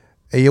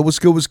Hey, yo, what's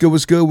good, what's good,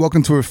 what's good?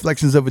 Welcome to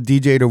Reflections of a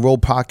DJ, the Roll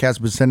podcast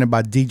presented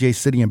by DJ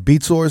City and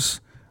Beat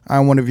Source.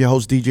 I'm one of your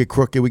hosts, DJ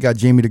Crooked. We got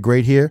Jamie the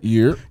Great here.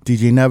 Yeah.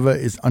 DJ Never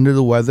is under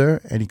the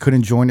weather, and he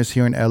couldn't join us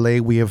here in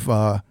LA. We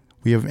have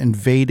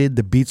invaded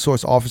the Beat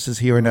Source offices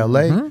here in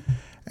LA,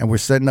 and we're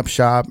setting up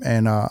shop.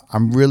 And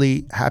I'm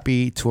really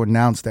happy to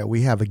announce that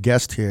we have a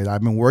guest here that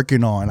I've been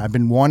working on. I've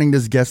been wanting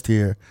this guest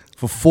here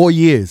for 4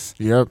 years.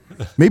 Yep.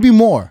 Maybe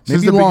more.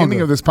 Since the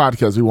beginning of this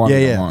podcast, we wanted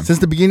him on. Since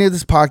the beginning of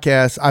this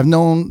podcast, I've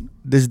known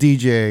this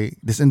DJ,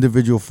 this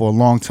individual for a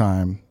long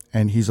time,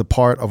 and he's a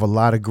part of a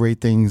lot of great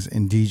things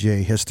in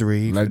DJ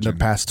history in the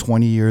past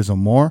 20 years or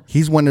more.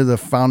 He's one of the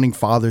founding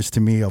fathers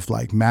to me of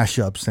like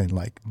mashups and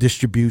like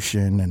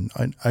distribution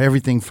and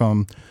everything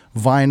from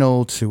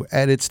vinyl to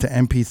edits to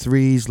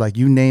MP3s, like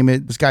you name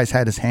it. This guy's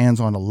had his hands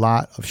on a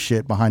lot of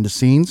shit behind the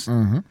scenes,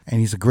 and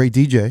he's a great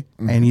DJ,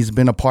 and he's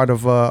been a part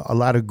of a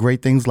lot of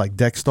great things like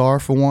Deckstar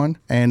for one,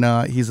 and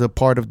he's a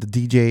part of the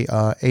DJ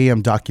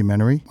AM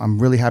documentary. I'm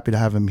really happy to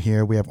have him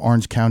here. We have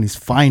Orange County's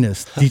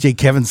finest, DJ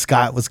Kevin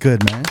Scott. What's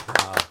good, man?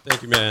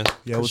 Thank you, man.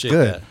 Yeah, what's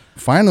good? That.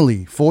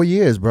 Finally, 4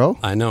 years, bro.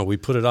 I know. We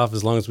put it off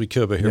as long as we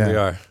could, but here we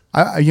are.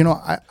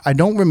 I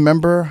don't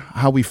remember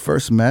how we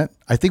first met.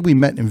 I think we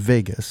met in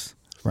Vegas.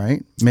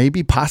 Right?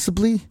 Maybe,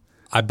 possibly.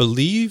 I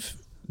believe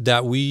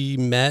that we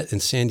met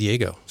in San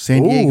Diego.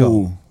 San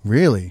Diego,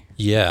 really?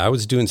 Yeah, I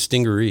was doing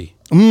Stingery.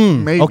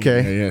 Maybe.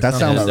 Okay, yeah, that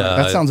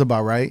sounds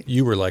about right.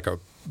 You were like a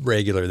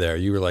regular there.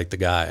 You were like the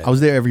guy. I was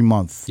there every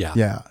month.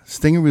 Yeah.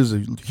 Stingery was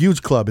a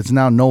huge club. It's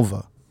now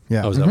Nova.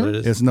 Yeah. Oh, is that what it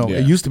is? It's Nova. Yeah.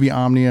 It used to be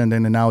Omnia, and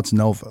then now it's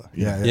Nova.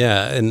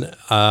 Yeah, and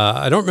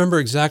I don't remember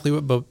exactly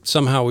what, but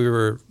somehow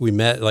we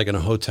met like in a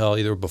hotel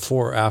either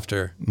before or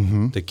after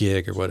the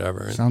gig or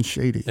whatever. Sounds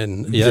shady.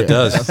 And it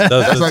does. It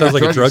sounds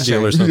like a drug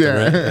deal or something,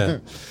 right? Yeah.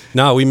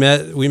 No, we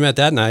met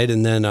that night,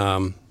 and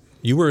then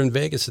you were in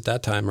Vegas at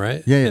that time,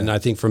 right? Yeah. And I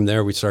think from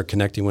there we started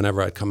connecting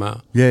whenever I'd come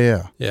out.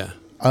 Yeah.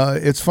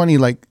 It's funny,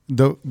 like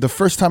the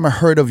first time I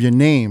heard of your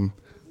name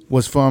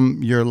was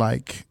from your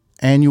like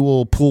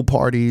annual pool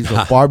parties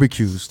or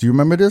barbecues. Do you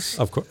remember this?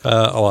 Of course.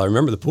 I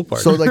remember the pool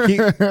party. So like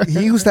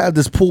he used to have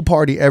this pool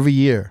party every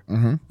year.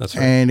 That's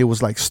right. And it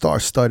was like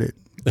star-studded.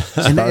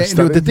 and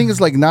the thing is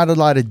like not a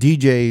lot of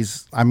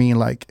DJs, I mean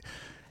like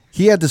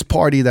he had this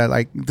party that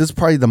like, this is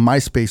probably the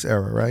MySpace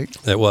era, right?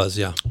 It was,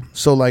 yeah.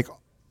 So like,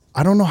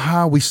 I don't know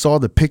how we saw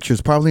the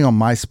pictures, probably on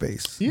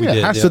MySpace.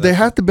 Yeah. So there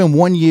had to have been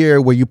 1 year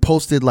where you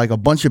posted like a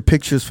bunch of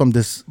pictures from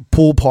this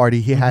pool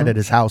party he had at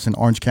his house in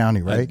Orange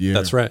County, right? Yeah.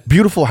 That's right.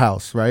 Beautiful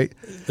house, right?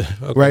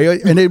 Okay.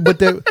 Right. And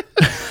then,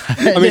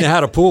 it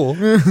had a pool.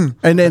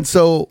 And then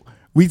so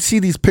we'd see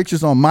these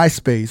pictures on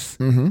MySpace,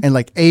 and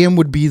like AM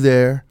would be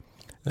there.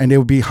 And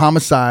there would be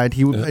Homicide.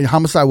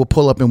 Homicide would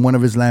pull up in one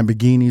of his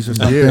Lamborghinis or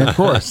something. Yeah, of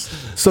course.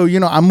 So,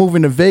 I'm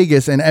moving to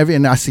Vegas and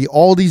I see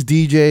all these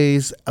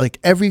DJs, like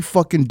every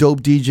fucking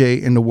dope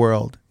DJ in the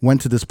world went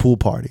to this pool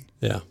party.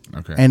 Yeah.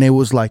 Okay. And it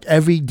was like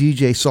every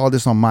DJ saw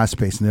this on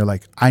MySpace and they're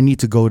like, I need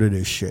to go to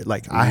this shit.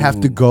 Like, I have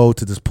to go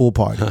to this pool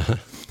party.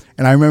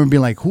 And I remember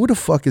being like, who the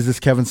fuck is this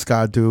Kevin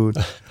Scott dude?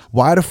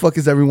 Why the fuck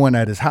is everyone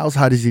at his house?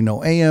 How does he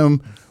know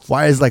AM?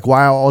 Why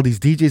are all these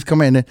DJs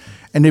coming in?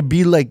 And it'd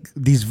be like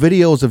these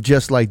videos of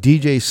just like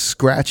DJs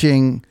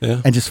scratching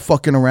and just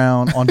fucking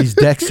around on these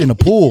decks in a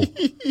pool.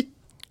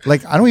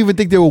 Like, I don't even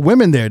think there were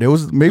women there. There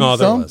was maybe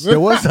some. There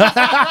was.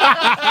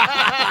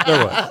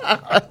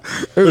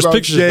 There's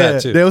pictures of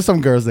that too. There was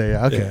some girls there.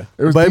 Yeah, okay.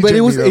 Yeah. But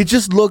it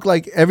just looked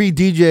like every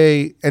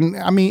DJ, and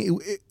I mean,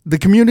 the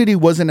community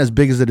wasn't as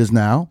big as it is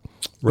now.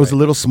 It was a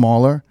little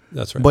smaller.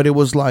 That's right. But it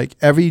was like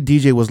every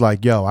DJ was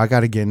like, yo, I got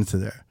to get into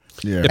there.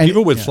 Yeah. And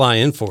people would fly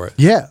in for it.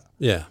 Yeah.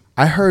 Yeah.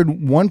 I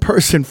heard one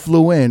person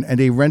flew in and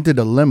they rented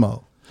a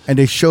limo and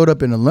they showed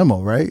up in a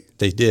limo, right?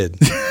 They did.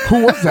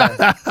 Who was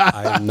that?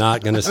 I'm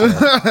not going to say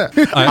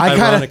that.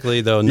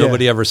 Ironically, though,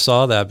 nobody ever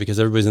saw that because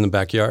everybody's in the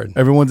backyard.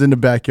 Everyone's in the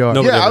backyard.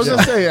 Nobody I was going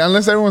to say,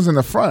 unless everyone's in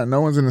the front,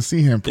 no one's going to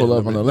see him pull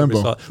up on the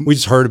limo. We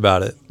just heard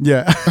about it.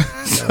 Yeah.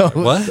 So,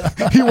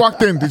 what? He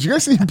walked in. Did you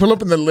guys see him pull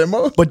up in the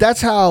limo? But that's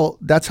how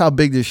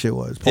big this shit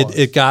was.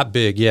 It got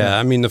big, yeah.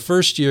 I mean, the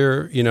first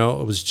year, it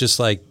was just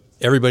like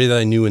everybody that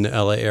I knew in the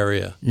LA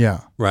area. Yeah.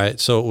 Right.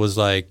 So it was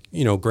like,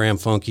 Graham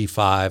Funky,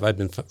 Five. I'd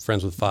been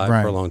friends with Five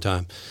for a long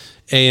time.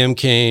 AM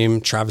came,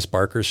 Travis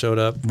Barker showed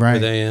up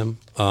with AM.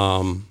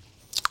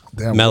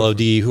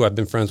 Melody, who I've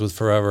been friends with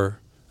forever.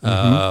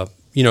 So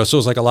it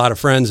was like a lot of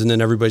friends, and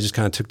then everybody just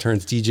kind of took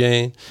turns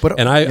DJing.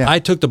 And I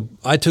took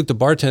the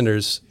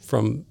bartenders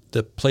from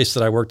the place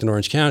that I worked in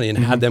Orange County and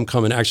had them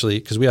come and actually,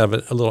 because we have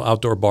a little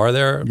outdoor bar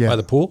there by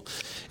the pool,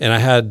 and I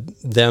had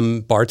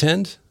them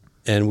bartend.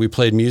 And we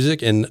played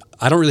music, and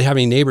I don't really have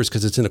any neighbors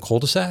because it's in a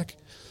cul-de-sac,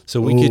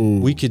 so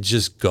we could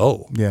just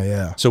go.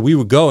 Yeah. So we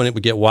would go, and it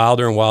would get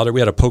wilder and wilder.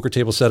 We had a poker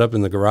table set up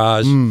in the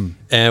garage,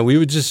 and we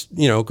would just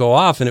go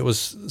off, and it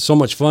was so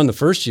much fun the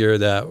first year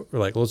that we're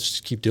like, let's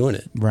just keep doing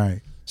it.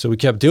 Right. So we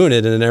kept doing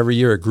it, and then every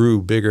year it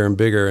grew bigger and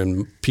bigger,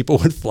 and people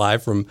would fly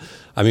from,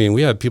 I mean,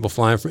 we had people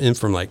flying in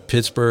from like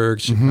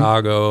Pittsburgh,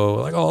 Chicago,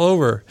 like all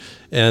over.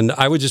 And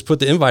I would just put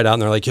the invite out,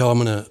 and they're like, "Yo, I'm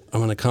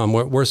gonna come.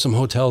 Where's some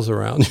hotels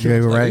around?" Yeah,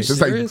 right. It's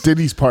like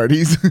Diddy's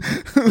parties.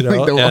 You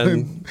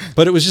know,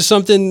 but it was just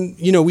something,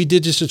 you know, we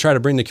did just to try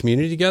to bring the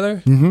community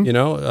together, you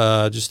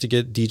know, just to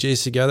get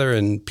DJs together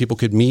and people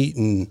could meet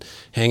and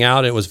hang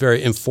out. It was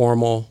very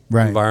informal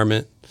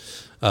environment.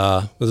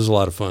 But it was a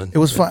lot of fun. It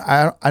was fun.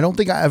 I don't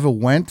think I ever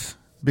went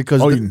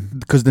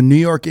because the New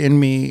York in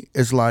me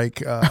is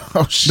like,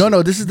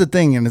 no, this is the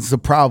thing, and it's a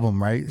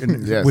problem, right?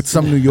 And with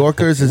some New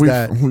Yorkers is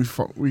that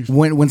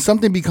when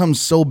something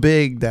becomes so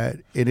big that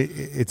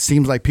it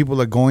seems like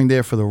people are going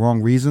there for the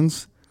wrong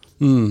reasons,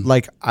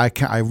 like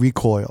I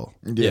recoil.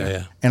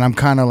 Yeah. And I'm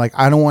kind of like,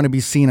 I don't want to be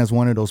seen as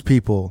one of those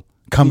people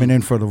coming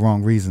in for the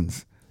wrong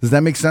reasons. Does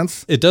that make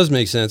sense? It does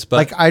make sense, but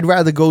like I'd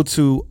rather go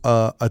to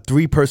a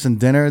 3-person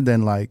dinner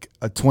than like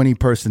a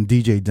 20-person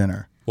DJ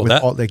dinner.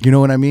 Well, like, you know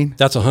what I mean?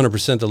 That's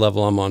 100% the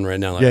level I'm on right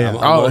now. Like,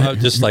 I'm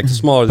just like the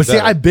smaller. But see,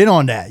 I've been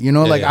on that. You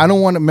know, I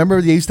don't want to.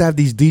 Remember, they used to have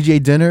these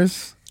DJ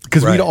dinners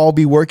because we'd all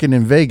be working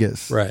in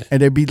Vegas, right?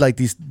 And there'd be like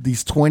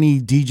these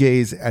 20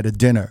 DJs at a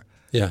dinner,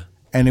 yeah.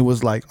 And it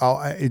was like,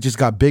 it just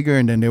got bigger,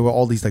 and then there were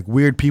all these like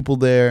weird people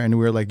there, and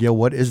we were like, yo,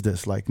 what is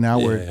this? Like now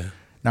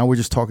we're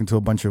just talking to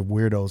a bunch of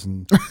weirdos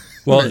and.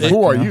 Well,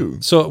 who are you?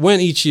 So it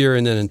went each year,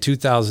 and then in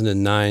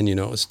 2009, you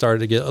know, it started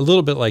to get a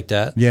little bit like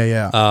that.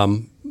 Yeah.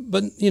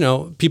 But, you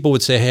know, people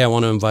would say, hey, I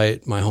want to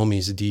invite my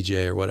homies to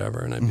DJ or whatever.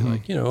 And I'd be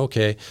like, you know,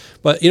 okay.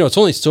 But, you know, it's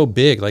only so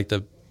big. Like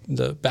the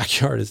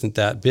backyard isn't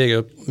that big.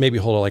 It'll maybe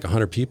hold like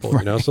 100 people,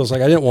 you know. So it's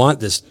like I didn't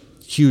want this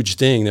huge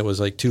thing that was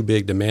like too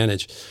big to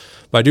manage.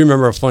 But I do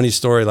remember a funny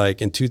story.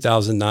 Like in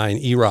 2009,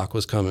 E-Rock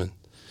was coming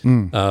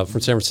from San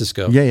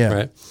Francisco. Yeah.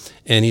 Right.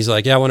 And he's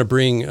like, yeah, I want to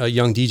bring a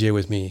young DJ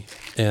with me.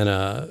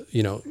 And,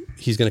 you know,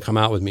 he's going to come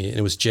out with me. And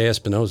it was Jay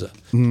Espinoza.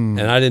 And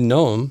I didn't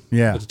know him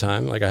at the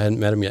time. Like I hadn't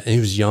met him yet. And he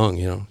was young,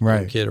 you know,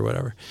 young kid or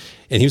whatever.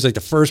 And he was like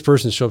the first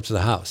person to show up to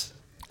the house.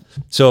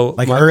 So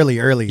like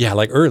early. Yeah,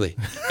 like early.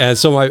 And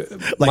so my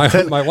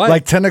wife,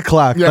 like 10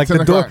 o'clock, like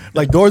 10 o'clock.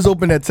 Doors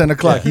open at 10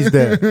 o'clock. He's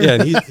there.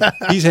 Yeah,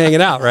 and he's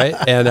hanging out, right?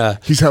 And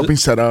he's helping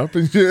set up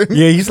and shit.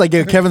 Yeah, he's like,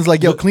 Kevin's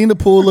like, yo, clean the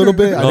pool a little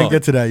bit. I didn't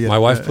get to that yet. My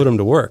wife put him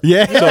to work.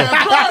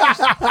 Yeah.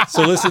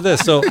 So listen to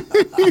this. So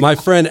my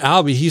friend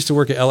Albie, he used to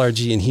work at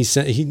LRG, and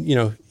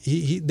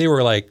they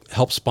were like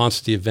help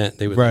sponsor the event.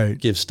 They would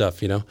give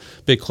stuff, you know,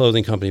 big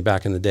clothing company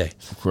back in the day.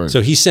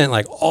 So he sent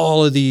like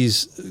all of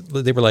these.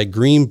 They were like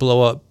green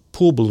blow up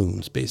pool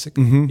balloons,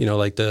 basically. You know,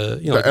 like the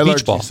like a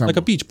beach ball, like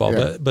a beach ball,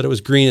 but it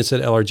was green. It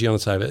said LRG on the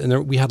side of it,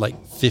 and we had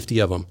like 50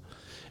 of them,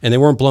 and they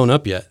weren't blown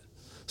up yet.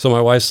 So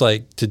my wife's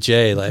like to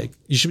Jay, like,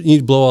 you need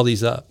to blow all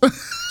these up.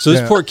 So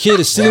this poor kid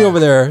is sitting over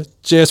there.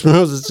 Jay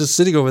Espinosa is just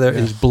sitting over there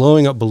and he's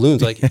blowing up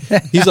balloons. Like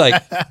he's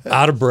like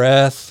out of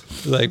breath.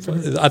 Like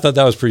I thought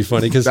that was pretty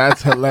funny because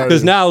that's hilarious.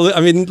 Because now,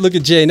 I mean, look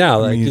at Jay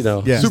now. Like he's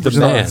the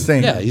man.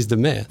 Insane. Yeah, he's the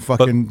man.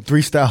 Fucking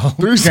three-star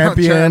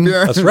champion.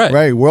 That's right.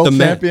 Right, world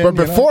champion. But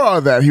before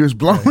all that, he was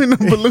blowing the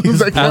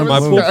balloons like at my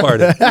pool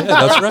party. Yeah,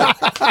 that's right.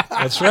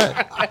 That's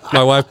right.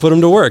 My wife put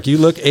him to work. You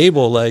look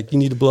able. Like you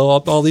need to blow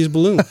up all these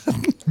balloons.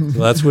 So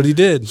that's what he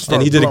did,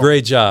 and he did a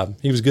great job.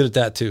 He was good at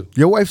that too.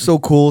 Your wife's so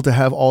cool to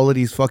have all of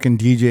these fucking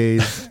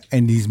DJs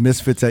and these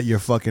misfits at your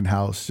fucking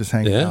house just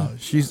hanging out.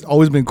 She's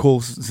always been cool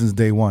since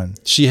day one.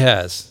 She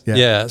has.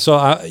 Yeah. So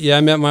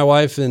I met my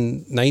wife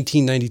in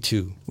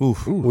 1992.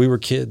 Oof. We were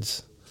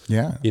kids.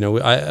 Yeah. You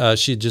know,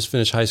 she had just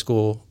finished high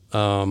school,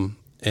 and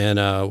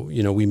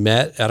you know, we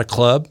met at a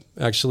club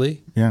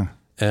actually. Yeah.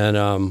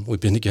 And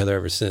we've been together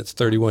ever since.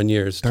 31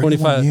 years.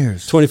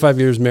 25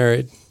 years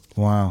married.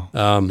 Wow.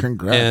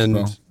 Congrats, and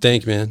bro.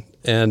 Thank you, man.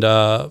 And,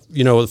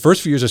 you know, the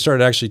first few years I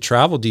started actually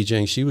travel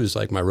DJing. She was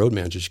like my road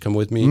manager. She'd come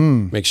with me,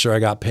 make sure I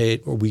got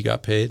paid or we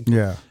got paid.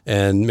 Yeah.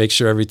 And make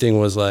sure everything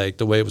was like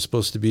the way it was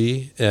supposed to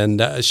be.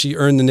 And she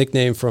earned the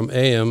nickname from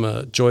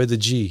AM, Joy the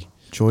G.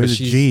 Joy the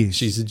G.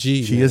 She's a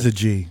G. She is a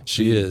G.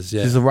 She is,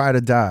 yeah. She's a ride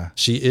or die.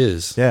 She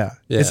is. Yeah.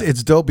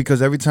 It's dope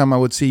because every time I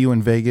would see you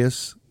in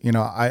Vegas, you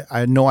know,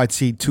 I know I'd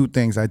see two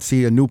things. I'd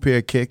see a new pair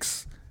of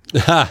kicks.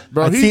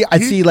 Bro,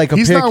 I'd see like a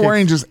he's pair not of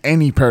wearing just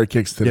any pair of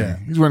kicks today. Yeah.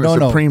 He's wearing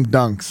the Supreme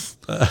Dunks.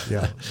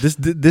 Yeah, this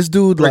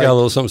dude like like got a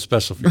little something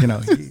special for you. You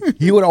know,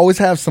 he would always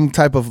have some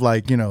type of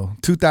like, you know,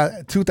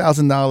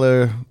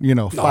 $2,000, you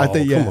know,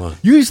 come on.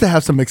 You used to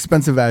have some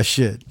expensive ass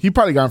shit. He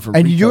probably got it from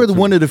and you're the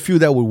one of the few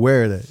that would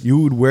wear that. You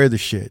would wear the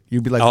shit.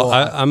 You'd be like,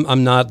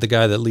 I'm not the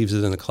guy that leaves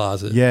it in the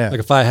closet. Yeah, like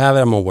if I have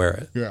it, I'm gonna wear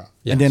it. Yeah.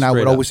 And then I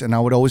would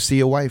always see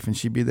your wife, and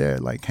she'd be there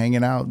like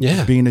hanging out,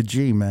 just being a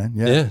G, man.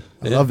 Yeah,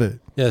 I love it.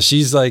 Yeah,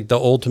 she's like the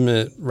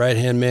ultimate right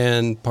hand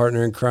man,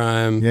 partner in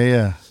crime.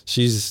 Yeah.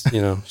 She's,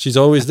 you know, she's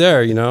always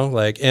there, you know,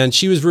 like, and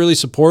she was really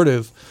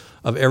supportive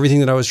of everything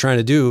that I was trying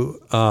to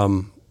do.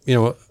 You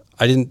know,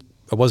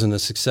 I wasn't a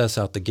success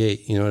out the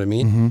gate. You know what I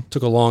mean? Mm-hmm.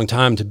 Took a long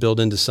time to build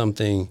into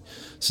something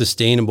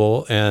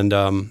sustainable. And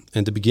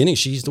at the beginning,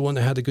 she's the one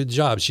that had the good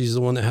job. She's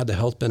the one that had the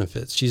health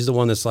benefits. She's the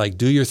one that's like,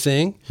 do your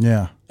thing.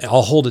 Yeah.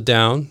 I'll hold it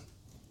down.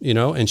 you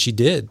know, and she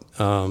did.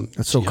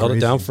 That's so she held it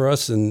down for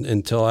us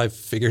until I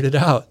figured it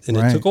out. And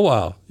it took a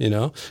while, you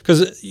know,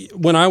 because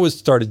when I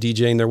started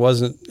DJing, there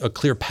wasn't a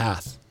clear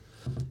path.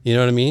 You know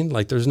what I mean?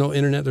 Like there's no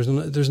internet,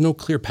 there's no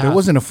clear path. There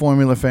wasn't a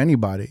formula for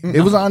anybody. Mm-hmm.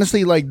 It was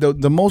honestly like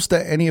the most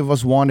that any of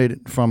us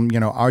wanted from, you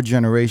know, our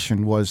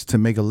generation was to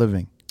make a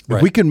living.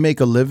 If we could make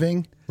a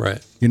living,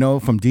 you know,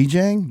 from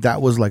DJing,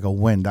 that was like a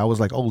win. That was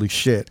like, holy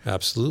shit.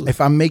 Absolutely.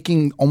 If I'm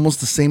making almost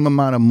the same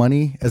amount of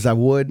money as I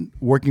would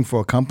working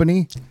for a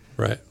company,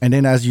 and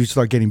then as you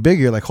start getting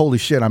bigger, you're like, holy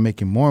shit, I'm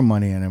making more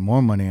money and then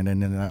more money and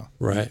then and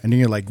then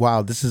you're like,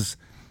 wow, this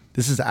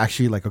is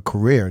actually like a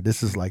career.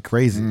 This is like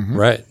crazy. Mm-hmm.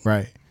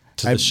 Right.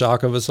 To the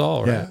shock of us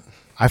all, right? Yeah.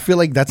 I feel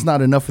like that's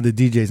not enough for the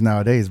DJs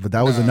nowadays, but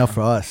that was enough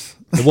for us.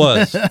 It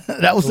was.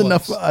 That was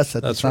enough for us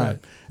at the time. Right.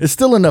 It's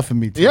still enough for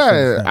me too.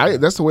 Yeah,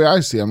 that's the way I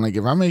see it. I'm like,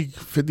 if I make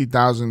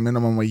 50,000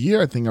 minimum a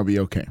year, I think I'll be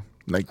okay.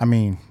 Like, I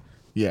mean,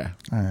 yeah.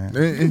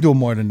 You do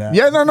more than that.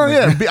 Yeah, no,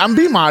 yeah. I'm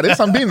being modest.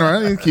 I'm being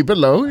honest. Keep it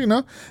low, you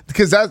know?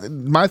 Because that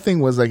my thing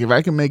was like, if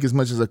I can make as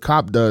much as a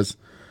cop does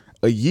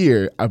a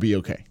year, I'll be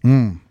okay.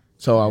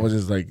 So I was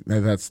just like,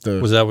 that's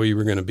the... Was that what you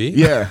were going to be?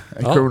 Yeah.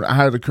 I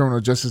had a criminal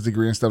justice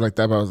degree and stuff like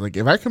that, but I was like,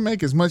 if I can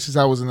make as much as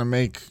I was going to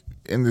make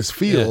in this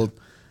field,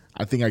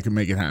 I think I can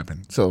make it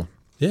happen. So...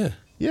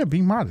 Yeah,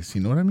 being modest,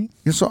 you know what I mean?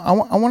 Yeah, so I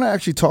want to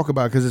actually talk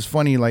about, because it's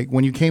funny, like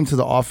when you came to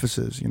the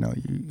offices, you know,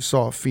 you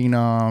saw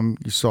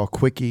Phenom, you saw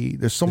Quickie.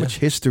 There's so much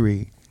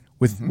history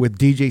with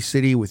DJ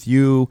City, with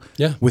you,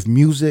 with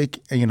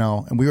music, you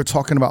know, and we were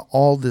talking about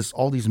all these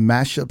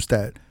mashups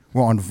that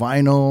were on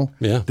vinyl,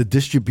 the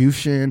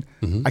distribution.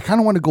 I kind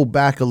of want to go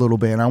back a little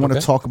bit, and I want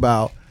to talk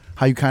about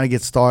how you kind of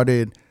get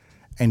started.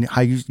 And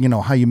how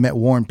you met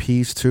War and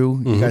Peace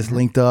too. You guys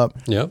linked up.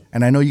 Yep.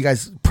 And I know you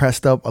guys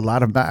pressed up a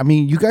lot of. I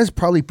mean, you guys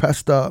probably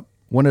pressed up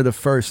one of the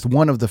first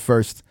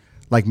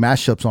like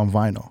mashups on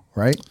vinyl,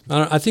 right?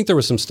 I think there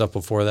was some stuff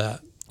before that.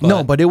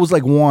 But it was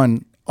like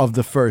one of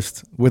the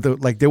first with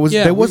there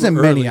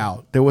wasn't many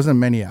out. There wasn't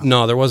many out.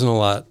 No, there wasn't a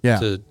lot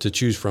to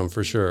choose from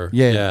for sure.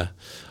 Yeah.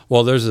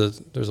 Well, there's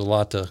a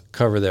lot to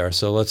cover there,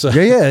 so let's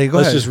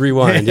let's just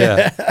rewind.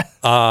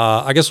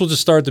 I guess we'll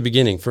just start at the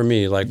beginning for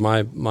me, like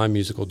my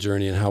musical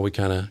journey and how we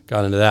kind of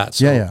got into that.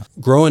 So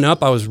growing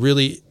up, I was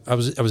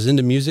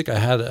into music. I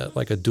had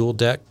a dual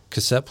deck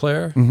cassette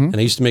player, and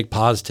I used to make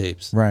pause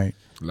tapes. Right.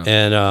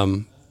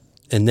 And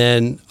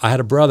then I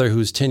had a brother who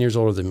was 10 years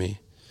older than me.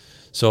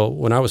 So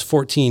when I was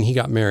 14, he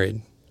got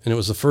married, and it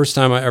was the first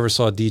time I ever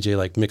saw a DJ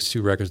like mix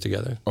two records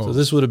together. Oh. So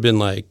this would have been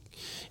like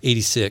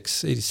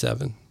 86,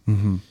 87.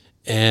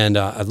 And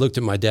I looked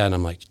at my dad and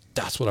I'm like,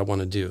 that's what I want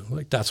to do.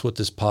 Like, that's what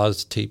this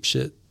pause tape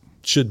shit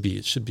should be.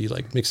 It should be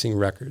like mixing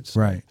records.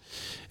 Right.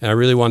 And I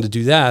really wanted to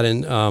do that.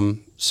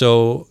 And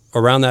so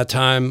around that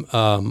time,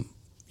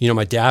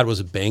 my dad was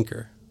a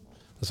banker.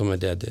 That's what my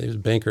dad did. He was a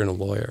banker and a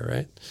lawyer,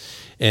 right?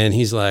 And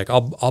he's like,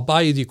 I'll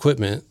buy you the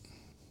equipment.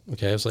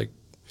 Okay. I was like,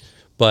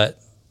 but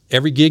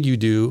every gig you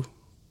do,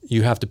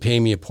 you have to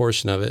pay me a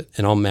portion of it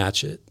and I'll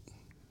match it.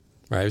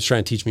 Right. He was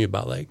trying to teach me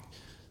about like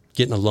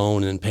getting a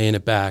loan and paying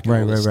it back and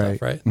all this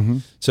stuff, right?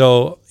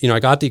 So, I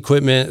got the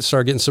equipment,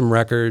 started getting some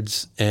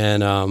records,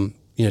 and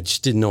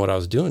just didn't know what I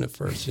was doing at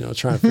first,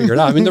 trying to figure it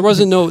out. I mean,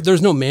 there's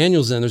no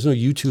manuals then, there's no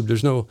YouTube,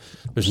 there's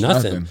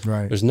nothing.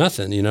 Right. There's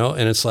nothing,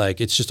 and it's like,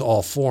 it's just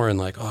all foreign,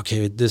 like,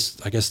 okay,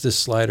 I guess this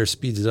slider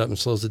speeds it up and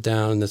slows it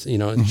down, and this,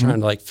 and trying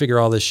to like figure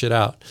all this shit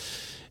out.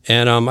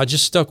 And I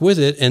just stuck with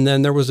it, and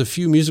then there was a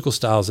few musical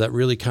styles that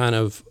really kind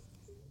of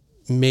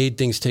made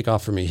things take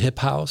off for me. Hip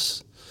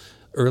house,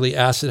 early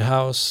acid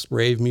house,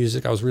 rave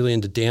music. I was really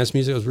into dance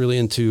music. I was really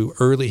into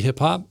early hip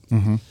hop,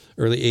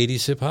 early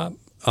 80s hip hop.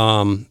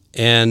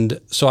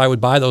 And so I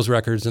would buy those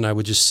records and I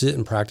would just sit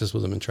and practice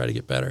with them and try to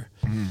get better.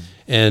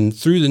 And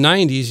through the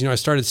 90s, I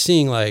started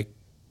seeing like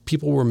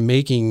people were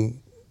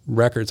making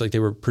records, like they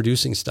were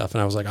producing stuff.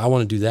 And I was like, I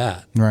want to do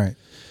that. Right.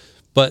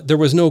 But there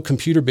was no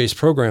computer-based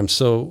program.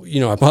 So,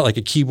 I bought like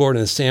a keyboard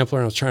and a sampler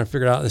and I was trying to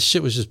figure it out. And this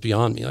shit was just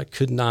beyond me. I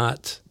could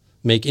not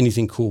make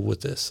anything cool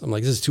with this. I'm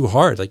like, this is too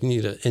hard. Like, you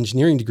need an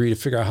engineering degree to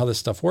figure out how this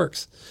stuff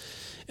works.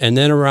 And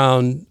then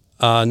around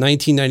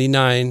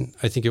 1999,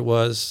 I think it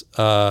was,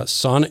 a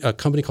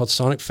company called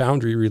Sonic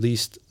Foundry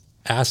released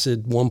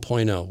Acid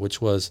 1.0,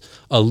 which was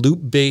a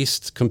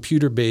loop-based,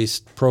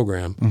 computer-based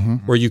program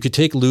where you could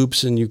take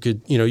loops and you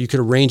could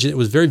arrange it. It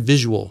was very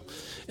visual.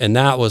 And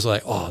that was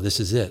like, oh, this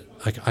is it.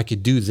 I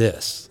could do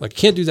this. Like, I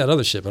can't do that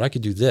other shit, but I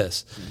could do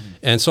this.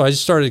 And so I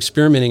just started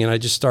experimenting, and I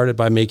just started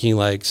by making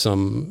like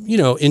some,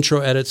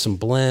 intro edits, some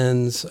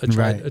blends. I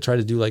tried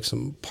to do like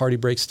some party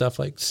break stuff,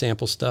 like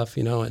sample stuff,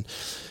 and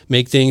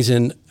make things.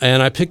 And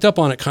I picked up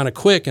on it kind of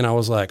quick, and I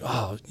was like,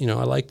 oh, I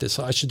like this.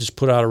 So I should just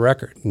put out a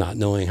record, not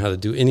knowing how to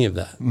do any of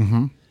that.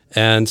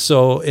 And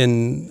so I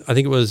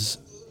think it was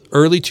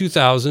early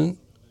 2000,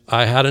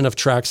 I had enough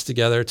tracks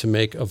together to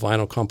make a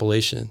vinyl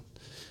compilation.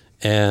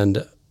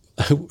 And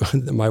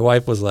my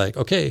wife was like,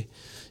 okay,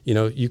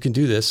 you can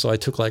do this. So I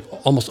took like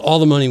almost all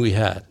the money we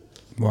had.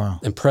 Wow.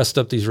 And pressed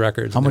up these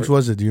records. How much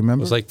was it? Do you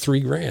remember? It was like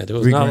 $3,000. It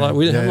was not a lot.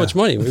 We didn't have much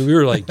money. We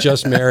were like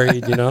just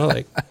married,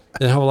 like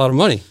didn't have a lot of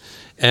money.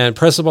 and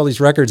press up all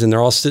these records, and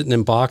they're all sitting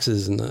in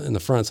boxes in the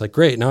front. It's like,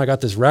 great, now I got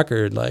this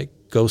record, like,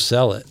 go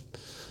sell it.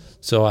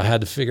 So I had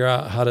to figure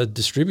out how to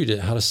distribute it,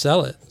 how to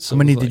sell it. So how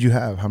many did you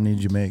have? How many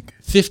did you make?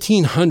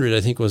 1,500,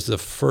 I think, was the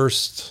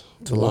first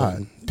It's a lot.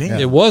 Damn.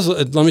 It was,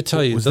 let me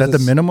tell you. Was that the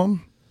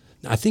minimum?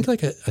 I think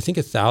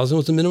 1,000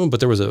 was the minimum, but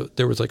there was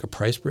like a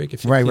price break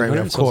at 1,500. Right,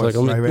 of so I was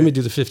course. like, let me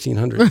do the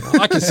 1,500.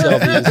 I can sell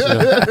these.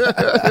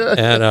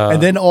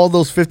 And then all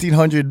those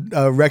 1,500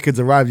 records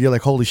arrived. You're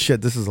like, holy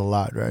shit, this is a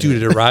lot, right?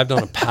 Dude, it arrived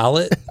on a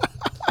pallet.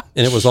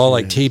 And it was all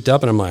like taped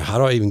up, and I'm like, how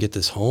do I even get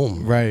this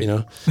home? Right. You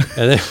know?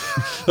 And then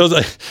I was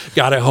like,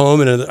 got it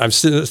home, and I'm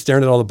sitting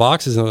staring at all the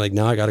boxes, and I'm like,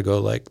 now I got to go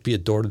like be a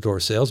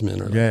door-to-door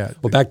salesman. Or yeah.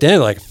 Well, back then,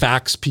 like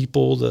fax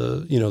people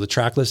the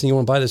track listing. You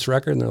want to buy this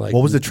record? And they're like,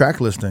 what was the track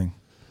listing?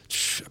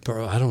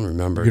 Bro, I don't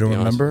remember. You don't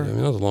remember? I mean,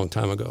 that was a long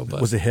time ago.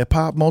 But was it hip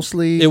hop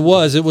mostly? It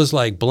was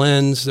like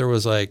blends. There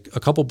was like a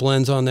couple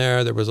blends on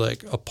there. There was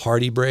like a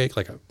party break,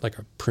 like a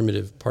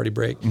primitive party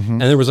break,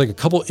 and there was like a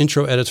couple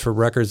intro edits for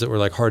records that were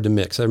like hard to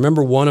mix. I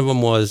remember one of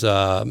them was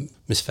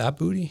Miss Fat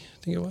Booty,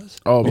 I think it was.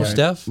 Oh, Most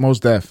Def.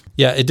 Most Def.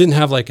 Yeah, it didn't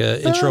have like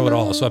an intro at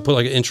all, so I put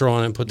like an intro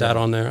on it and put that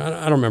on there.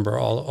 I don't remember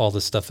all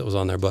the stuff that was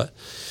on there, but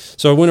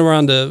so I went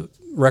around to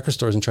record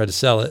stores and tried to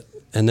sell it.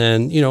 And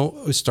then,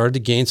 it started to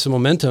gain some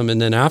momentum.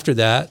 And then after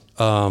that,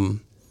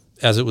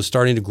 as it was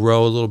starting to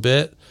grow a little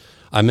bit,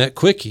 I met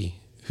Quickie,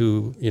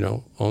 who,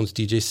 owns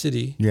DJ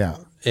City. Yeah.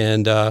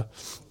 And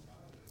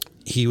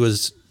he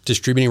was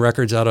distributing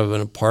records out of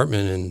an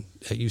apartment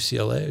at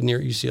UCLA,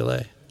 near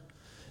UCLA.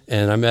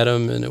 And I met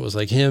him, and it was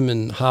like him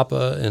and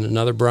Hoppa and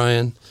another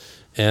Brian.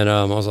 And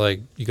I was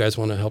like, you guys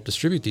want to help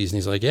distribute these? And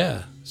he's like,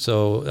 yeah.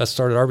 So that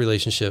started our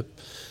relationship.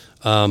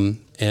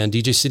 And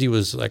DJ City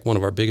was like one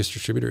of our biggest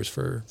distributors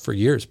for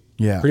years,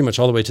 pretty much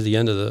all the way to the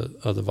end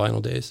of the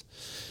vinyl days.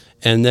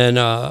 And then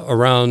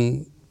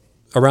around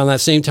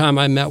that same time,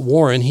 I met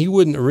Warren. He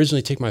wouldn't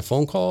originally take my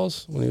phone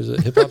calls when he was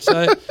at Hip Hop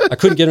Site. I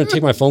couldn't get him to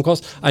take my phone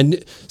calls. I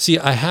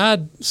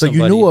had somebody. So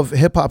you knew of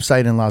Hip Hop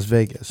Site in Las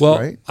Vegas,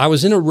 right? I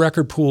was in a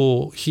record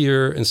pool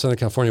here in Southern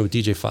California with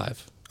DJ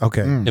 5.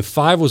 Okay. And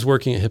 5 was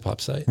working at Hip Hop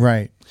Site.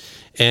 Right.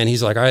 And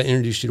he's like, I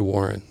introduced you to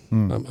Warren.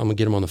 I'm going to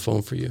get him on the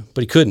phone for you.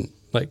 But he couldn't.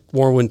 Like,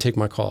 Warren wouldn't take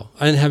my call.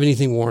 I didn't have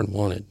anything Warren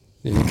wanted.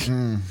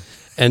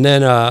 And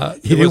then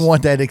he didn't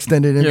want that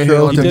extended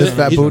intro to Miss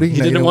Fat Booty. He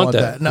didn't want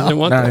that. No, he didn't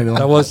want that.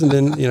 That wasn't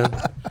in.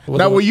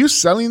 Now, were you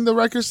selling the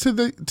records to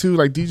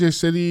like DJ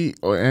City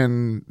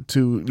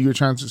you were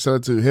trying to sell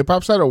it to Hip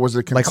Hop Site, or was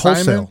it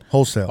consignment? Like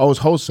wholesale? Oh, it was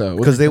wholesale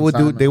because they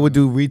would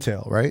do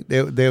retail, right?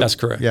 That's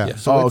correct. Yeah.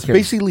 So it's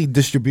basically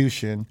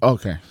distribution.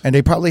 Okay. And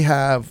they probably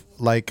have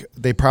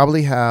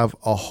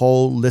a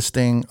whole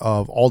listing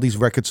of all these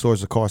record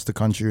stores across the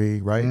country,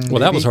 right? Well,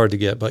 that was hard to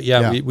get, but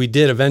we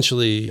did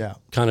eventually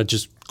kind of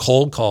just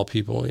cold call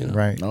people,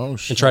 right? Oh,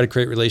 shit. And try to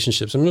create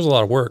relationships. I mean, it was a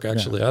lot of work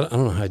actually. I don't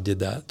know how I did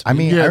that. I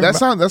mean, that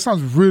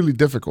sounds really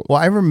difficult. Well,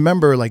 I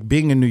remember like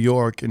being in New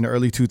York in the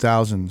early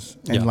 2000s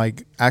and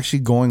like actually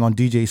going on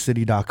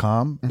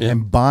DJcity.com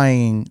and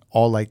buying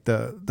all like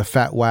the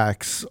Fat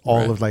Wax,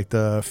 all of like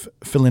the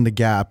fill in the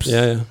gaps.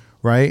 Yeah.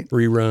 Right?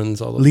 Reruns,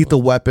 all of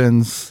Lethal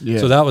Weapons. Yeah.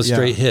 So that was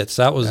Straight Hits.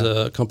 That was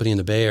a company in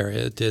the Bay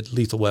Area that did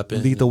Lethal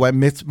Weapon.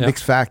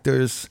 Mix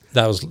Factors.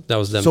 That was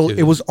them so too.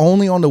 It was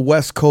only on the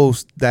West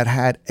Coast that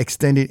had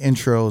extended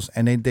intros,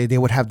 and they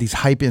would have these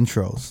hype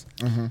intros.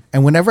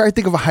 And whenever I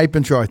think of a hype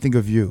intro, I think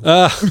of you.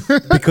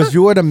 Because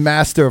you are the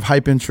master of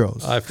hype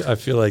intros. I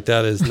feel like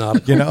that is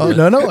not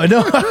No, I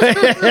know.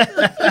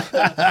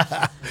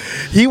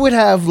 He would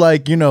have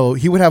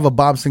a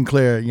Bob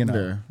Sinclair,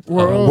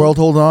 World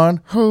Hold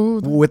On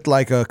with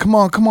like a come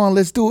on,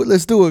 let's do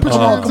it.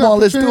 Come on,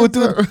 let's do it.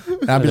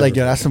 And I'd be like,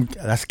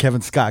 that's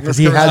Kevin Scott, because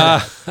he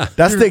has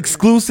that's the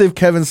exclusive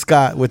Kevin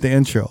Scott with the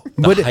intro.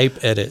 But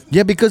hype edit.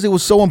 Yeah, because it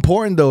was so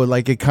important though.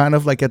 Like it kind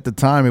of like at the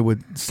time it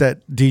would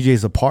set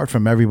DJs apart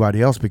from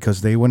everybody else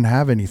because they wouldn't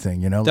have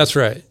anything, That's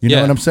right. You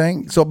know what I'm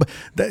saying? So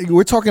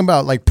we're talking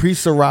about like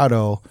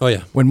pre-Serato. Oh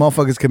yeah. When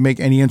motherfuckers could make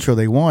any intro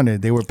they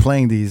wanted, they were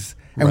playing these.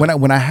 And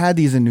when I had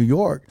these in New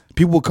York,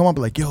 people would come up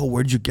like, "Yo,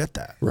 where'd you get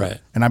that?" Right.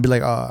 And I'd be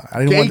like, "I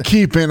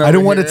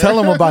didn't want to tell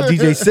them about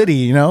DJ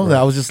City." Right.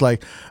 I was just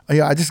like, "Oh,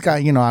 yeah, I just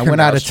got I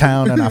went out of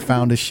town and I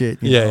found this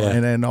shit."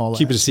 And then all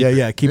keep it a secret.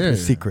 Yeah, keep it a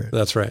secret.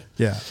 That's right.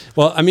 Yeah.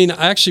 Well, I mean,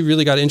 I actually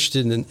really got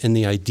interested in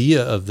the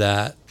idea of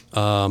that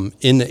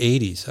in the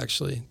 '80s.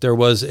 Actually, there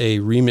was a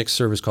remix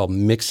service called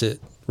Mix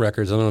It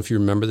Records. I don't know if you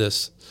remember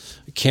this.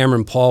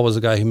 Cameron Paul was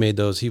the guy who made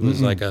those. He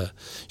was like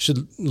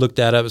should look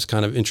that up. It's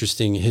kind of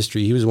interesting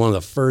history. He was one of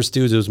the first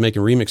dudes that was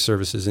making remix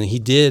services, and he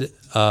did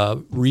a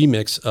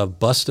remix of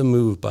Bust a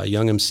Move by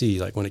Young MC,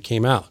 like when it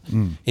came out.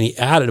 And he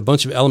added a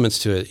bunch of elements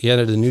to it. He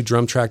added a new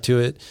drum track to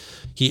it.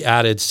 He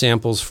added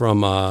samples from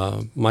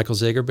Michael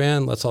Zager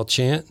Band, Let's All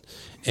Chant,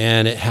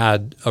 and it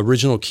had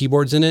original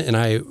keyboards in it. And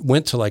I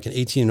went to like an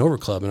 18 and over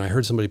club, and I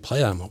heard somebody play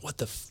that. I'm like,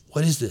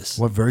 what is this?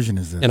 What version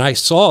is this? And I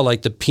saw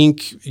like the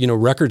pink,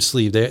 record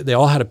sleeve. They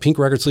all had a pink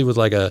record sleeve with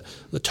like a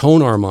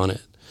tone arm on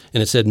it,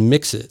 and it said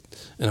 "Mix It."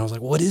 And I was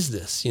like, what is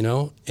this, you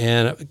know?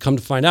 And come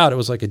to find out, it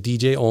was like a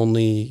DJ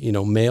only, you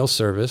know, mail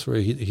service where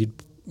he'd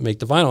make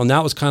the vinyl. And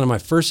that was kind of my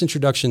first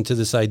introduction to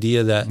this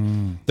idea that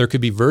there could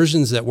be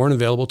versions that weren't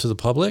available to the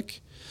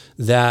public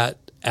that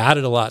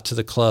added a lot to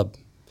the club.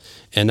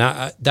 And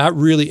that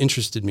really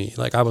interested me.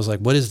 Like, I was like,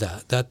 what is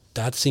that?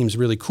 That seems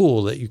really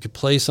cool, that you could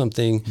play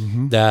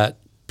something that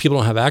people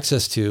don't have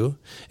access to.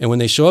 And when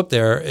they show up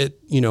there, it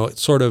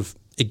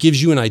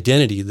gives you an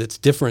identity that's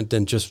different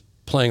than just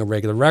playing a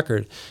regular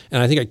record.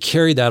 And I think I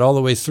carried that all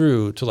the way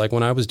through to like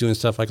when I was doing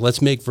stuff like,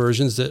 let's make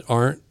versions that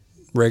aren't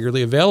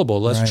regularly available.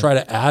 Let's try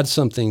to add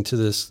something to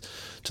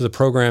the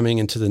programming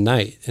and to the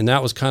night. And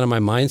that was kind of my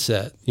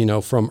mindset, you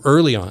know, from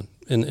early on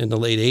in the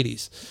late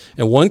 80s.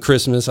 And one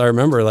Christmas, I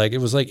remember, like, it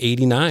was like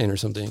 89 or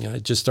something. I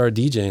just started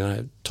DJing, and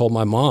I told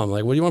my mom,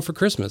 like, what do you want for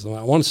Christmas?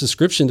 I want a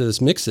subscription to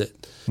this Mix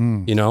It.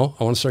 You know,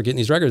 I want to start getting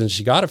these records. And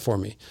she got it for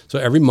me. So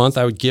every month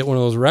I would get one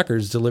of those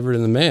records delivered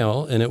in the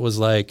mail, and it was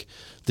like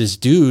this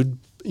dude,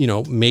 you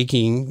know,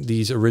 making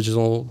these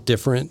original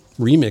different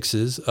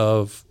remixes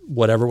of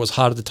whatever was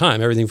hot at the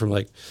time. Everything from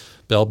like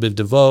Belle Biv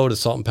DeVoe to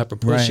Salt and Pepper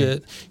Push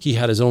It. He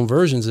had his own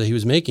versions that he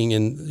was making,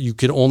 and you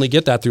could only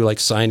get that through like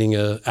signing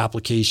a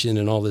application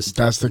and all this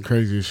stuff. That's the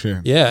craziest shit.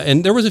 Yeah,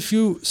 and there was a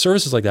few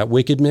services like that.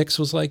 Wicked Mix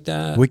was like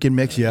that. Wicked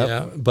Mix,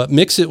 yeah. But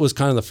Mix It was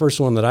kind of the first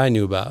one that I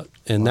knew about,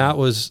 and that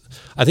was,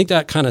 I think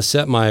that kind of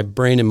set my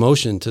brain in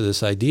motion to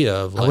this idea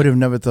of like, I would have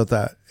never thought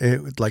that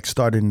it like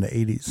started in the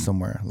 80s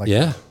somewhere. Like,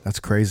 that's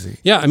crazy.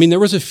 Yeah, I mean, there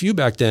was a few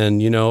back then,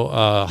 you know,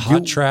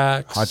 Hot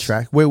Tracks. Hot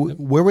Track. Where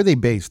were they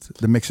based,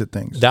 the Mix It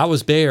things? That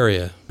was Bay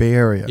Area. Bay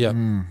Area. Yeah.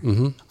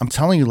 I'm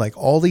telling you, like,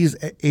 all these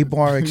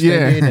 8-bar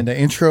extended and the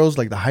intros,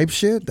 like the hype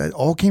shit, that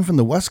all came from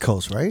the West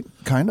Coast, right?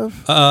 Kind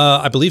of?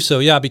 I believe so,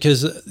 yeah,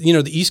 because, you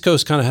know, the East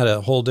Coast kind of had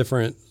a whole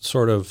different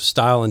sort of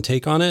style and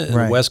take on it,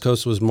 and the West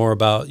Coast was more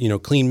about, you know,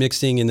 clean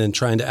mixing and then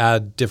trying to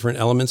add different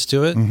elements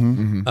to it.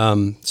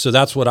 So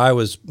that's what I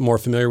was more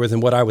familiar with,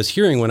 and what I was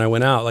hearing when I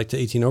went out, like to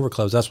 18 Over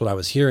clubs, that's what I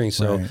was hearing.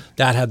 So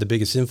that had the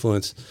biggest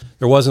influence.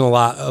 There wasn't a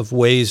lot of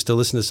ways to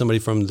listen to somebody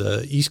from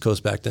the East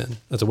Coast back then.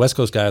 As a West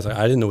Coast guy, I was like,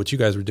 I didn't know what you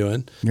guys were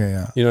doing.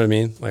 Yeah. You know what I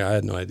mean? Like, I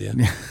had no idea.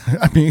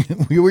 I mean,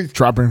 we were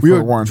dropping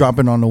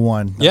on the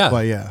one. Yeah.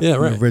 But right.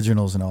 The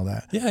originals and all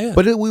that. Yeah.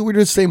 But we were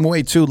the same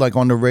way too. Like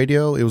on the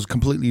radio, it was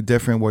completely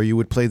different, where you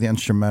would play the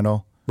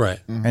instrumental. Right.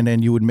 And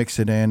then you would mix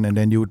it in, and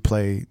then you would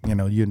play, you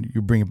know,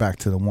 you bring it back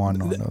to the one.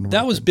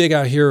 That was big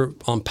out here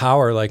on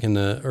Power, like in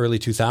the early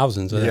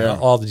 2000s. Yeah.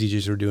 All the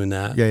DJs were doing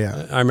that.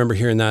 Yeah. I remember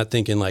hearing that,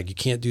 thinking, like, you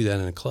can't do that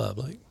in a club.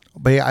 Like,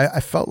 but I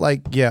felt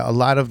like, a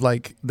lot of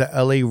like the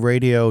LA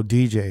radio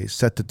DJs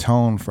set the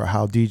tone for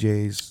how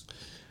DJs.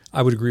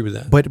 I would agree with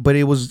that. But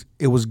it was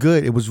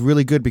good. It was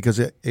really good because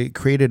it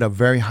created a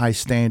very high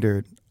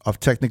standard of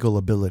technical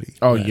ability.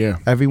 Oh, yeah.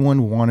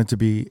 Everyone wanted to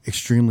be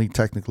extremely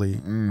technically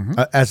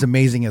as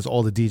amazing as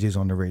all the DJs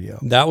on the radio.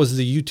 That was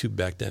the YouTube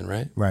back then,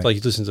 right? Right. It's like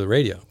you listen to the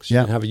radio because you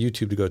didn't have a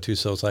YouTube to go to.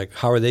 So it's like,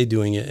 how are they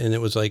doing it? And it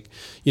was like,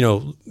 you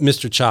know,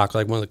 Mr. Chalk,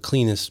 like one of the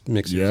cleanest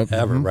mixers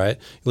ever, right?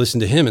 You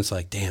listen to him, it's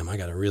like, damn, I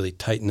got to really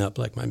tighten up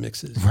like my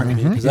mixes.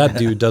 Because that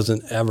dude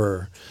doesn't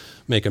ever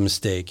make a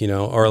mistake, you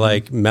know? Or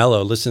like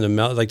Mello, listen to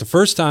Mello. Like the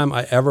first time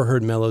I ever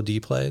heard Mello D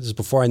play, this is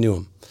before I knew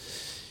him.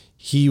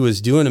 He was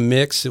doing a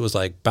mix. It was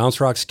like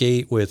Bounce Rock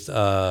Skate with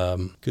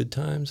Good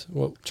Times.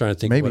 Well, I'm trying to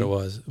think what it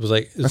was. It was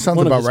like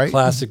one of his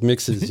classic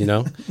mixes, you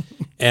know?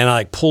 And I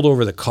like pulled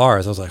over the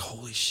cars. I was like,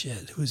 holy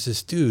shit, who is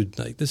this dude?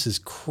 Like, this is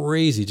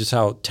crazy, just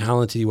how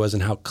talented he was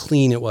and how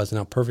clean it was and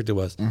how perfect it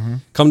was.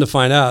 Come to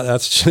find out,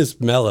 that's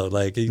just Mello.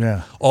 Like,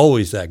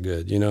 always that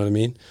good, you know what I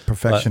mean?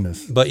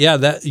 Perfectionist. But yeah,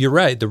 that you're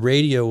right. The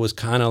radio was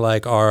kind of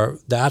like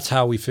that's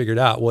how we figured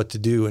out what to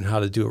do and how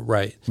to do it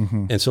right.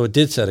 And so it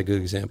did set a good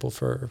example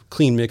for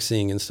clean mixing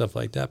and stuff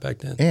like that back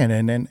then.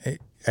 And then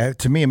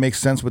to me, it makes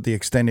sense with the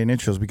extended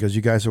intros because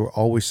you guys were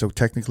always so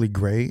technically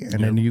great,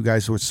 and then you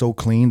guys were so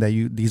clean that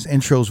these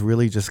intros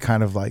really just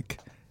kind of like,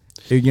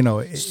 you know,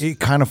 it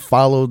kind of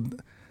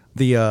followed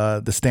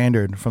the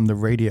standard from the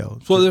radio.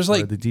 Well, there's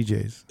like the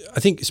DJs.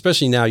 I think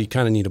especially now you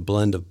kind of need a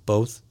blend of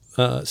both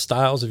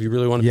styles if you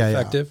really want to be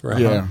effective,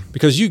 right? Yeah.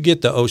 Because you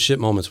get the oh shit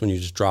moments when you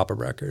just drop a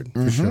record,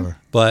 for sure.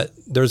 But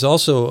there's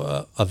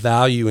also a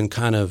value in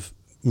kind of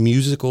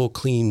musical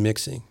clean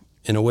mixing,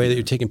 in a way that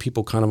you're taking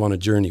people kind of on a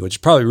journey, which is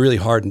probably really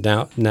hard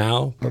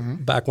now.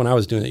 But back when I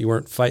was doing it, you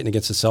weren't fighting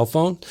against a cell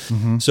phone.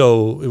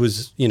 So it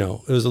was, you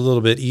know, it was a little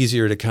bit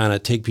easier to kind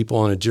of take people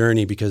on a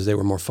journey because they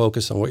were more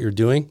focused on what you're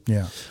doing.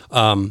 Yeah.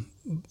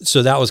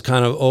 So that was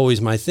kind of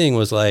always my thing,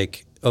 was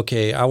like,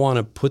 okay, I want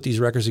to put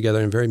these records together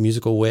in a very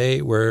musical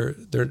way where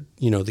they're,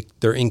 you know,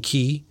 they're in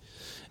key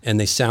and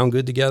they sound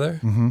good together.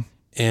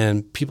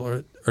 And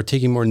people are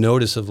taking more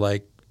notice of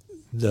like,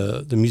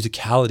 the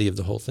musicality of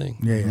the whole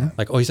thing.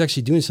 Like, oh, he's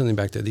actually doing something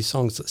back there. These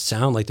songs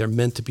sound like they're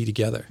meant to be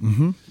together.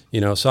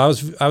 You know, so I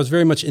was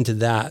very much into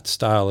that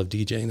style of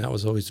DJing. That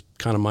was always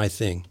kind of my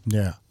thing.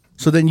 Yeah.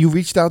 So then you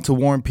reached out to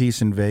War and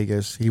Peace in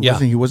Vegas. He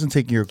wasn't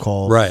taking your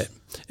calls. Right.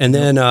 And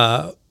then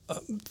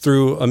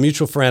through a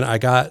mutual friend, I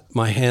got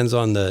my hands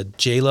on the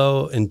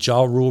J-Lo and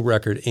Ja Rule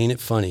record, Ain't It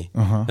Funny?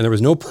 And there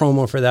was no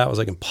promo for that. It was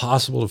like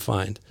impossible to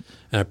find.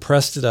 And I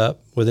pressed it up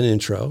with an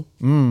intro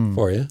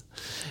for you.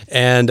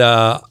 And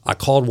I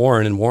called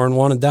Warren, and Warren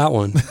wanted that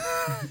one.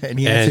 And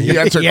he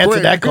answered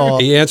that call.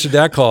 He answered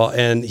that call,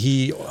 and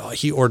he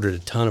ordered a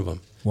ton of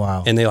them.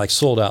 Wow. And they like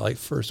sold out like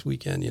first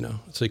weekend,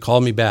 So he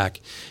called me back.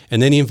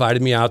 And then he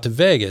invited me out to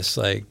Vegas,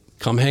 like,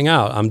 come hang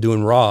out. I'm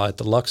doing Raw at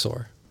the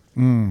Luxor.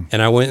 And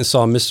I went and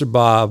saw Mr.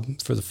 Bob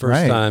for the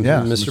first time.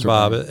 Yeah. Mr.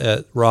 Bob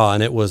at Raw,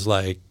 and it was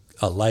like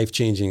a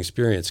life-changing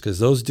experience because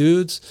those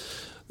dudes,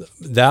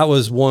 that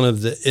was one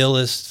of the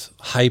illest,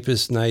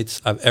 hypest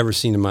nights I've ever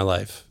seen in my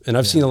life. And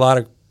I've seen a lot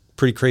of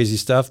pretty crazy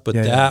stuff, but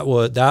that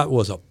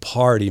was a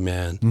party,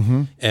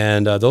 man.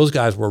 And those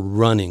guys were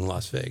running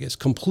Las Vegas,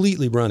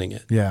 completely running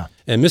it. Yeah.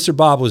 And Mr.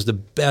 Bob was the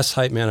best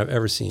hype man I've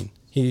ever seen.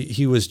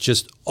 He was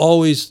just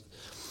always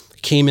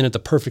came in at the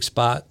perfect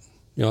spot.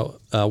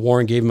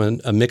 Warren gave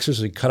him a mixer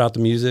so he cut out the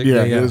music.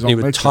 And he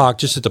would talk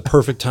just at the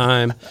perfect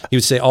time. He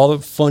would say all the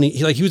funny.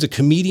 He was a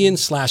comedian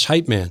 /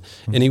 hype man,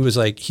 and he was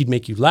like he'd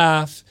make you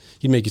laugh.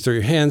 He'd make you throw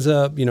your hands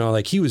up.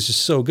 Like he was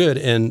just so good.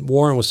 And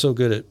Warren was so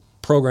good at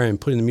programming,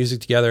 putting the music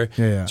together,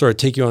 sort of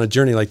take you on a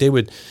journey. Like they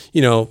would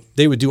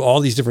do all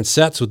these different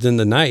sets within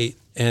the night,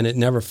 and it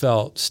never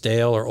felt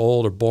stale or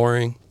old or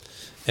boring.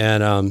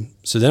 And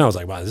so then I was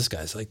like, wow, this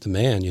guy's like the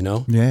man,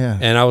 Yeah.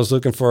 And I was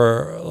looking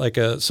for like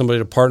somebody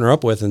to partner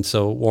up with, and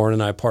so Warren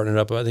and I partnered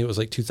up. I think it was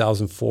like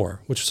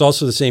 2004, which was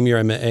also the same year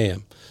I met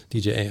AM,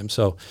 DJ AM.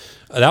 So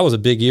that was a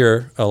big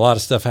year. A lot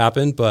of stuff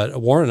happened, but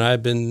Warren and I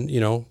have been,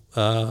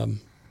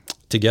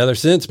 together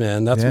since.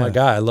 Man, that's my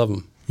guy. I love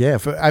him. Yeah,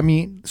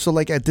 so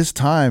like at this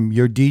time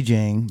you're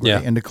DJing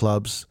in the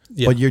clubs,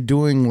 but you're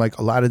doing like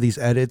a lot of these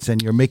edits,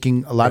 and you're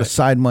making a lot of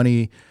side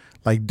money.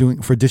 Like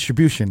doing for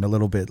distribution a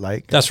little bit,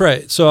 like that's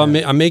right. So I'm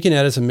making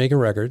edits, I'm making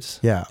records.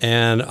 Yeah,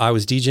 and I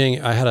was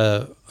DJing. I had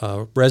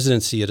a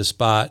residency at a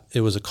spot. It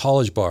was a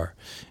college bar,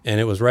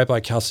 and it was right by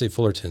Cal State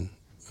Fullerton.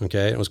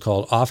 Okay, it was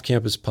called Off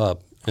Campus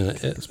Pub, and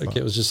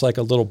it was just like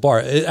a little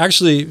bar.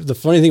 Actually, the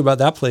funny thing about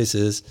that place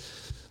is,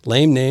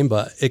 lame name,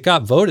 but it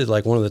got voted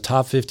like one of the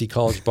top 50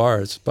 college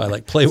bars by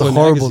like Playboy It's a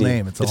horrible magazine.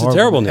 name. It's a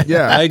terrible name.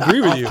 Yeah, I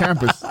agree with you.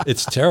 Campus.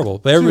 It's terrible,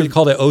 but everybody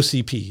called it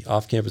OCP,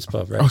 Off Campus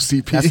Pub, right?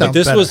 OCP.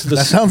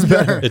 That sounds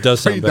better. It does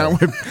sound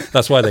better.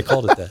 That's why they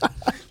called it that.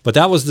 But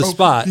that was the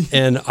spot,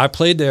 and I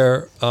played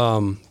there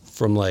from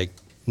like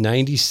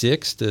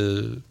 96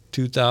 to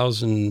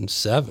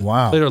 2007.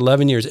 Wow. Played there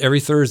 11 years,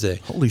 every Thursday.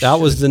 Holy shit. That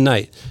was the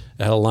night.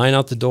 I had a line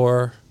out the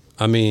door.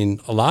 I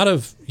mean, a lot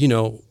of,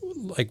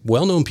 like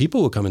well-known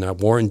people would come in there.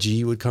 Warren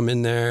G would come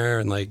in there,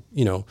 and like,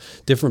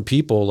 different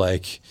people,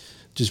 like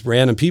just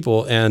random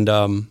people. And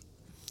I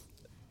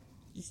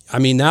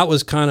mean, that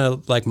was kind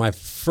of like my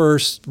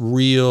first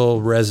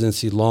real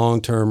residency,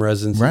 long-term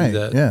residency. Right,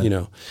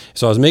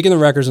 So I was making the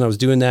records, and I was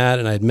doing that,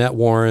 and I had met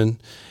Warren,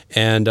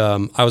 and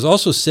I was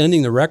also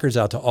sending the records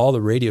out to all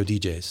the radio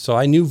DJs. So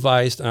I knew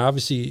Vice, and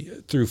obviously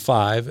through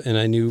Five, and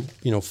I knew,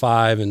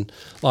 Five and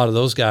a lot of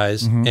those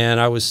guys, and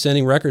I was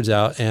sending records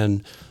out,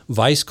 and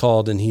Vice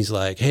called, and he's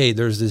like, hey,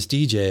 there's this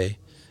DJ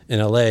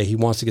in LA. He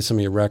wants to get some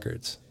of your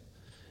records,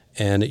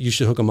 and you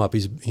should hook him up.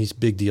 He's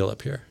big deal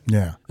up here.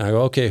 Yeah. And I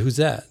go, okay, who's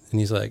that? And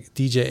he's like,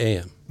 DJ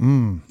AM.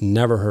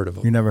 Never heard of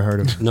him. You never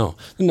heard of him?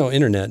 No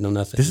internet, no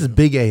nothing. This is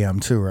big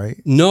AM too,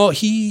 right? No,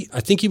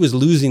 I think he was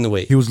losing the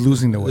weight. He was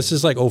losing the weight. This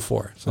is like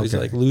 04. So he's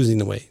like losing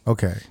the weight.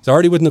 Okay. He's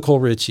already with Nicole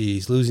Richie.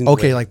 He's losing the weight.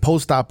 Okay, like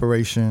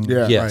post-operation.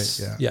 Yeah.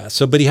 Yes. Right, yeah.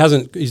 So, but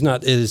he's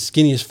not at his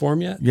skinniest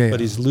form yet. Yeah. But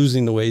he's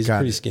losing the weight. He's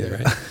pretty skinny,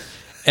 yeah. right?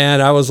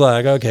 And I was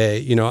like, okay,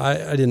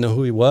 I didn't know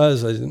who he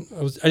was. I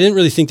didn't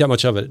really think that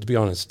much of it, to be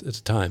honest, at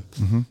the time.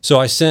 So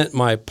I sent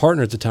my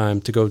partner at the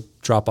time to go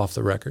drop off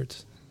the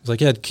records. I was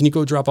like, yeah, can you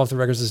go drop off the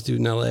records to this dude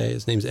in LA?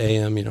 His name's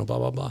AM, blah,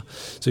 blah, blah.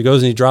 So he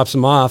goes and he drops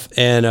them off,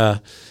 and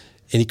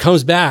he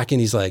comes back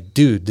and he's like,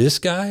 dude, this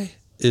guy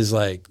is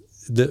like,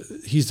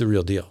 he's the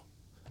real deal.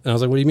 And I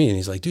was like, what do you mean? And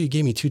he's like, dude, he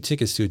gave me 2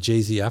 tickets to a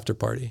Jay-Z after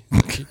party.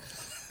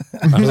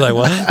 I was like,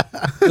 what?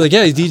 He's like,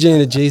 yeah, he's DJing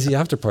at a Jay-Z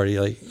after party.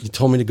 Like, he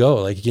told me to go.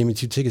 Like, he gave me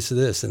 2 tickets to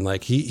this. And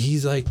like,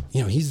 he's like,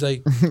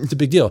 it's a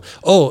big deal.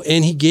 Oh,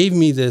 and he gave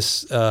me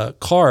this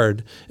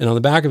card, and on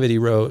the back of it, he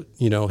wrote,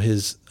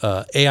 his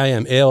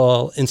AIM,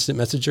 AOL Instant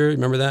Messenger.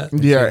 Remember that?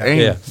 Yeah, AIM.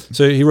 Yeah.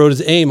 So he wrote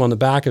his AIM on the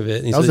back of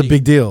it. And that was a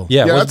big deal.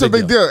 Yeah, that's a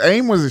big deal.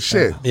 AIM was a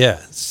shit. Yeah.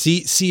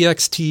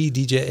 CXT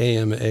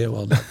DJAM at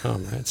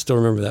AOL.com. Right? Still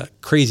remember that.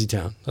 Crazy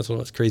Town. That's what it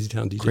was. Crazy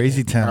Town DJ.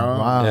 Crazy Town.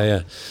 Wow.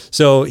 Yeah.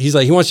 So he's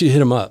like, he wants you to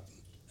hit him up.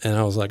 And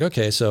I was like,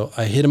 okay. So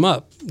I hit him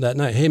up that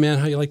night. Hey, man,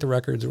 how you like the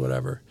records or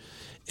whatever?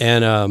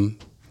 And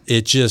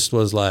it just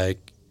was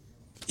like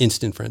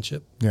instant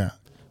friendship. Yeah.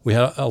 We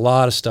had a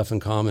lot of stuff in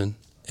common,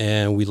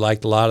 and we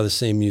liked a lot of the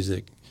same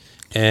music,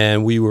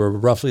 and we were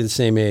roughly the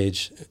same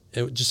age.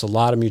 It was just a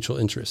lot of mutual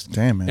interest.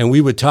 Damn, man. And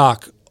we would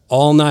talk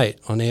all night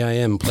on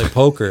AIM and play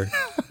poker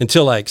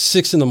until like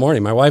 6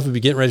 a.m. My wife would be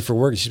getting ready for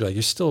work, and she'd be like,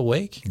 you're still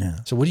awake? Yeah.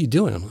 So what are you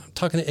doing? I'm like, I'm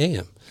talking to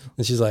AM.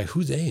 And she's like,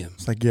 who's AM?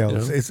 It's like,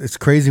 it's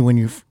crazy when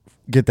you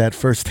get that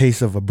first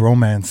taste of a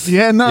bromance.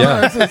 Yeah, no.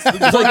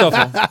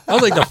 That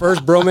was like the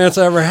first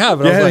bromance I ever had.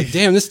 But I was like,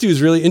 damn, this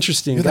dude's really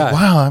interesting guy. Like,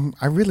 wow,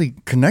 I'm really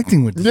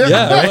connecting with this.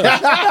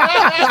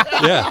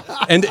 Yeah.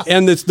 And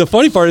the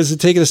funny part is to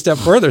take it a step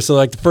further. So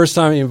like the first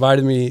time he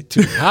invited me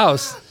to his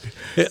house,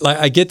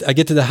 I get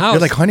to the house.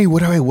 You're like, honey,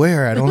 what do I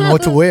wear? I don't know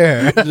what to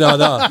wear.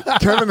 No.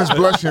 Kevin is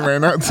blushing right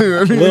now too.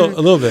 A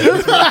little bit.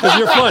 Because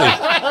you're funny.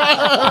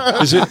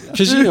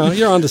 Because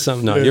you're onto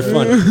something. No, you're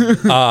funny.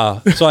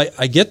 So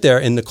I get there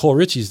and Nicole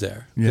Richie's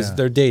there because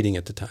they're dating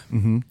at the time.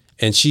 Mm-hmm.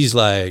 And she's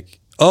like,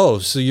 oh,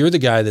 so you're the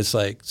guy that's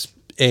like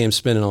AM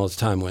spending all his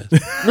time with.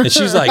 And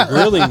she's like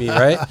grilling me,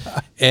 right?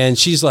 And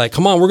she's like,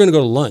 come on, we're going to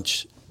go to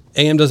lunch.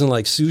 AM doesn't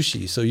like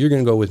sushi, so you're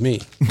going to go with me.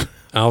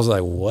 I was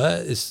like,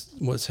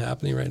 what's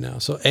happening right now?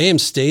 So AM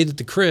stayed at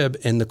the crib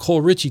and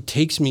Nicole Richie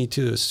takes me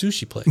to a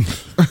sushi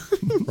place,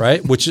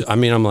 right? Which, I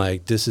mean, I'm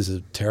like, this is a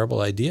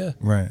terrible idea.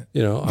 Right.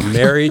 You know, I'm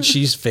married.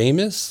 She's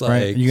famous.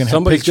 Like, right.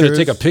 somebody's going to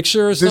take a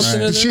picture or something.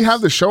 Did she have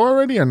the show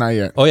already or not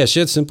yet? Oh, yeah. She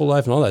had Simple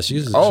Life and all that. She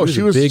was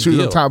a big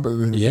deal. On top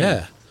of it.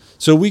 Yeah.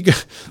 So we go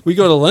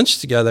to lunch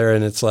together,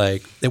 and it's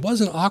like, it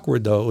wasn't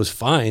awkward though. It was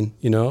fine,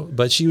 you know.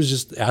 But she was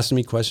just asking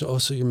me questions. Oh,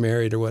 so you're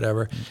married or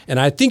whatever? And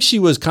I think she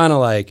was kind of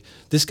like,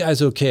 this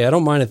guy's okay. I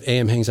don't mind if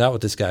AM hangs out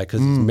with this guy because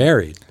he's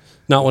married,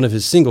 not one of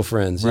his single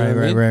friends. You know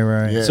what I mean?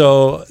 Right. Yeah.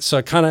 So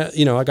I kind of,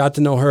 I got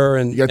to know her,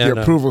 and you got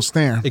the approval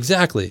stamp.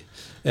 Exactly.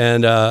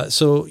 And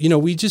so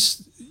we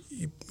just,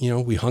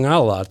 we hung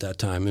out a lot at that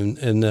time,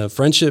 and the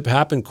friendship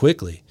happened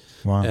quickly.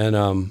 Wow.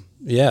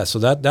 And so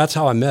that's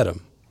how I met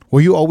him. Were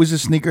you always a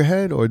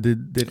sneakerhead, or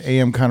did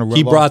AM kind of rub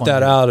He brought off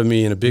that on out of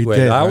me in a big way.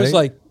 Did, I right? was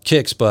like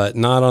kicks, but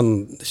not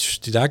on.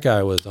 That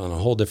guy was on a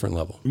whole different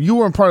level. You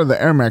weren't part of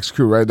the Air Max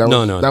crew, right?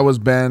 No. That was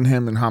Ben,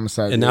 him, and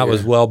Homicide. And that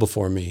was well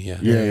before me.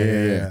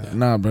 Yeah.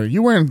 Nah, bro,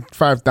 you wearing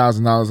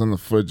 $5,000 on the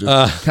foot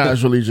just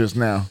casually just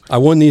now. I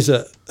won these.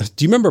 Do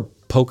you remember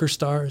Poker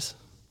Stars?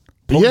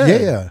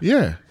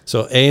 Yeah.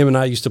 So AM and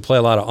I used to play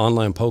a lot of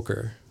online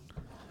poker,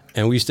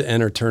 and we used to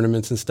enter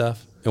tournaments and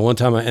stuff. And one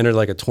time I entered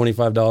like a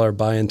 $25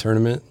 buy-in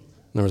tournament.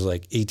 And there was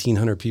like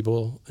 1,800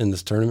 people in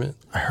this tournament.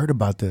 I heard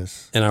about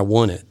this. And I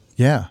won it.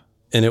 Yeah.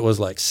 And it was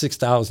like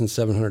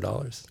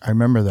 $6,700. I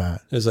remember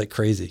that. It was like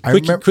crazy.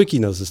 Quickie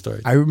knows the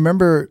story. I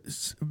remember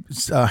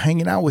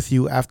hanging out with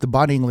you after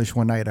Body English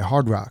one night at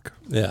Hard Rock.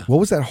 Yeah. What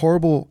was that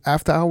horrible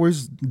after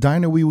hours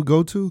diner we would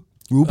go to?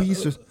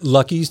 Ruby's?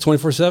 Lucky's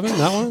 24/7,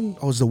 that one?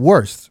 It was the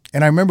worst.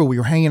 And I remember we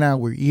were hanging out,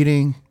 we were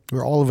eating, we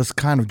were all of us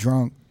kind of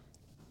drunk.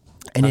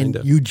 And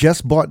then you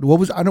just bought,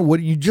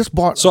 you just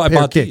bought So a I pair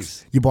bought of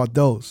kicks. these. You bought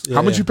those.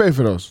 How much you pay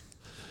for those?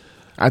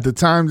 At the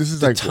time, this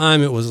is At the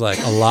time, it was like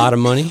a lot of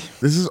money.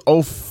 This is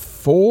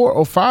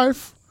 04,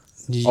 05?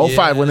 Yeah.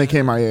 05 when they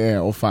came out,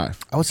 yeah, 05.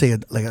 I would say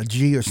like a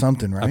G or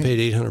something, right? I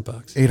paid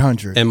 $800.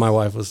 800. And my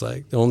wife was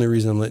like, the only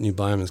reason I'm letting you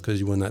buy them is because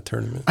you won that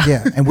tournament.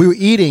 Yeah, and we were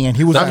eating, and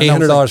he was Not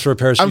 $800 for a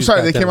pair of shoes. I'm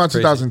sorry, they back came then out was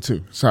crazy.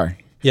 2002. Sorry.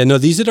 Yeah, no,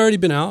 these had already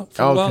been out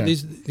for a while. Okay.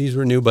 These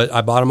were new, but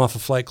I bought them off a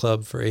Flight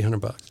Club for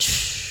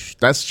 $800.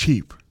 That's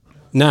cheap.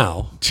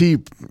 Now,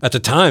 Cheap. at the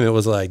time, it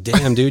was like,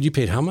 damn, dude, you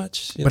paid how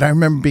much? But I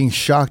remember being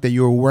shocked that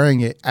you were wearing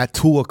it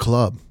to a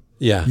club.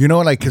 Yeah. You know,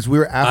 like, because we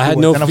were afterwards. I had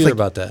no and fear like,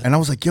 about that. And I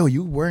was like, yo,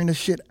 you wearing this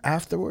shit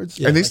afterwards?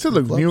 And they Like still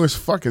the look clubs? new as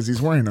fuck as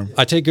he's wearing them.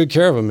 I take good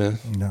care of them, man.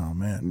 No,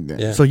 man.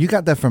 Yeah. So you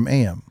got that from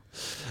AM.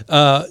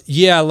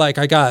 Yeah, like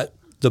I got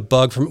the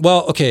bug from,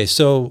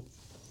 so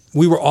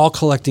we were all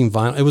collecting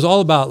vinyl. It was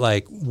all about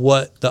like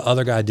what the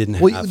other guy didn't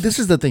Well, have. this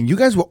is the thing. You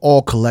guys were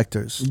all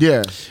collectors.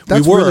 Yeah.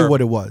 That's We were. really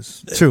what it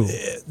was, too.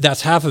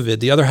 That's half of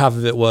it. The other half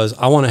of it was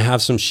I want to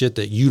have some shit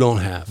that you don't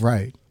have.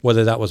 Right.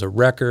 Whether that was a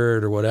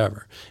record or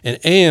whatever. And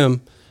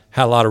AM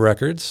had a lot of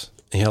records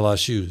and he had a lot of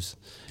shoes.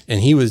 And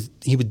he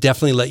would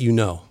definitely let you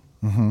know.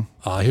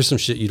 Here's some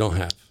shit you don't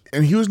have.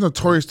 And he was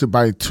notorious to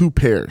buy 2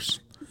 pairs.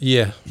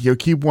 Yeah. He'll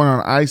keep one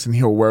on ice and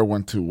he'll wear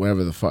one too,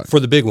 whatever the fuck. For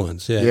the big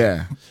ones. Yeah.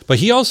 Yeah. But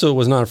he also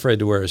was not afraid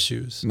to wear his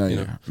shoes. No, you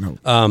yeah. know?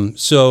 No.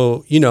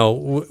 So,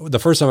 the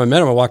first time I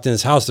met him, I walked in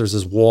his house, there's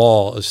this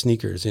wall of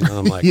sneakers,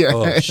 I'm like, Yeah.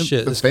 oh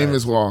shit. The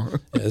famous wall.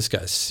 Yeah, this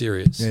guy's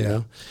serious, you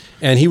know?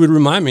 And he would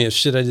remind me of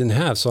shit I didn't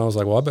have. So I was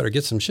like, well, I better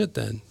get some shit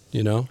then,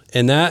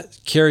 And that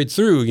carried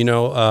through,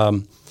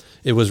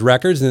 it was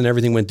records and then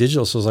everything went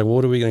digital. So I was like, well,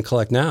 what are we going to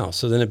collect now?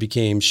 So then it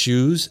became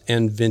shoes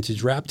and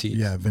vintage rap tees.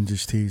 Yeah,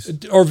 vintage tees.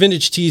 Or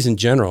vintage tees in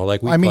general.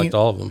 Like we collect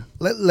all of them.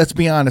 Let's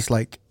be honest.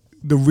 Like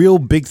the real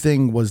big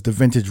thing was the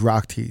vintage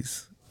rock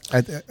tees.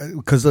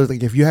 Because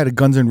like if you had a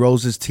Guns N'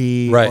 Roses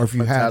tee, Right. or if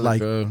you had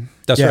like,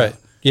 That's right.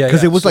 Yeah.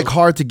 because it was like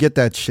hard to get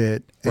that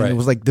shit, and Right. it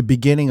was like the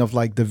beginning of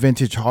like the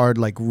vintage hard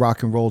like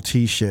rock and roll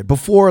tee shit.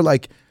 Before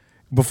like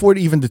before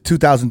even the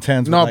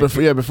 2010s. No,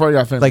 before you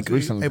got famous. Like,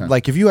 recently.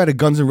 like if you had a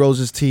Guns N'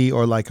 Roses tee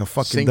or like a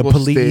fucking Single The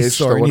Police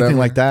Stitched or or anything whatever.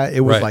 like that,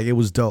 it was like it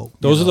was dope.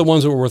 Those are the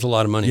ones that were worth a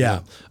lot of money.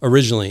 Yeah.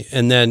 Originally,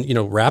 and then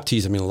rap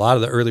tees. I mean, a lot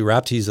of the early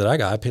rap tees that I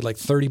got, I paid like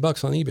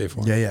 $30 on eBay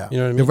for. Yeah. You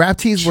know what I mean? The rap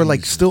tees were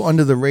like still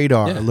under the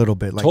radar a little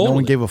bit. Like no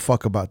one gave a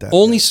fuck about that.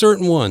 Only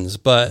certain ones,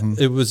 but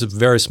it was a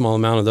very small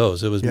amount of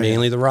those. It was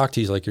mainly the rock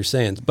tees, like you're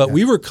saying. But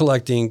we were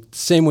collecting the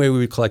same way we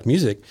would collect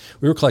music.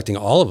 We were collecting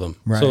all of them.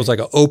 Right. So it was like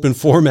an open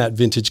format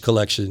vintage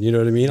collection. You know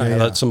what I mean? I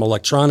had some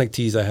electronic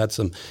tees. I had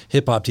some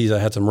hip hop tees. I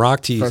had some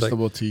rock tees.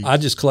 Festival tees. I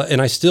just collect,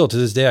 and I still to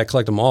this day I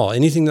collect them all.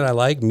 Anything that I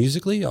like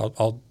musically,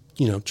 I'll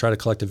try to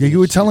collect a vintage. Yeah, you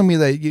were telling me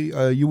that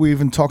you were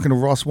even talking to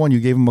Ross One.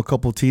 You gave him a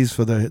couple tees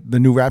for the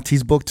new Rap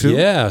Tees book too.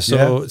 Yeah,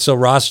 so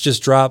Ross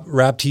just dropped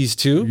Rap Tees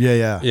 2.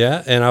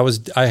 Yeah. And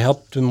I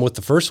helped him with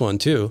the first one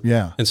too.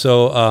 Yeah. And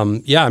so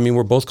I mean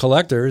we're both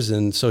collectors,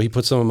 and so he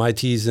put some of my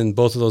tees in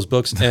both of those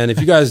books. And if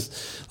you guys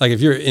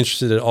if you're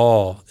interested at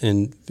all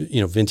in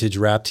vintage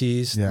rap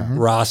tees,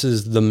 Ross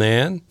is the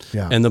man.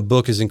 Yeah. And the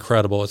book is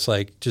incredible. It's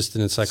like just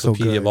an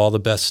encyclopedia of all the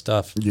best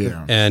stuff.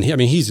 Yeah. And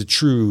he's a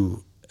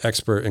true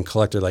expert and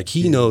collector. Like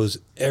he knows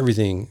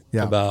everything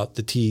about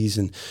the tees,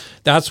 and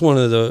that's one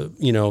of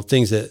the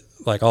things that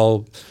like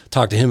I'll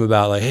talk to him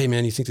about, like, hey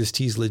man, you think this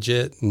tee's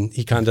legit? And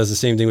he kind of does the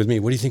same thing with me.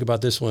 What do you think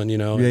about this one?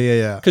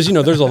 Yeah. Because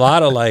there's a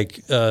lot of like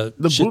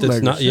shit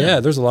that's not. Yeah,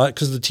 there's a lot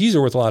because the tees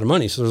are worth a lot of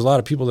money. So there's a lot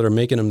of people that are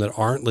making them that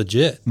aren't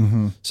legit.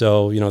 Mm-hmm.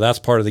 So that's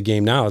part of the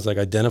game now. Is like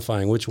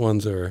identifying which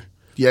ones are.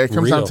 Yeah, it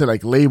comes down to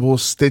like label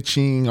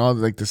stitching, all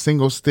like the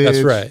single stitch.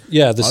 That's right.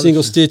 Yeah, the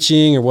single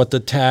stitching or what the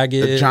tag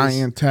is. The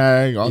giant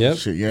tag, all that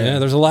shit. Yeah,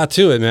 there's a lot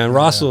to it, man.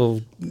 Ross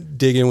will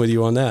dig in with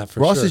you on that for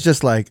Ross sure. is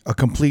just like a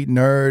complete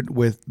nerd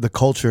with the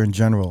culture in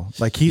general.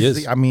 Like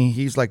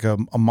he's like a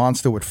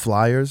monster with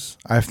flyers.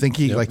 I think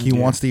he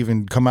wants to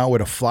even come out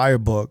with a flyer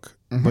book.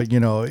 But if he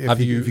could. Have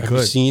you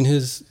seen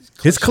his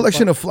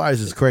collection of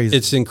flyers is crazy.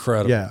 It's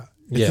incredible. Yeah,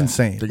 it's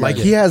insane. Like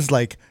he has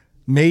like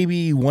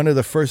maybe one of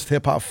the first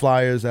hip hop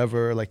flyers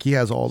ever. Like he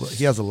has a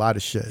lot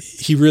of shit.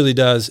 He really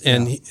does.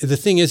 And the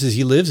thing is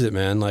he lives it,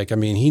 man. Like, I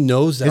mean, he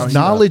knows that. His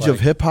knowledge of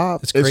hip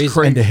hop is crazy.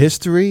 And the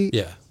history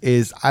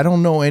is, I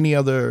don't know any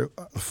other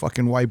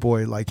fucking white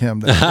boy like him.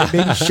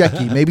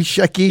 Maybe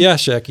Shecky. Yeah,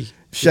 Shecky.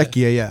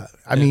 Shecky, yeah.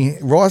 I mean,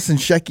 Ross and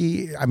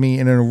Shecky,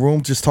 in a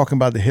room just talking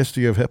about the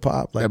history of hip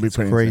hop, like, it's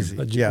crazy.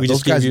 Yeah, we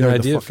just gave you an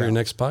idea for your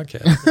next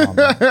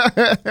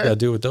podcast. Gotta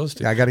do it with those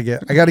two. Yeah, I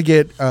gotta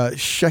get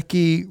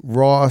Shecky,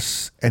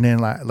 Ross, and then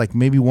like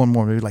maybe one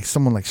more, maybe like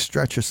someone like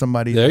Stretch or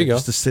somebody. There you go.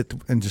 Just to sit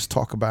and just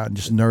talk about and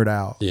just nerd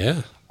out.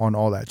 Yeah. On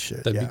all that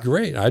shit. That'd be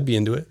great. I'd be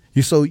into it.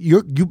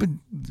 You've been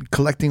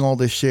collecting all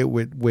this shit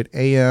with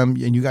AM,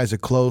 and you guys are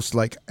close,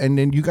 like, and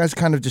then you guys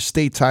kind of just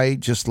stay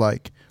tight, just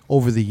like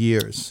over the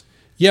years.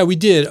 Yeah, we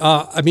did.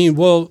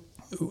 The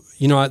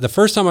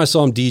first time I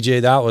saw him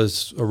DJ, that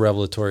was a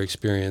revelatory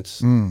experience.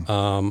 He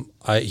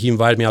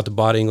invited me out to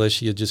Bot English.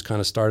 He had just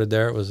kind of started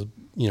there. It was,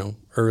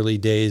 early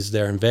days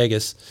there in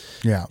Vegas.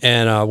 Yeah.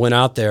 And I went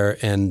out there,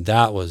 and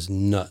that was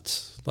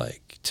nuts,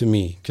 like, to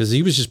me. Because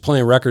he was just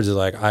playing records that,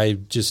 like, I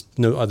just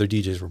no other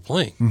DJs were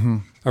playing. Mm-hmm.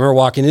 I remember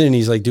walking in, and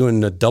he's, like,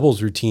 doing a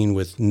doubles routine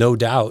with No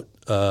Doubt.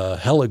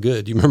 Hella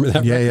Good. You remember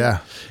that? Yeah.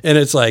 And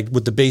it's like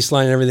with the bass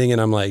line and everything,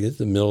 and I'm like, it's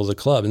the middle of the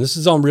club. And this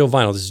is on real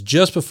vinyl. This is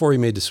just before he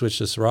made the switch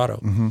to Serato.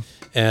 Mm-hmm.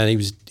 And he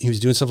was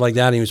doing stuff like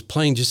that, and he was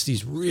playing just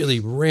these really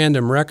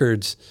random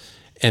records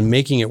and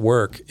making it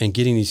work and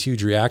getting these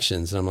huge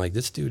reactions. And I'm like,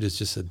 this dude is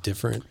just a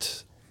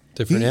different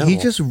animal.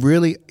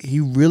 He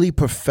really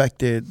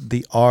perfected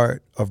the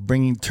art of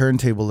bringing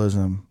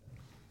turntablism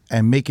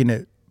and making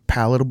it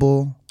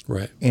palatable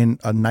in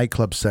a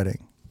nightclub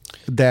setting.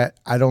 That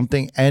I don't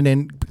think, and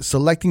then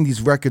selecting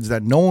these records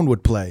that no one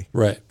would play,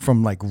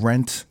 from like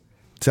Rent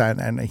to,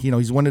 and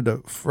he's one of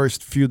the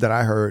first few that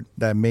I heard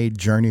that made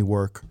Journey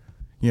work,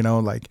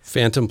 like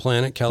Phantom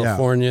Planet,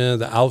 California,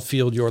 The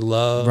Outfield, Your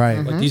Love, right?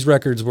 Like these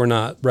records were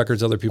not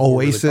records other people.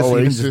 Oasis,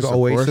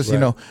 Oasis.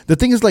 The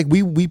thing is, like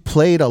we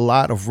played a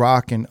lot of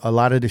rock and a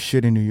lot of the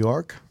shit in New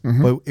York,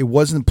 but it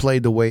wasn't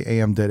played the way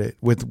AM did it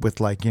with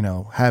like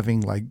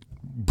having like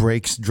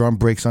drum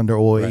breaks under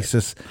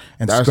Oasis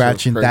and that's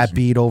scratching that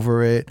beat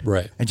over it,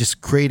 and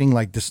just creating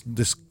like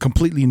this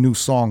completely new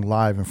song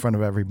live in front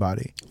of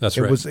everybody.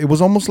 It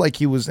was almost like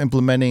he was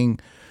implementing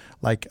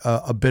like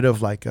a bit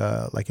of like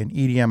an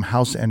EDM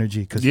house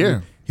energy, because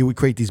he would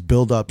create these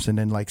build-ups and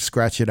then like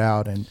scratch it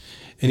out, and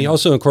he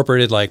also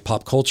incorporated like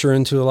pop culture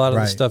into a lot of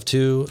the stuff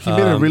too. He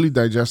made it really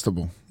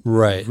digestible.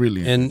 Right.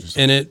 Really. And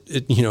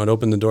it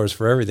opened the doors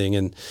for everything.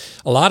 And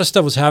a lot of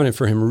stuff was happening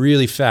for him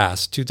really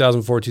fast.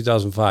 2004,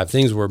 2005,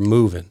 things were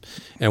moving.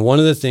 And one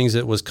of the things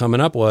that was coming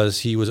up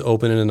was he was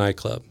opening a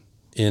nightclub.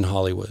 in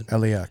Hollywood.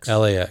 LAX.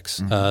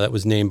 That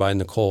was named by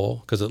Nicole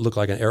because it looked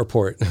like an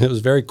airport. It was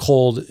very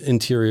cold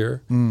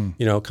interior, you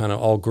know, kind of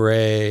all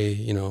gray,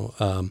 you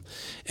know.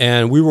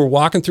 And we were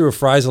walking through a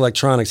Fry's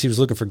Electronics. He was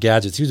looking for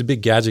gadgets. He was a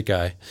big gadget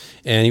guy.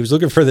 And he was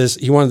looking for this.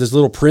 He wanted this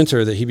little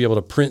printer that he'd be able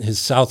to print his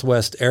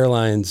Southwest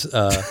Airlines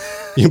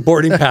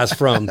boarding pass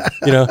from.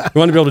 You know, he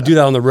wanted to be able to do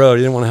that on the road.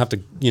 He didn't want to have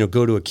to, you know,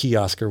 go to a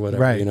kiosk or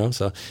whatever, you know.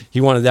 So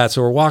he wanted that.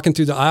 So we're walking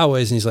through the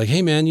aisleways and he's like,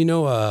 hey, man, you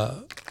know,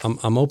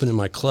 I'm opening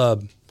my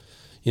club,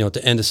 you know, at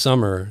the end of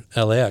summer,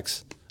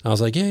 LAX. I was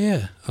like,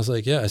 yeah. I was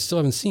like, yeah, I still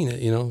haven't seen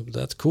it. You know,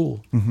 that's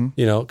cool.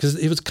 You know, because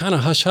it was kind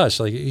of hush hush.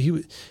 Like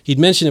he'd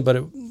mentioned it,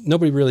 but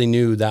nobody really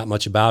knew that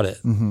much about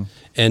it.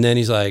 And then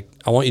he's like,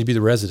 I want you to be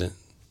the resident.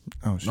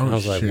 Oh, shit. And I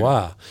was like,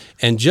 wow.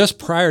 And just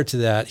prior to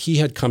that, he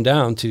had come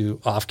down to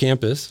off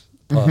campus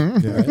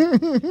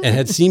and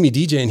had seen me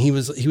DJ, and he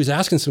was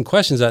asking some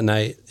questions that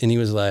night, and he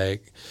was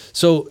like,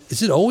 so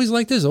is it always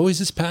like this? Always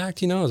this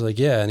packed? You know? I was like,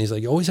 yeah. And he's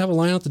like, you always have a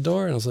line out the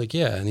door? And I was like,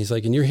 yeah. And he's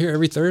like, and you're here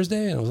every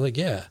Thursday? And I was like,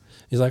 yeah.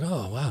 He's like,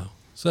 oh, wow.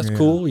 So that's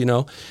cool, you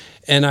know?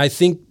 And I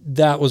think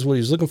that was what he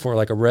was looking for,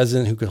 like a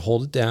resident who could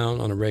hold it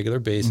down on a regular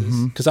basis.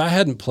 Because I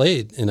hadn't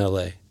played in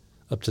LA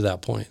up to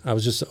that point. I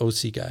was just an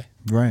OC guy.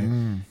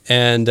 Right.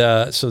 And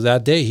so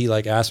that day, he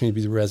like asked me to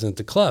be the resident at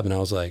the club. And I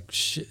was like,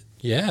 shit,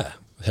 yeah.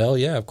 Hell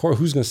yeah, of course.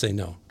 Who's going to say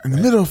no? In the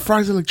middle of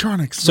Fry's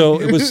Electronics. So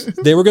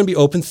they were going to be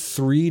open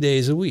 3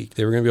 days a week.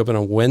 They were going to be open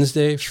on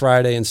Wednesday,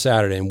 Friday, and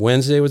Saturday. And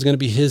Wednesday was going to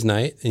be his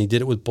night. And he did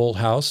it with Bolt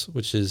House,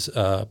 which is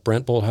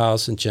Brent Bolt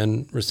House and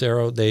Jen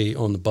Rosero. They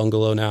own the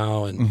Bungalow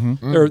now. And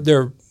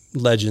they're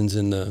legends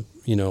in the,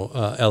 you know,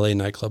 LA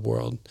nightclub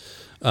world.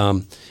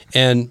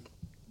 And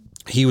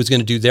he was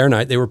going to do their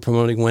night. They were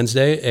promoting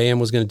Wednesday. AM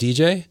was going to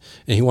DJ.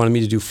 And he wanted me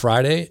to do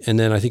Friday. And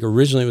then I think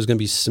originally it was going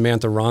to be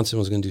Samantha Ronson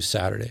was going to do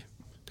Saturday.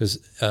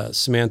 Because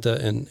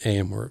Samantha and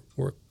AM were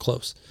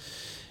close.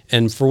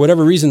 And for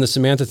whatever reason, the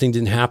Samantha thing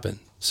didn't happen.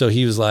 So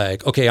he was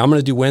like, okay, I'm going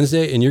to do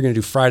Wednesday and you're going to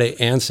do Friday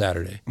and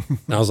Saturday. And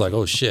I was like,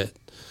 oh, shit.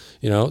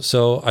 You know,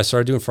 so I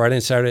started doing Friday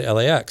and Saturday at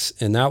LAX.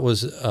 And that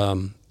was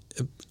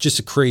just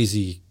a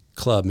crazy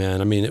club,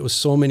 man. I mean, it was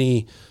so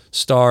many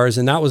stars.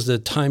 And that was the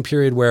time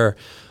period where,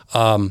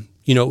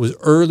 you know, it was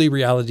early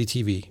reality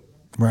TV.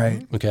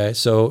 Right. Okay.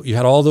 So you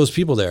had all those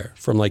people there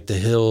from like the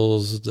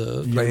Hills,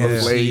 the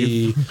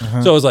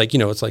OC. So it was like, you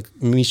know, it's like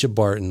Misha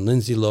Barton,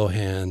 Lindsay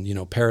Lohan, you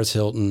know, Paris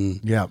Hilton,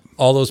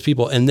 all those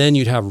people. And then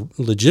you'd have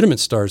legitimate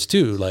stars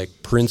too. Like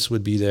Prince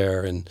would be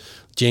there and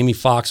Jamie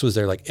Foxx was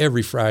there like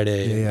every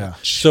Friday.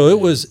 So it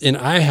was, and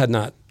I had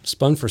not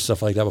spun for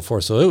stuff like that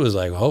before, so it was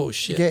like, oh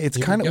shit. Yeah, it's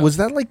kind of, was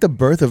that like the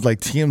birth of like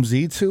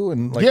TMZ too?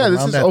 And like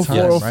this is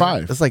 04, 05.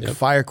 Right? It's like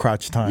fire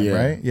crotch time,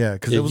 right? Yeah,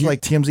 because it was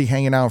like TMZ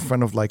hanging out in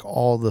front of like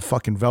all the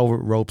fucking velvet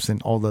ropes and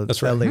all the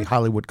LA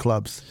Hollywood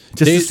clubs,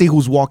 just to see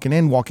who's walking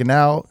in, walking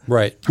out,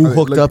 who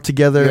hooked up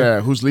together,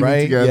 who's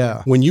leaving together.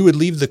 Yeah. When you would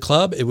leave the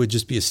club, it would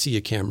just be a sea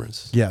of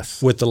cameras.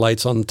 Yes, with the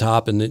lights on the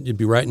top, and it'd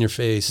be right in your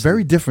face.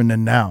 Very different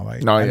than now,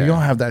 right? No, you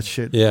don't have that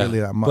shit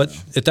really that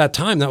much. But at that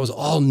time, that was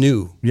all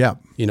new. Yeah.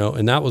 You know,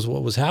 and that was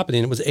what was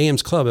happening. It was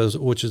AM's club,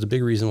 which is the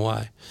big reason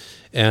why.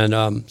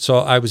 And so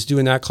I was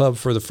doing that club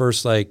for the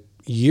first like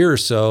year or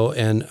so.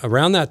 And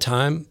around that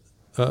time,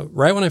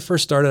 right when I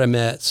first started, I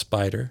met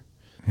Spider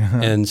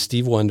and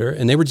Steve Wonder,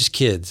 and they were just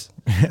kids.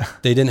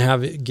 They didn't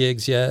have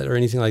gigs yet or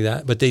anything like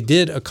that, but they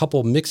did a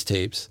couple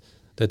mixtapes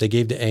that they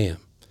gave to AM.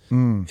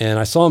 And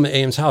I saw them at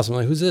AM's house. I'm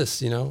like, who's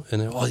this? You know,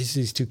 and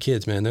these two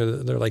kids, man,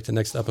 they're like the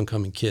next up and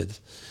coming kids.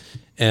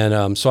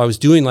 And so I was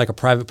doing like a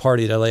private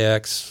party at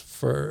LAX.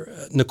 For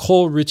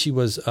Nicole Richie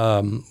was,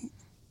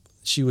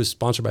 she was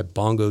sponsored by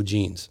Bongo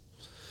Jeans.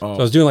 So I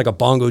was doing like a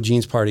Bongo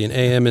Jeans party, and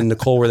AM and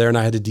Nicole were there, and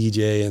I had to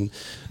DJ, and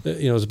you know,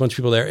 there was a bunch of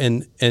people there.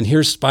 And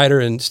here's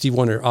Spider and Steve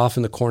Wonder off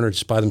in the corner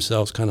just by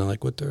themselves, kind of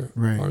like with their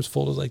arms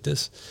folded like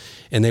this.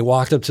 And they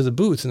walked up to the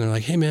booth, and they're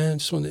like, hey man,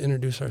 just wanted to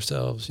introduce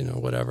ourselves, you know,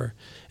 whatever.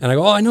 And I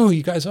go, oh, I know who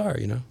you guys are,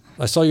 you know.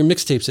 I saw your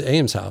mixtapes at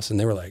AM's house, and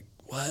they were like,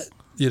 what?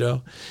 You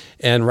know,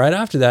 and right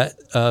after that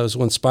was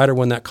when Spider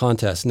won that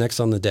contest, Next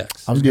on the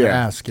Decks. I was going to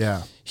ask,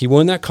 he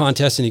won that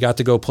contest, and he got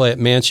to go play at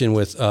Mansion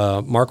with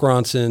Mark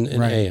Ronson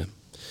and AM.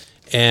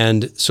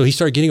 And so he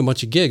started getting a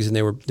bunch of gigs, and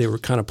they were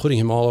kind of putting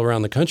him all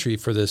around the country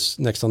for this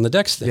Next on the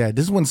Decks thing. Yeah,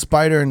 this is when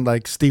Spider and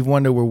like Steve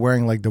Wonder were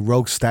wearing like the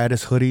Rogue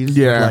Status hoodies.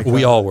 Yeah, like,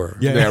 we all were.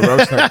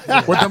 Rogue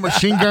Status. With the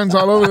machine guns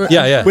all over it.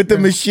 Yeah. With the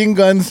machine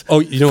guns.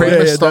 Oh, you know what?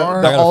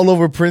 The all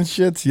over Prince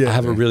shits. Yeah, I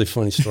have a really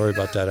funny story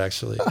about that,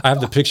 actually. I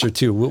have the picture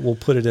too. We'll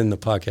put it in the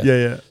podcast.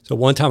 Yeah. So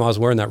one time I was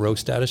wearing that Rogue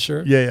Status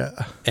shirt. Yeah.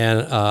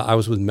 And I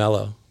was with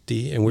Mello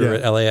D, and we were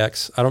at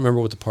LAX. I don't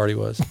remember what the party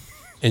was.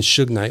 And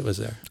Suge Knight was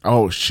there.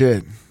 Oh,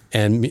 shit.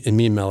 And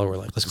me and Mello were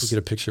like, let's go get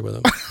a picture with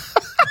him.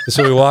 And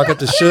so we walk up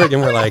to Suge,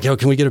 and we're like, yo,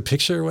 can we get a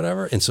picture or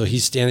whatever? And so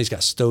he's standing, he's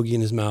got Stogie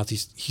in his mouth.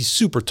 He's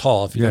super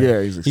tall.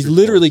 He's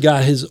literally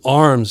got his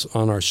arms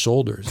on our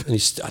shoulders, and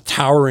he's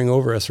towering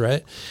over us,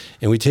 right?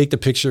 And we take the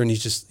picture, and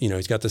he's just, you know,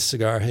 he's got the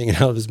cigar hanging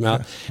out of his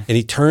mouth. And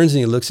he turns and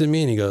he looks at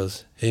me and he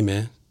goes, hey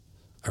man,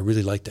 I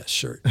really like that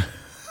shirt.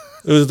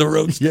 It was the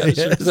Rogue status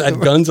shirt. It had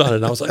guns on it.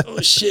 And I was like, oh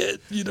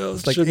shit,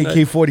 it's like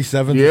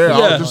AK-47.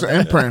 Yeah, just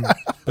an imprint.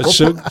 But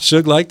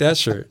Suge liked that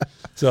shirt.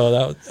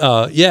 So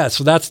that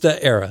so that's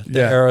the era.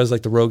 The era is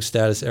like the Rogue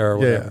status era or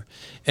whatever.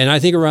 And I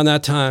think around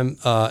that time,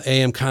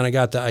 AM kind of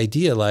got the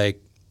idea,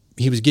 like,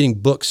 he was getting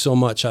booked so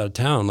much out of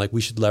town, like,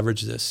 we should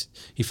leverage this.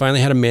 He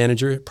finally had a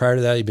manager. Prior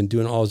to that, he'd been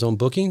doing all his own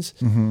bookings.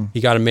 Mm-hmm. He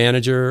got a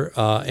manager,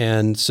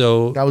 and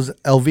so... That was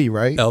LV,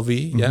 right?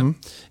 LV, yeah.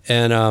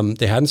 And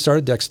they hadn't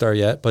started Deckstar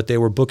yet, but they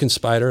were booking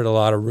Spider at a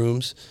lot of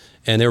rooms,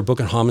 and they were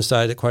booking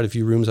Homicide at quite a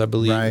few rooms, I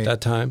believe, at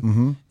that time.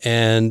 Mm-hmm.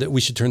 And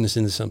we should turn this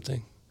into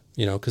something,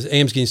 because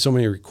AM's getting so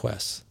many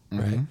requests,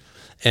 right?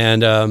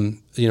 And,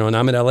 and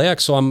I'm at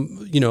LAX, so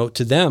I'm,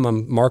 to them,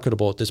 I'm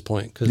marketable at this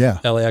point, because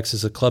LAX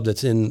is a club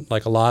that's in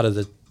like a lot of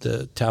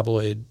the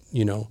tabloid,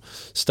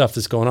 stuff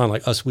that's going on,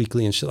 like Us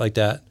Weekly and shit like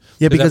that.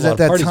 Yeah, because at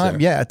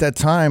that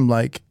time,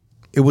 like,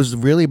 it was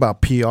really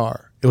about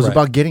PR. It was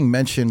about getting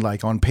mentioned,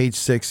 like, on page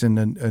 6 in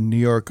the New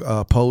York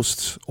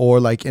Post, or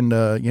like in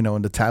the,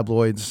 in the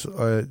tabloids,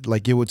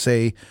 like it would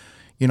say,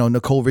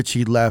 Nicole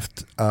Richie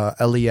left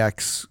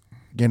LAX,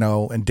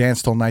 and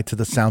danced all night to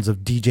the sounds of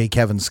DJ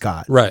Kevin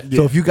Scott. Right.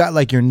 So if you got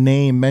like your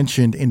name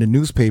mentioned in the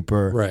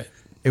newspaper,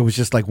 it was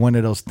just like one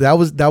of those. That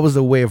was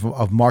a way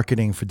of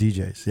marketing for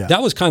DJs. Yeah.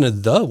 That was kind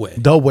of the way.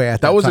 The way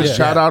at that was time. A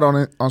shout out on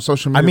it on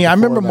social media. I mean, I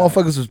remember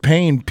motherfuckers was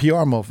paying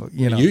PR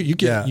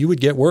motherfuckers. You would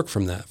get work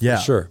from that for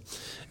sure.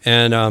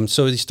 And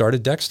so they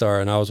started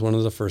Deckstar, and I was one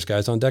of the first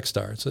guys on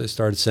Deckstar. So they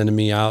started sending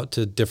me out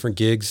to different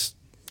gigs,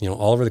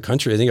 all over the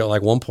country. I think at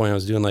like one point I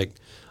was doing like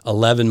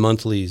 11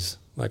 monthlies,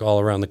 like all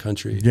around the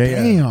country.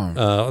 Damn.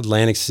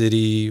 Atlantic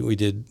City, we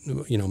did,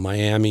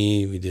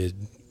 Miami, we did,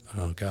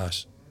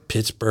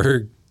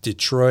 Pittsburgh,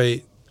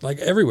 Detroit, like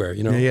everywhere,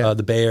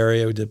 the Bay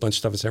Area. We did a bunch of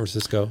stuff in San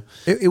Francisco.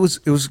 It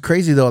was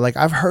crazy though. Like,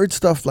 I've heard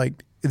stuff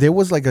like there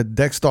was like a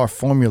Deckstar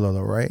formula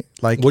though, right?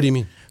 Like, what do you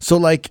mean? So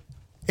like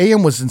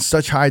AM was in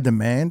such high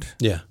demand.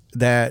 Yeah.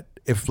 That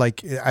if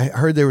like, I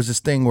heard there was this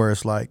thing where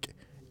it's like,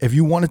 if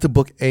you wanted to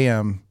book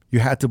AM, you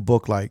had to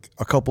book like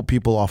a couple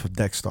people off of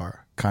Deckstar,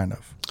 kind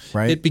of,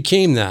 right? It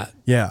became that.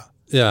 Yeah.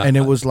 Yeah. And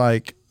it was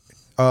like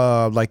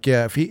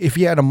if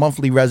he had a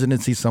monthly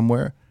residency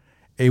somewhere,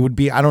 it would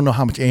be, I don't know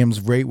how much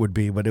AM's rate would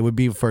be, but it would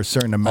be for a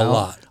certain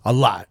amount. A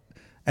lot.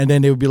 And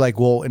then they would be like,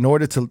 well, in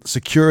order to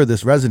secure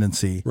this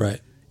residency,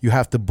 you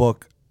have to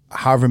book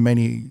however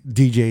many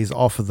DJs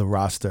off of the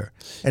roster.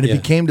 And it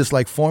became this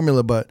like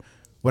formula, but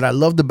what I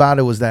loved about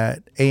it was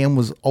that AM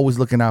was always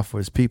looking out for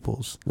his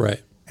peoples.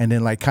 Right. And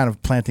then like kind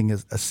of planting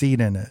a seed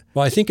in it.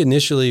 Well, I think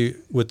initially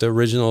with the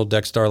original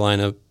Deckstar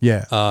lineup,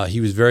 he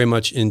was very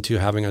much into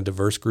having a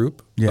diverse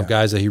group of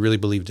guys that he really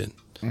believed in.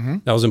 Mm-hmm.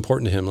 That was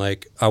important to him.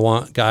 Like, I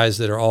want guys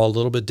that are all a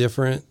little bit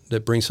different,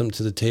 that bring something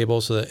to the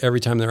table, so that every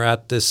time they're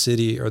at this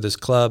city or this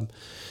club,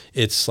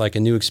 it's like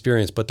a new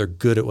experience, but they're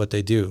good at what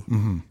they do.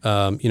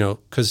 Mm-hmm.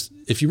 Because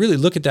if you really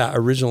look at that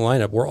original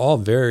lineup, we're all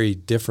very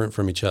different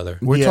from each other.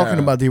 We're talking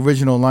about the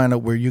original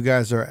lineup where you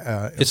guys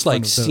are. It's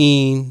like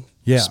Scene,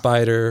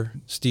 Spider,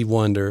 Steve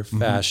Wonder,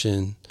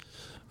 Fashion,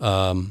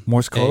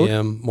 Morse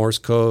Code. Morse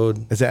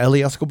Code. Is it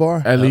Ellie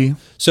Escobar? Ellie.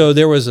 So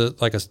there was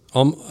I don't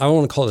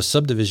want to call it a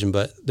subdivision,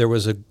 but there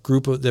was a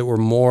group that were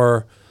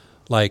more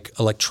like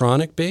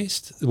electronic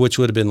based, which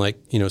would have been like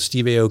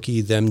Steve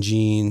Aoki, Them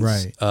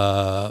Jeans,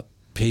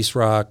 Pace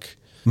Rock,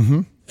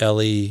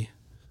 Ellie,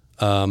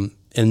 and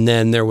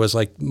then there was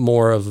like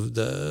more of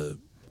the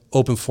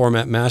open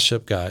format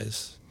mashup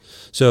guys.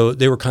 So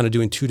they were kind of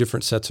doing two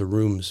different sets of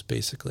rooms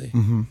basically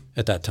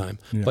at that time.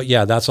 Yeah. But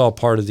yeah, that's all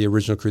part of the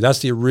original crew. That's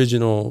the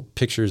original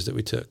pictures that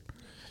we took.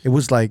 It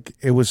was like,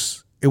 it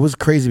was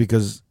crazy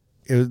because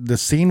the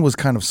scene was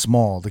kind of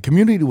small. The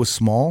community was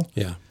small.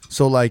 Yeah.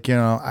 So like,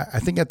 I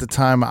think at the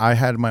time I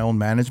had my own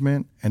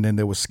management, and then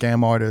there was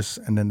Scam Artists,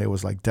 and then there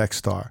was like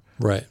Deckstar.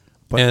 Right.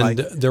 But and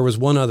there was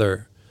one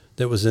other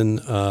that was in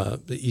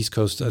the East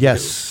Coast.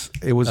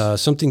 It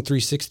was something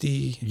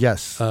 360.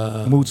 Yes,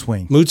 Mood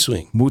Swing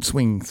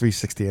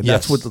 360, and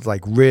that's with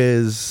like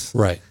Riz,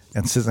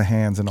 and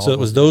Scissorhands and all. So it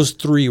was those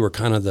three were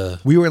kind of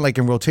the. We were like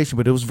in rotation,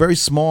 but it was very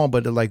small.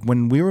 But like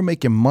when we were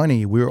making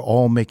money, we were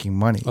all making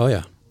money. Oh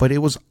yeah. But it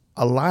was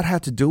a lot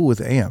had to do with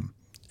AM.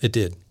 It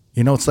did.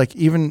 It's like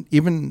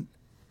even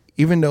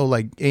though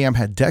like AM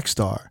had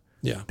Deckstar.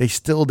 Yeah. They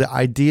still, the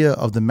idea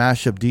of the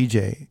mashup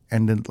DJ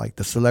and then like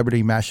the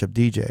celebrity mashup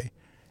DJ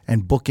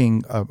and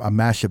booking a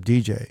mashup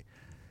DJ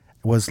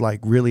was like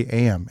really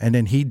AM. And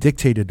then he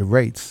dictated the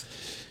rates,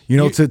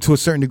 to a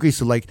certain degree.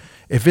 So like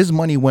if his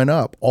money went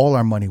up, all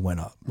our money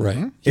went up.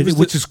 Right.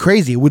 Which is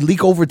crazy. It would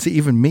leak over to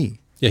even me.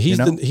 Yeah.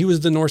 He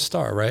was the North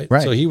Star, right?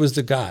 Right. So he was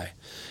the guy,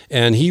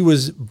 and he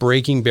was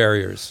breaking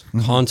barriers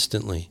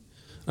constantly.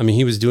 I mean,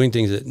 he was doing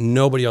things that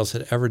nobody else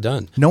had ever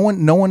done. No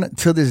one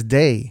to this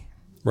day.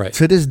 Right.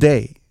 To this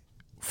day,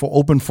 for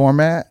open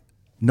format,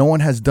 no one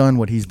has done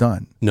what he's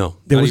done. No.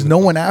 There was no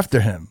one after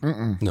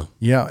him. No.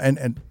 Yeah,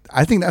 and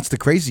I think that's the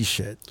crazy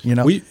shit,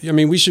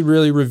 We should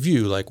really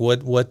review, like,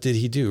 what did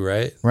he do,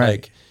 right? Right.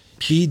 Like,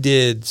 He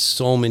did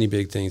so many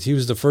big things. He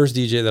was the first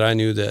DJ that I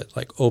knew that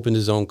like opened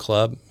his own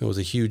club. It was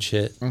a huge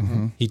hit.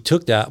 Mm-hmm. He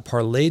took that,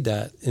 parlayed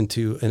that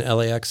into an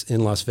LAX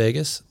in Las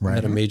Vegas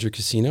at a major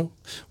casino,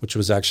 which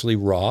was actually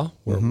Raw,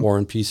 where War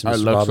and Peace and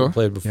Mr. Robert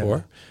played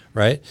before,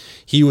 right?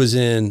 He was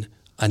in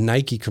a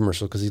Nike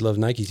commercial because he loved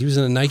Nikes. He was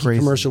in a Nike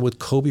commercial with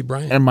Kobe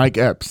Bryant. And Mike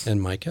Epps.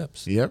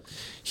 Yep.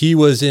 He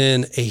was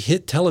in a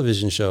hit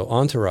television show,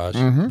 Entourage,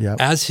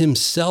 as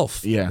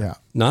himself. Yeah.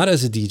 Not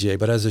as a DJ,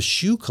 but as a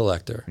shoe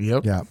collector.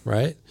 Yep.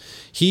 Right?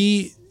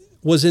 He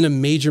was in a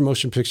major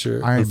motion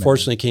picture,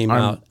 unfortunately came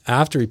out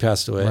after he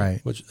passed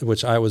away,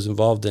 which I was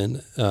involved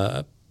in.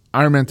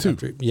 Iron Man 2.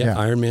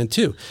 Iron Man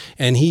 2.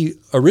 And he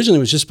originally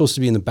was just supposed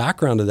to be in the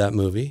background of that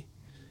movie.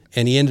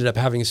 And he ended up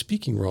having a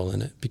speaking role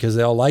in it because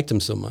they all liked him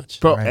so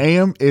much. Bro,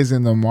 AM is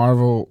in the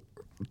Marvel,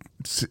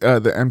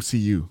 the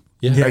MCU.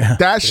 Yeah. Like,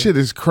 that shit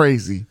is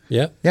crazy.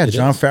 Yeah.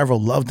 Jon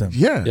Favreau loved him.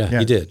 Yeah,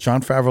 he did.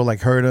 Jon Favreau like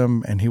heard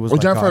him, and he was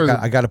like,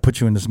 I got to put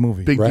you in this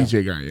movie. Big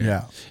DJ guy,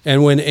 yeah.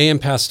 And when AM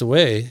passed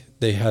away,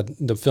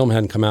 the film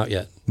hadn't come out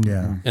yet.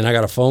 Yeah. And I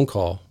got a phone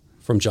call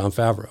from Jon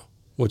Favreau,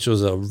 which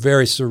was a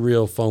very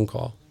surreal phone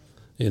call,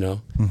 you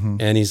know. Mm-hmm.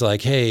 And he's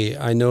like, hey,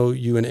 I know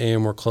you and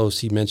AM were close.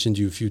 He mentioned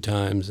you a few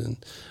times.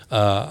 And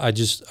I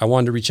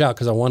wanted to reach out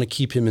because I want to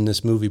keep him in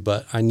this movie,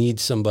 but I need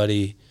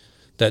somebody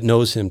that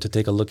knows him to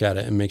take a look at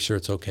it and make sure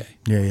it's okay.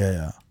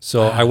 Yeah.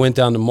 So I went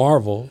down to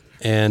Marvel,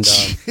 and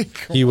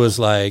he was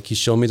like, he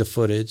showed me the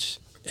footage.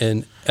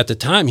 And at the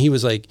time, he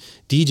was like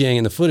DJing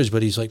in the footage,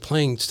 but he's like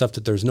playing stuff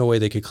that there's no way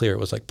they could clear. It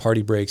was like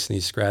party breaks, and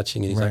he's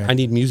scratching, and he's like, I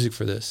need music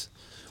for this.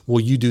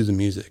 Will you do the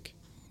music?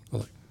 I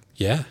was like,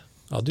 yeah,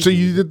 I'll do. So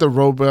you did the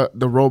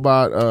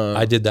robot.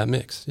 I did that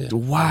mix. Yeah.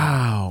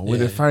 Wow,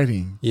 with it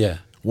fighting. Yeah.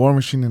 War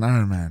Machine and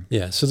Iron Man.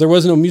 Yeah, so there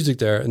was no music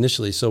there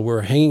initially. So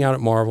we're hanging out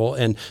at Marvel,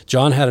 and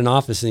John had an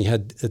office, and he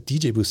had a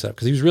DJ booth set up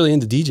because he was really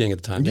into DJing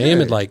at the time. AM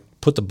had like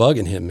put the bug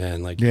in him,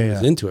 man. Like he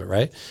was into it,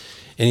 right?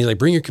 And he's like,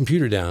 bring your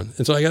computer down.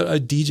 And so I got a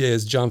DJ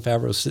as Jon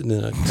Favreau sitting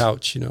in a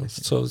couch, you know,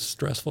 so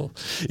stressful.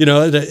 You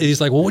know, and he's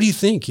like, well, what do you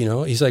think? You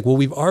know, he's like, well,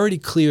 we've already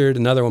cleared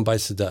Another One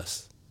Bites the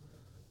Dust.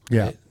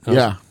 Yeah.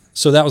 Right?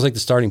 So that was like the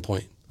starting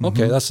point.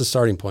 Okay, that's the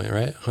starting point,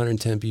 right?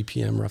 110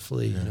 BPM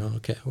roughly, you know,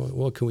 okay,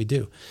 what can we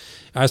do?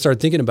 I started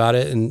thinking about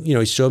it, and, you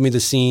know, he showed me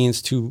the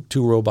scenes, two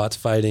robots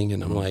fighting,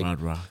 and I'm like,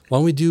 why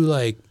don't we do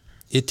like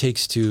It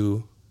Takes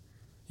Two,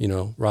 you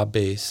know, Rob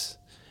Bass,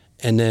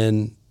 and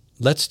then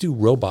let's do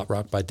Robot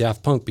Rock by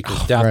Daft Punk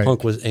because Daft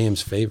Punk was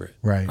AM's favorite.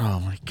 Right. Oh,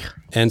 my God.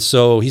 And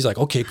so he's like,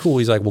 okay, cool.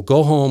 He's like, well,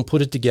 go home,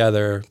 put it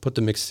together, put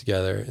the mix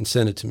together, and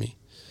send it to me.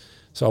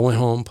 So I went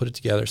home, put it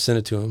together, sent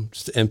it to him,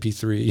 just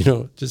MP3, you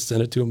know, just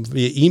sent it to him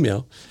via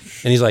email.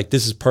 And he's like,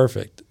 this is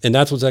perfect. And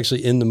that's what's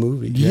actually in the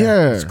movie.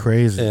 Yeah. It's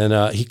crazy.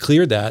 And he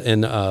cleared that.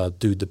 And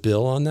dude, the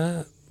bill on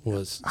that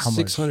was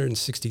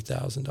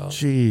 $660,000.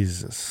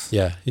 Jesus.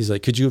 Yeah. He's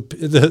like, could you,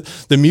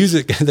 the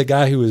music, the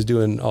guy who was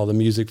doing all the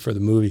music for the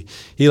movie,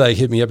 he like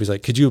hit me up. He's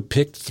like, could you have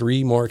picked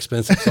 3 more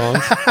expensive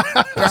songs?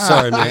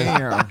 Sorry,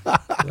 man.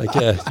 Like,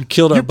 yeah, you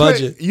killed our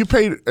budget. You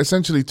paid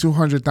essentially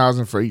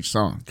 $200,000 for each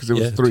song because it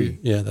was 3.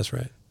 Yeah, that's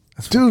right.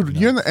 Dude,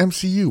 you're in the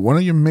MCU. One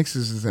of your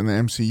mixes is in the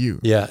MCU.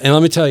 Yeah, and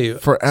let me tell you.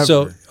 Forever.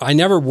 So I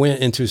never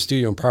went into a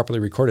studio and properly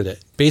recorded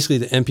it. Basically,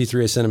 the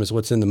MP3 I sent him is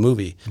what's in the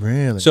movie.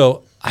 Really?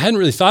 So I hadn't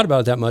really thought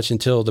about it that much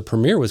until the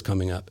premiere was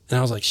coming up. And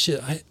I was like,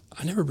 shit, I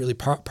never really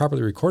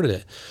properly recorded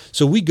it.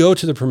 So we go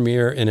to the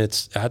premiere, and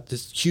it's at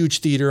this huge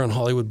theater on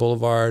Hollywood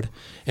Boulevard.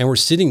 And we're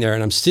sitting there,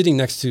 and I'm sitting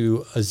next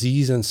to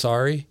Aziz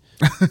Ansari.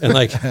 And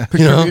like,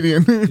 you know,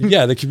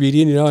 the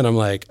comedian, you know, and I'm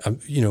like,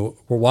 you know,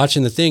 we're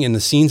watching the thing and the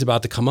scene's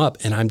about to come up,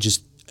 and I'm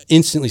just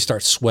instantly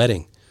start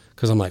sweating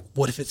because I'm like,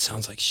 what if it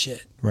sounds like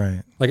shit?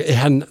 Right. Like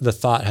the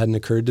thought hadn't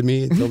occurred to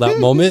me until that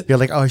moment. You're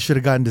like, oh, I should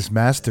have gotten this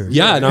mastered.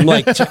 Yeah. And I'm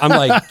like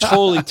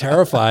totally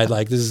terrified.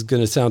 Like, this is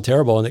going to sound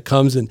terrible. And it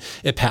comes and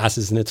it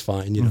passes and it's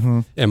fine, you know? Mm-hmm.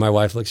 And my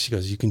wife looks, she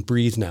goes, you can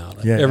breathe now.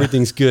 Like,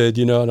 everything's good,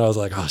 you know? And I was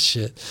like, oh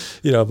shit,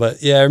 you know,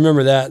 but yeah, I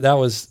remember that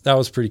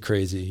was pretty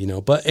crazy, you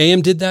know, but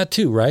AM did that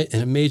too, right?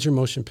 In a major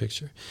motion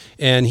picture.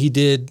 And he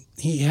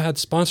had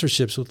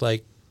sponsorships with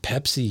like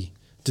Pepsi,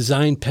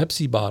 designed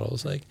Pepsi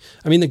bottles. Like,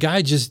 I mean, the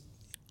guy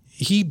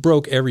he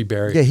broke every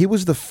barrier. Yeah, he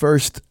was the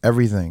first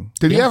everything.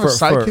 Did he have a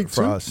sidekick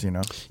for us, you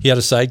know? He had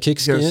a sidekick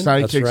skin. He had a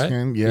sidekick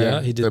skin,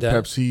 yeah. He did the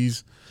that.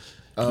 Pepsis.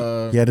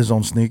 He had his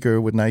own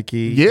sneaker with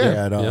Nike.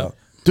 Yeah.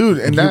 Dude,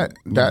 and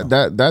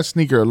that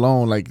sneaker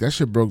alone, like, that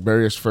shit broke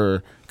barriers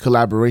for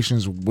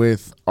collaborations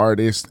with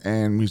artists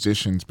and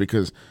musicians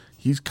because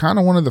he's kind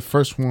of one of the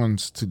first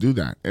ones to do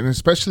that. And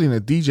especially in a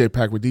DJ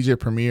pack with DJ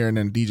Premier and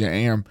then DJ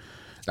AM.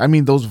 I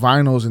mean, those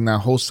vinyls and that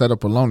whole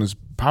setup alone is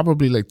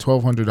probably like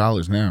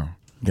 $1,200 now.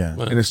 Yeah.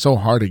 And it's so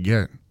hard to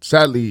get.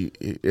 Sadly,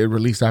 it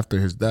released after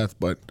his death,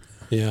 but.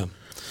 Yeah.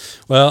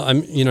 Well,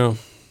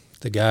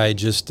 the guy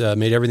just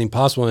made everything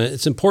possible. And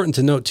it's important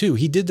to note, too,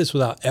 he did this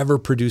without ever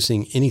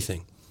producing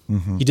anything.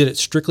 Mm-hmm. He did it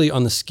strictly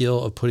on the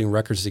skill of putting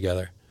records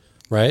together,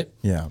 right?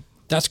 Yeah.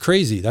 That's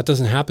crazy. That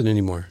doesn't happen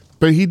anymore.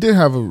 But he did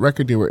have a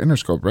record deal with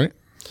Interscope, right?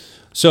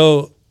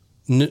 So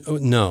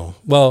No.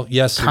 Well,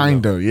 yes.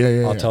 Kind of.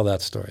 Yeah. I'll tell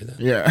that story then.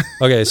 Yeah.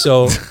 Okay.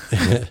 So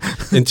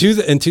in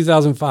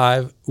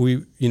 2005,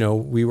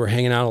 we were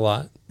hanging out a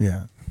lot.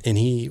 Yeah. And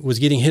he was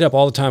getting hit up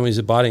all the time when he was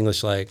at Body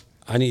English. Like,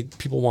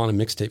 people want a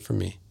mixtape from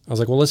me. I was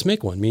like, well, let's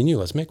make one. Me and you,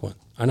 let's make one.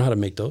 I know how to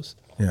make those.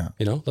 Yeah.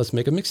 Let's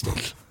make a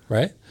mixtape.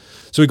 Right.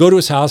 So we go to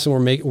his house and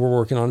we're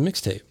working on a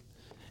mixtape.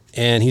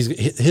 And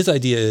his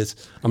idea is,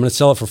 I'm going to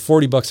sell it for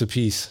 $40 a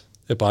piece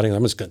at Body English.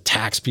 I'm just going to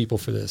tax people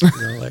for this.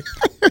 Like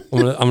I'm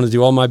going to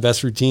do all my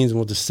best routines and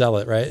we'll just sell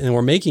it. Right. And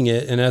we're making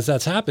it. And as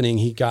that's happening,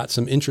 he got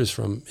some interest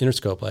from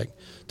Interscope, like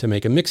to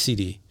make a mix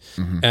CD.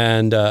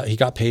 And he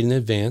got paid in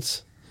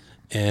advance.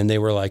 And they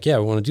were like, yeah,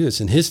 we want to do this.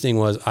 And his thing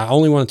was, I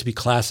only want it to be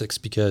classics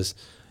because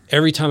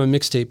every time a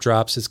mixtape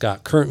drops, it's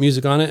got current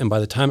music on it. And by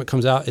the time it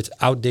comes out, it's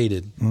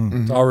outdated.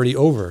 It's already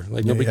over.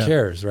 Like nobody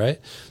cares, right?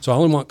 So I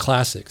only want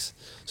classics.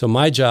 So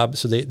my job,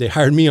 they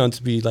hired me on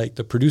to be like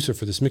the producer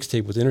for this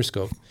mixtape with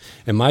Interscope.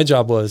 And my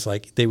job was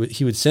like,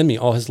 he would send me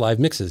all his live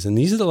mixes. And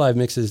these are the live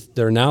mixes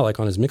that are now like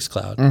on his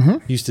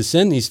Mixcloud. He used to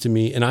send these to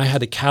me and I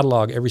had to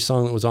catalog every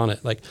song that was on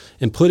it, like,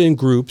 and put in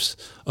groups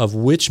of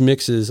which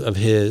mixes of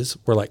his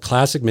were like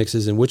classic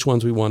mixes and which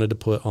ones we wanted to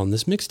put on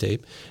this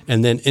mixtape.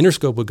 And then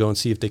Interscope would go and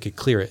see if they could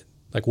clear it.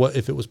 Like what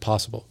if it was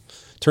possible.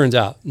 Turns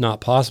out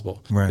not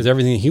possible because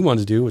everything he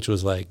wanted to do, which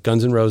was like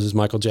Guns N' Roses,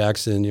 Michael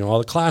Jackson, all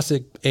the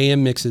classic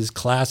AM mixes,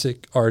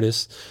 classic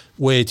artists,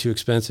 way too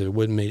expensive. It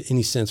wouldn't make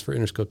any sense for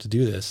Interscope to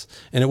do this.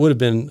 And it would have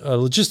been a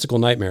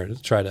logistical nightmare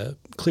to try to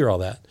clear all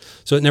that.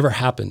 So it never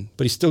happened,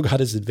 but he still got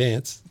his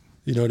advance.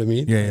 You know what I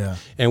mean? Yeah.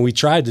 And we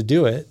tried to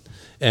do it.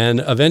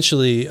 And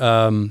eventually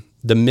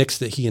the mix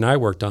that he and I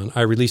worked on,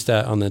 I released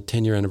that on the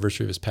 10-year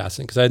anniversary of his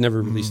passing because I had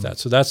never released that.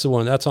 So that's the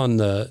one, that's on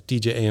the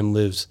DJ AM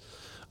Lives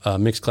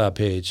Mixcloud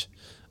page.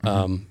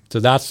 So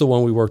that's the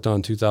one we worked on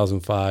in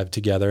 2005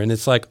 together. And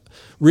it's like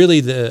really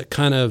the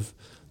kind of,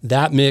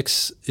 that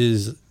mix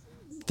is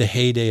the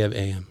heyday of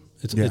AM.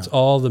 It's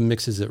all the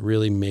mixes that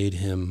really made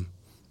him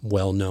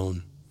well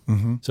known.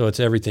 So it's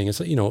everything. It's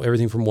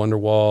everything from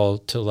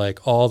Wonderwall to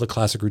like all the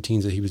classic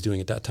routines that he was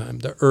doing at that time.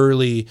 The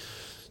early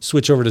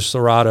switch over to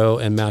Serato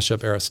and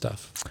mashup era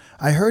stuff.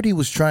 I heard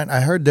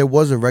there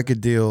was a record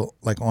deal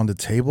like on the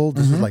table.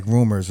 This is like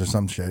rumors or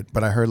some shit,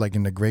 but I heard like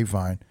in the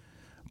grapevine.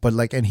 But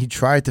like, and he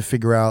tried to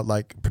figure out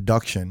like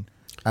production.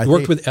 I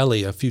worked with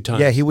Ellie a few times.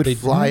 Yeah, he would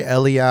fly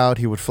Ellie out.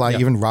 He would fly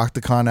even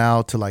Rockthecon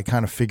out to like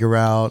kind of figure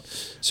out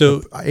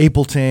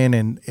Ableton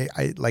and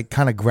I like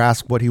kind of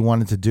grasp what he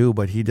wanted to do,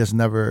 but he just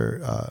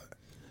never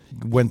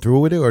went through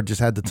with it or just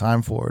had the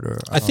time for it. Or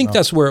I think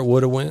that's where it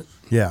would have went.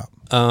 Yeah.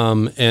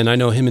 And I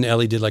know him and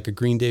Ellie did like a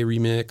Green Day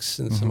remix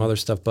and some other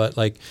stuff, but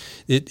like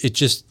it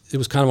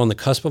was kind of on the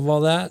cusp of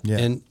all that. Yeah.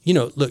 And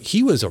look,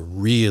 he was a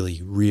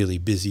really, really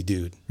busy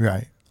dude.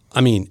 Right. I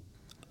mean,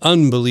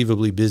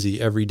 unbelievably busy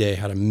every day,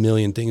 had a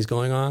million things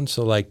going on.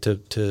 So like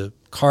to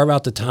carve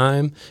out the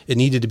time, it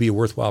needed to be a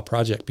worthwhile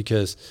project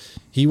because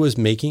he was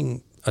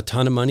making a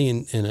ton of money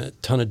and a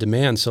ton of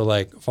demand. So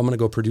like, if I'm going to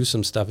go produce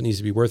some stuff, it needs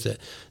to be worth it.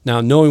 Now,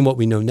 knowing what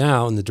we know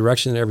now and the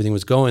direction that everything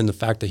was going, the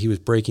fact that he was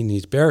breaking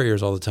these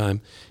barriers all the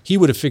time, he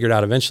would have figured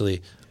out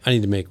eventually, I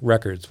need to make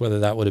records, whether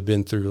that would have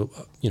been through,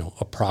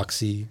 a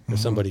proxy or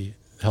somebody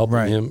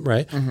helping him,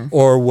 right?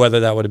 Or whether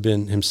that would have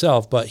been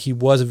himself. But he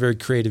was a very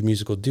creative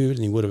musical dude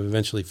and he would have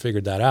eventually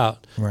figured that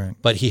out. Right.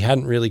 But he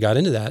hadn't really got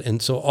into that.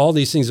 And so all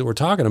these things that we're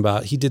talking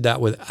about, he did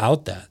that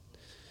without that.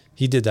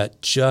 He did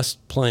that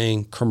just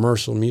playing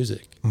commercial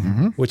music,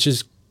 which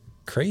is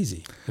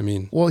crazy. I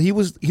mean, well, he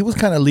was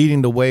kind of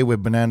leading the way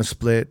with Banana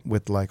Split,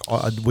 with like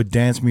with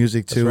dance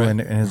music too, and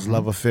his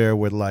love affair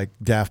with like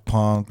Daft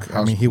Punk.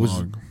 I mean, he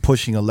was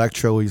pushing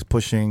electro. He's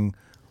pushing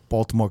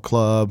Baltimore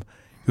Club.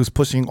 He was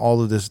pushing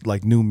all of this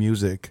like new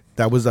music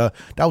that was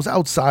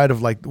outside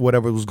of like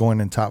whatever was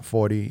going in top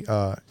 40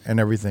 and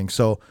everything.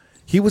 So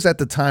he was at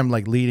the time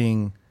like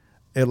leading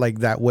it like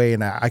that way,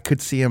 and I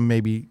could see him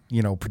maybe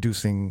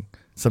producing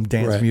some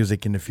dance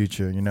music in the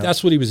future.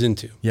 That's what he was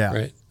into. Yeah.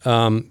 Right.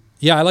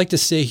 I like to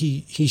say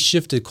he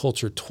shifted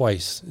culture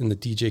twice in the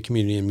DJ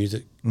community and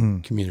music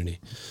community.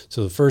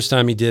 So the first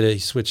time he did it, he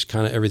switched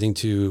kind of everything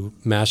to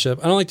mashup.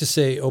 I don't like to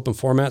say open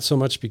format so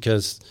much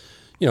because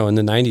in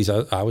the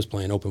 90s, I was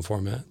playing open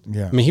format.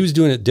 Yeah. I mean, he was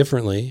doing it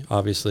differently,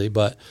 obviously,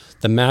 but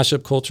the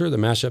mashup culture, the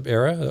mashup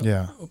era,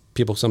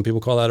 some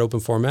people call that open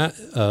format,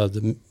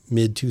 the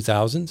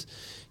mid-2000s,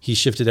 he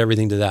shifted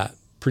everything to that.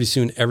 Pretty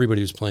soon,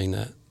 everybody was playing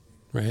that,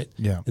 right?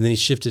 Yeah. And then he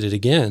shifted it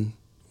again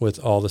with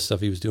all the stuff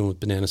he was doing with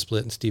Banana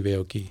Split and Steve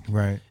Aoki.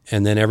 Right.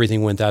 And then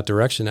everything went that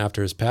direction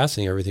after his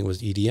passing. Everything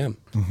was EDM.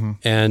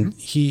 And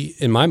he,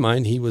 in my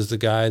mind, he was the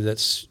guy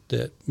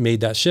that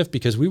made that shift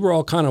because we were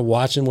all kind of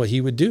watching what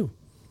he would do.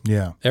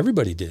 Yeah.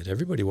 Everybody did.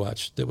 Everybody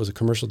watched. That was a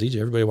commercial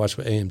DJ. Everybody watched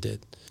what AM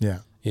did. Yeah.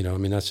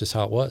 That's just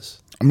how it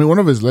was. I mean, one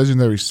of his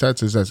legendary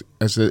sets is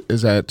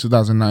at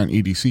 2009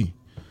 EDC.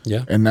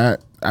 Yeah. And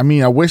that, I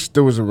wish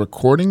there was a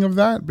recording of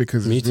that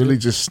because it's really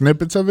just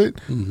snippets of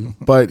it.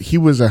 But he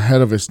was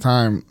ahead of his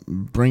time,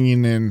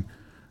 bringing in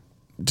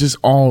just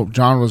all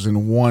genres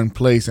in one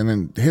place. And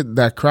then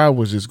that crowd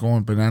was just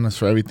going bananas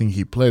for everything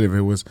he played. If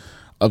it was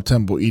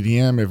up-tempo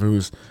EDM, if it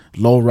was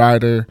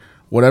lowrider,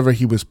 whatever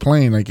he was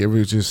playing, like it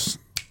was just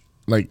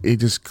like it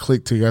just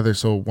clicked together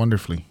so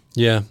wonderfully.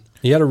 Yeah,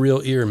 he had a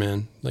real ear,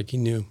 man. Like he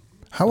knew.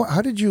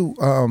 How did you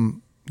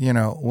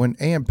when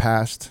AM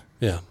passed?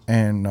 Yeah.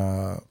 And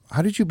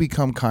how did you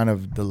become kind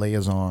of the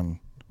liaison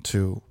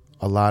to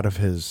a lot of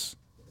his,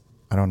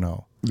 I don't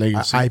know,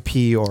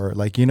 IP or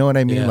like, you know what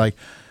I mean? Yeah. Like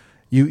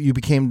you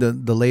became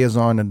the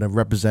liaison and the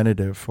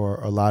representative for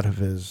a lot of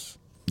his,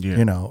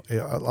 a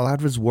lot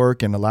of his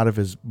work and a lot of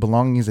his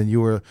belongings. And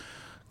you were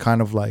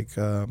kind of like,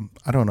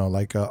 I don't know,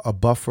 like a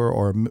buffer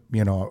or,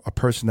 a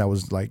person that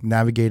was like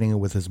navigating it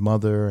with his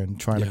mother and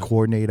trying to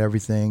coordinate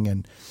everything.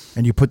 And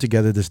you put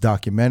together this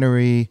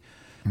documentary.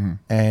 Mm-hmm.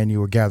 And you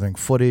were gathering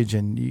footage,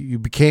 and you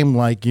became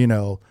like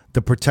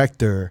the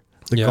protector,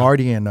 the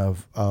guardian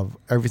of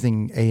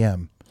everything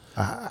AM.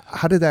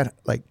 How did that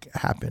like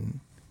happen?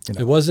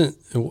 It wasn't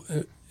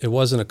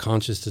a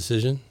conscious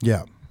decision.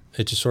 Yeah,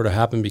 it just sort of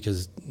happened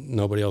because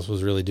nobody else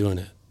was really doing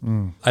it.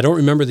 I don't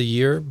remember the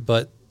year,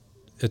 but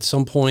at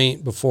some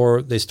point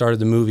before they started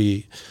the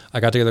movie, I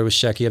got together with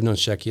Shecky. I've known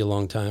Shecky a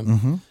long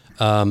time,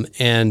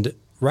 and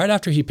right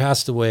after he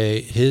passed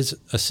away, his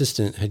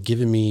assistant had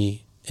given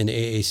me an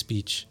AA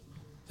speech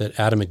that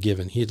Adam had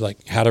given. He had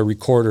like had a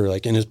recorder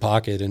like in his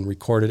pocket and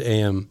recorded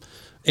AM.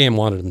 AM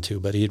wanted him to,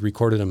 but he had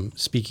recorded him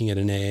speaking at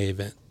an AA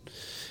event.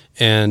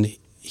 And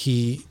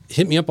he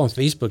hit me up on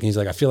Facebook and he's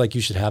like, I feel like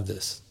you should have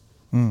this.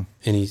 And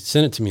he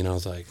sent it to me and I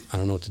was like, I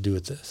don't know what to do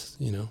with this,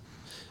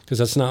 because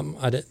that's not,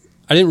 I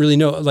didn't really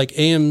know, like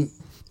AM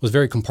was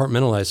very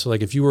compartmentalized. So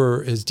like if you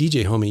were his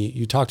DJ homie,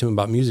 you talked to him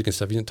about music and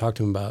stuff. You didn't talk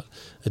to him about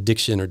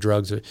addiction or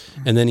drugs.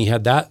 And then he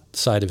had that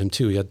side of him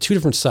too. He had two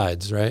different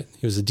sides, right?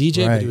 He was a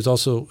DJ, but he was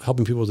also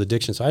helping people with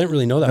addiction. So I didn't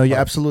really know that. No, you're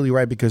absolutely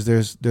right, because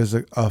there's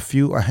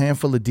a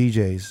handful of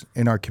DJs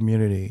in our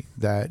community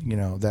that,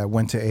 that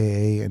went to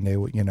AA and they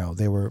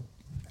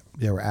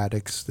were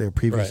addicts. They were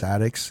previous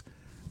addicts,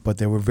 but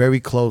they were very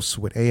close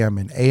with AM,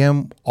 and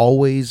AM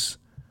always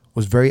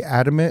was very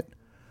adamant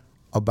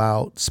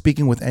about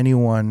speaking with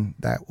anyone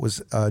that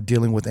was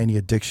dealing with any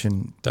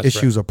addiction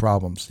issues or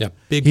problems. Yeah,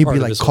 he'd be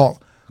like,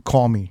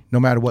 call me, no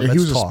matter what. Yeah,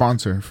 let's he was talk. A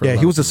sponsor.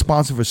 He was a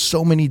sponsor for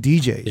so many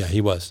DJs. Yeah, he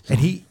was.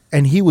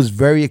 And he was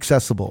very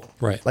accessible.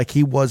 Right. Like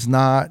he was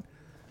not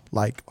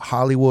like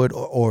Hollywood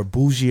or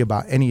bougie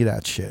about any of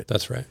that shit.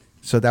 That's right.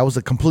 So that was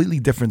a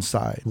completely different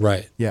side.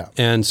 Right. Yeah.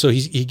 And so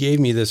he gave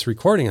me this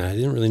recording and I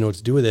didn't really know what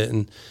to do with it.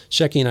 And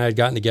Shecky and I had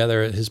gotten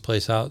together at his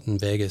place out in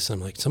Vegas. I'm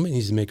like, somebody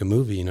needs to make a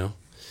movie,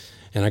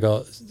 And I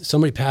go,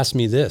 somebody passed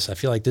me this. I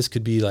feel like this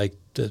could be like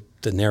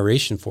the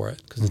narration for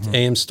it, because it's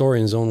AM's story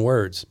in his own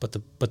words, but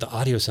the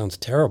audio sounds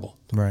terrible.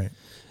 Right.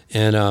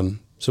 And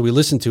so we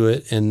listened to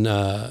it, and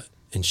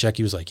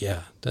Shecky was like,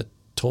 yeah, that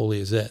totally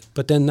is it.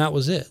 But then that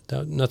was it.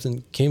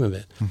 Nothing came of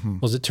it. Well,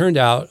 as it turned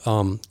out,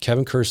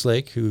 Kevin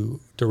Kerslake, who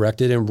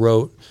directed and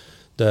wrote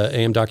the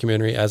AM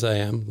documentary As I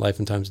Am, Life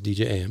and Times of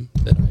DJ AM,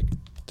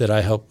 that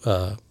I helped,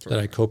 that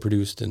I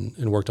co-produced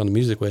and worked on the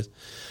music with,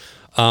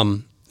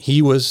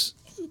 he was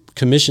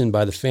commissioned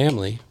by the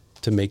family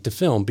to make the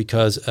film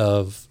because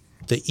of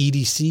the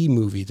EDC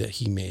movie that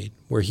he made,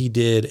 where he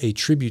did a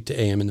tribute to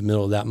AM in the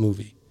middle of that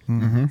movie.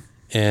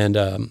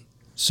 And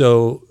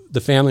so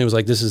the family was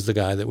like, this is the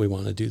guy that we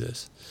want to do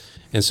this.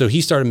 And so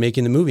he started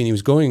making the movie, and he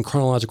was going in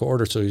chronological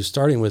order. So he was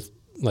starting with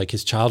like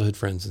his childhood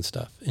friends and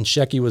stuff. And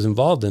Shecky was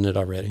involved in it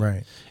already.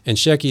 Right. And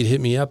Shecky had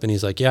hit me up and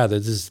he's like, yeah,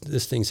 this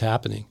thing's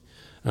happening.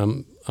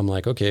 I'm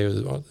like, okay, is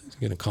he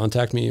going to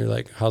contact me? Or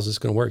like, how's this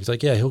going to work? He's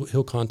like, yeah,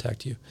 he'll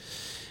contact you.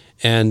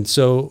 And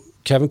so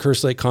Kevin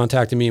Kerslake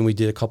contacted me and we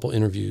did a couple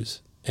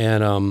interviews.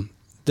 And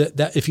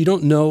that if you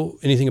don't know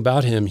anything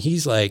about him,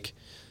 he's like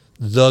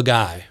the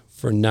guy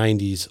for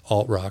 90s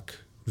alt-rock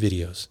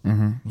videos.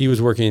 He was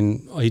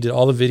he did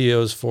all the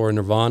videos for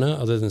Nirvana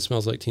other than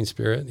Smells Like Teen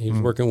Spirit. He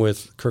was working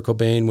with Kurt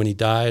Cobain when he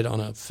died on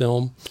a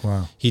film.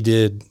 Wow. He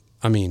did,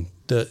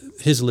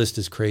 his list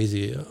is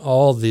crazy.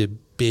 All the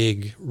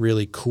big,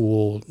 really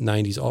cool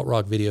 90s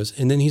alt-rock videos.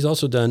 And then he's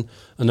also done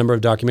a number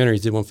of documentaries. He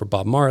did one for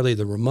Bob Marley,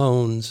 the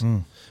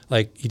Ramones.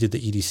 Like he did the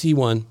EDC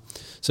one.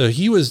 So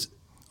he was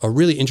a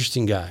really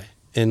interesting guy.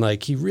 And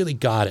like he really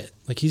got it.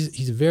 Like he's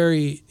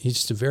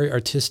just a very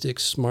artistic,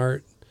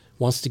 smart,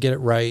 wants to get it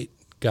right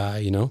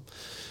guy,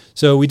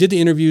 So we did the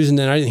interviews, and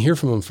then I didn't hear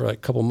from him for like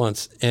a couple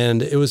months.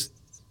 And I was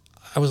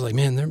like,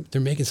 man,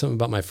 they're making something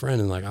about my friend,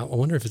 and like I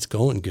wonder if it's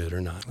going good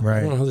or not. Right. I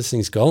don't know how this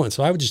thing's going.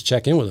 So I would just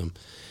check in with him.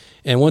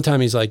 And one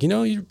time he's like,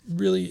 you're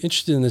really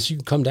interested in this. You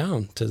can come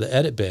down to the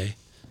edit bay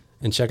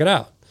and check it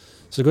out.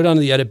 So go down to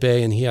the edit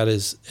bay, and he had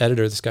his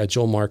editor, this guy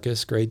Joel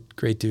Marcus,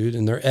 great dude,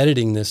 and they're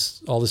editing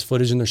all this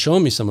footage, and they're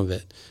showing me some of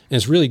it, and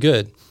it's really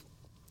good.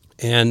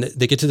 And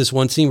they get to this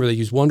one scene where they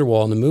use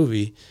Wonderwall in the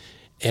movie,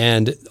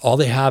 and all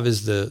they have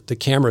is the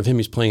camera of him.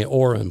 He's playing at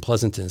Aura in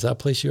Pleasanton. Is that a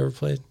place you ever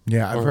played?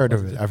 Yeah, I've heard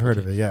of it. I've heard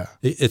of it. Yeah,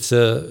 it's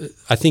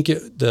I think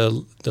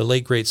the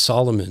late great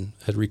Solomon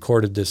had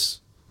recorded this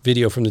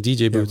video from the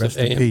DJ booth. Rest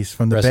of in AM. peace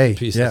from the Rest Bay. in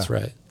peace. Yeah. That's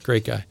right.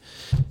 Great guy.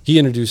 He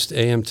introduced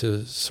AM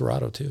to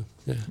Serato too.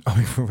 Yeah.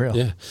 Oh, for real?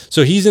 Yeah.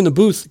 So he's in the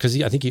booth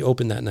because I think he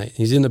opened that night.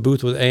 He's in the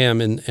booth with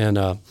AM and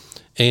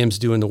AM's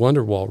doing the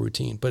Wonderwall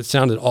routine, but it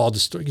sounded all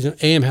distorted.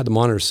 AM had the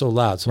monitor so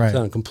loud, so it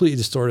sounded completely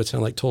distorted. It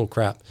sounded like total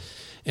crap.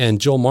 And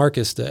Joel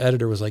Marcus, the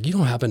editor, was like, "You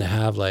don't happen to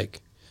have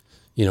like,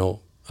 you know,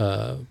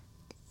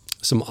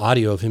 some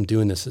audio of him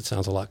doing this that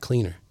sounds a lot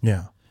cleaner?"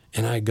 Yeah.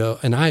 And I go,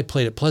 and I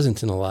played at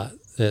Pleasanton a lot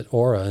at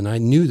Aura, and I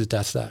knew that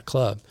that's that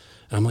club.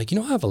 And I'm like, you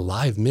know, I have a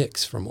live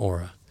mix from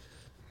Aura,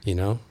 you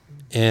know,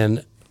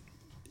 and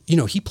you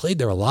know, he played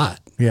there a lot.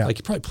 Yeah. Like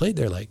he probably played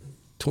there like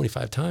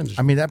 25 times.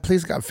 I mean, that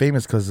place got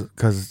famous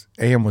because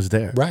AM was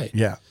there. Right.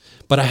 Yeah.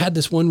 But I had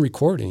this one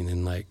recording,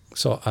 and like,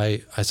 so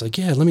I was like,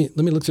 yeah, let me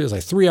look through it. It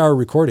was like 3-hour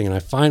recording, and I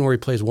find where he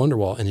plays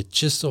Wonderwall, and it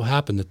just so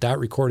happened that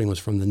recording was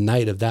from the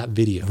night of that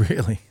video.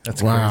 Really?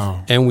 That's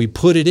wow. crazy. And we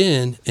put it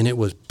in, and it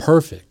was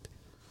perfect.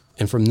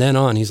 And from then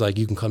on, he's like,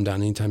 you can come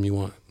down anytime you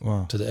want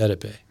to the edit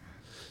bay.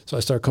 So I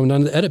started coming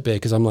down to the edit bay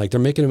because I'm like, they're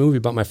making a movie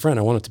about my friend.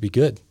 I want it to be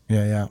good.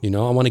 Yeah, yeah. You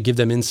know, I want to give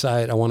them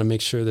insight. I want to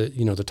make sure that,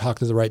 you know, they're talking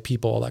to the right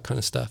people, all that kind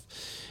of stuff.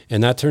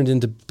 And that turned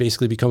into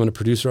basically becoming a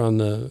producer on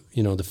the,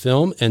 you know, the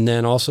film, and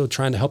then also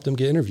trying to help them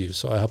get interviews.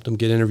 So I helped them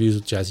get interviews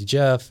with Jazzy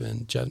Jeff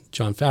and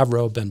John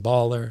Favreau, Ben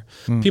Baller,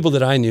 people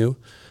that I knew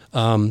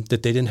that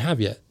they didn't have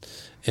yet.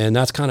 And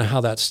that's kind of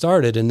how that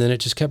started. And then it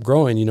just kept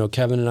growing. You know,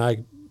 Kevin and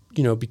I,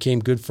 you know,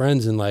 became good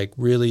friends and like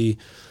really,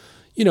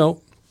 you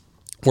know,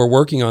 we're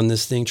working on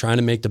this thing, trying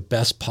to make the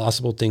best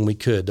possible thing we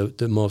could,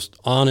 the most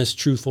honest,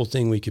 truthful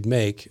thing we could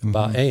make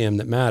about AM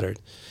that mattered.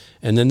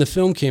 And then the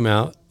film came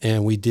out,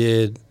 and we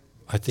did,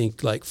 I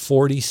think, like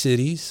 40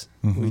 cities.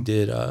 We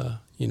did,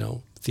 you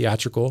know,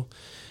 theatrical,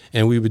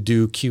 and we would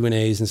do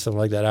Q&As and stuff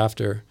like that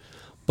after.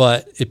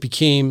 But it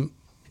became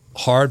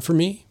hard for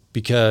me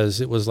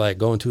because it was like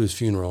going to his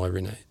funeral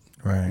every night.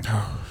 Right.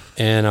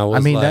 And I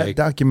was like, that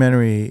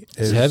documentary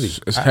is heavy.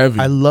 It's heavy.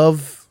 I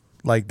love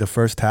like the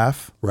first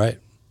half. Right.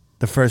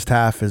 The first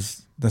half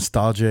is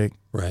nostalgic.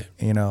 Right.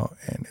 You know,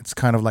 and it's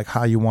kind of like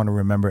how you want to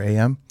remember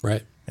AM.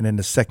 Right. And then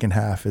the second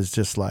half is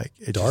just like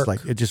it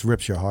just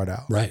rips your heart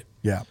out. Right.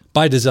 Yeah.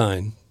 By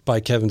design,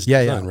 by Kevin's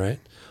design, right?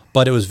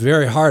 But it was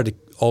very hard to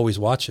always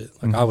watch it.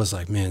 Like I was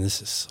like, man,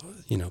 this is,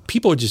 you know,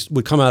 people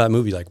would come out of that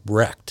movie like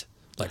wrecked.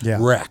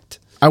 Wrecked.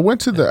 I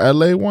went to the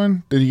LA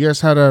one. Did you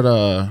guys have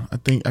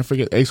that? I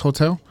forget, Ace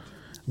Hotel?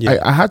 Yeah.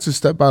 I had to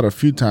step out a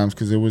few times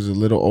because it was a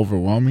little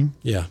overwhelming.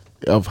 Yeah.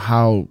 Of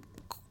how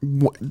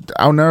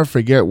I'll never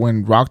forget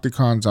when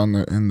Rockticon's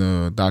in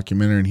the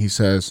documentary, and he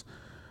says,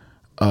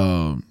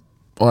 I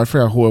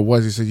forgot who it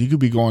was. He said, you could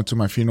be going to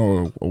my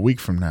funeral a week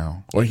from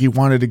now. Or he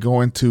wanted to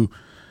go into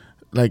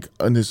like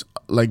on this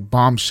like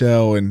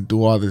bombshell and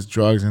do all this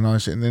drugs and all that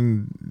shit. And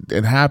then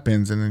it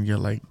happens, and then you're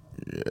like,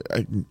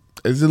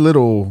 it's a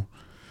little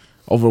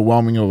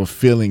overwhelming of a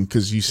feeling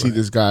because you see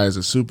this guy as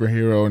a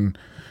superhero, and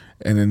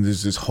then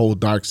there's this whole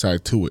dark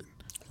side to it.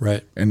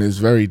 Right. And it's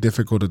very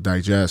difficult to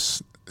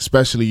digest,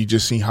 especially you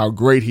just see how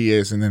great he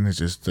is, and then it's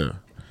just the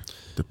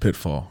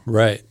pitfall.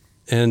 Right.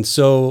 And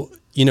so,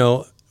 you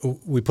know,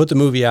 we put the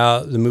movie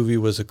out. The movie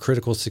was a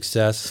critical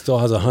success. Still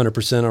has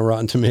 100% on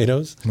Rotten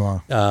Tomatoes.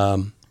 Wow.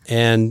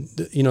 And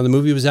you know, the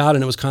movie was out,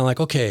 and it was kind of like,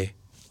 okay,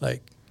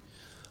 like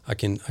I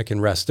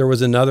can rest. There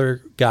was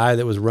another guy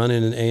that was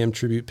running an AM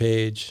tribute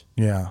page.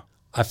 Yeah.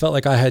 I felt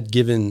like I had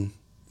given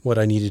what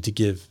I needed to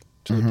give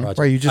to the project.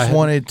 Right. You just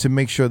wanted to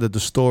make sure that the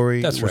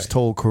story was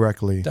told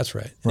correctly. That's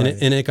right. Right.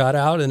 And it got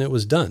out, and it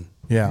was done.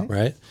 Yeah.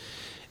 Right.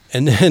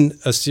 And then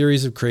a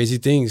series of crazy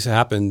things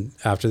happened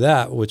after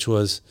that, which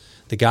was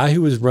the guy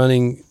who was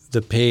running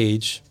the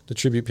page, the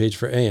tribute page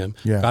for AM,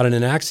 got in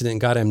an accident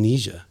and got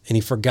amnesia, and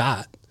he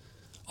forgot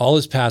all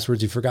his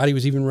passwords. He forgot he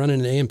was even running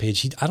an AM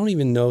page. I don't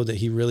even know that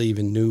he really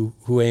even knew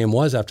who AM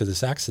was after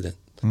this accident.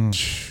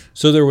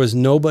 So there was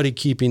nobody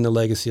keeping the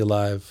legacy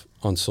alive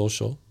on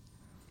social.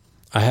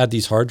 I had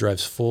these hard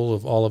drives full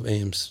of all of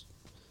AM's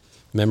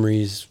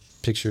memories,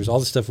 pictures, all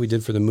the stuff we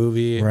did for the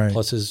movie,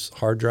 plus his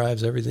hard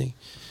drives, everything.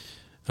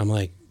 I'm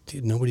like,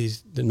 dude,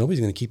 nobody's going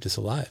to keep this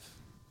alive,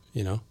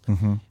 you know?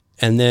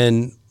 And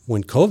then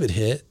when COVID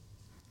hit,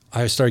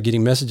 I started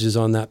getting messages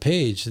on that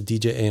page, the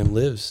DJ AM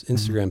Lives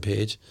Instagram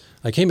page.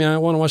 Like, hey, man, I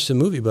want to watch the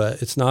movie,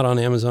 but it's not on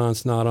Amazon.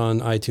 It's not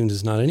on iTunes.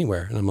 It's not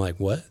anywhere. And I'm like,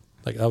 what?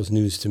 Like, that was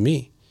news to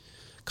me.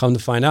 Come to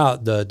find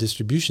out, the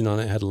distribution on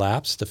it had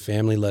lapsed. The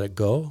family let it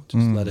go,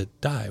 just let it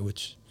die,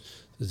 which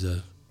is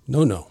a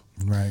no-no.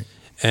 Right.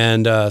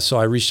 And so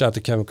I reached out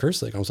to Kevin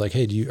Kerslick. I was like,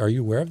 hey, are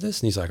you aware of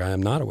this? And he's like, I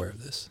am not aware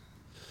of this.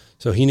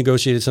 So he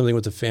negotiated something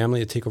with the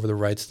family to take over the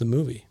rights to the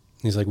movie.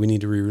 And he's like, we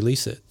need to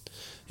re-release it.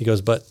 He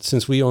goes, but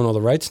since we own all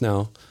the rights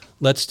now,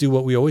 let's do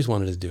what we always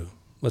wanted to do.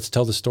 Let's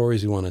tell the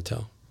stories we want to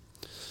tell.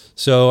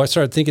 So I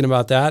started thinking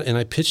about that, and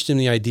I pitched him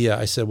the idea.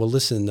 I said, well,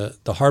 listen,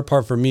 the hard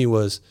part for me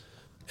was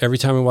every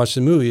time we watched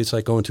the movie, it's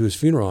like going to his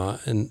funeral.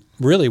 And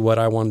really what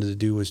I wanted to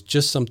do was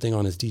just something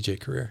on his DJ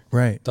career.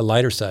 Right. The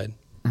lighter side.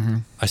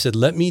 I said,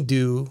 let me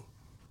do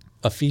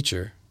a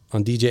feature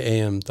on DJ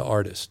AM, the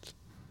artist,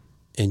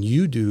 and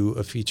you do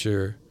a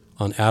feature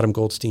on Adam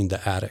Goldstein,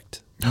 the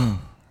Addict.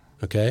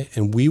 Okay?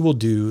 And we will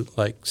do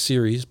like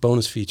series,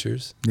 bonus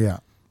features. Yeah.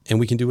 and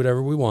we can do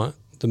whatever we want.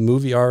 The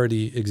movie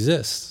already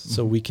exists,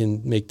 so we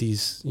can make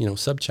these,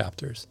 sub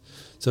chapters.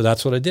 So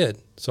that's what I did.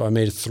 So I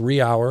made a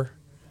 3-hour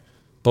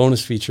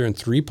bonus feature in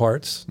 3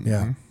 parts.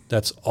 Yeah.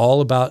 That's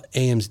all about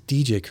AM's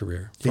DJ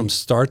career from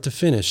start to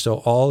finish. So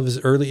all of his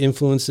early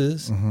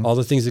influences, all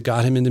the things that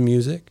got him into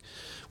music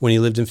when he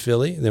lived in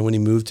Philly, then when he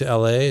moved to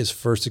LA, his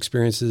first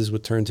experiences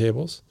with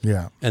turntables.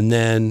 Yeah. And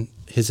then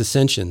his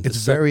ascension. It's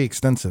very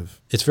extensive.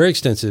 It's very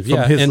extensive,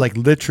 From his,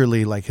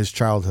 literally his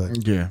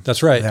childhood. Yeah.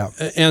 That's right. Yeah.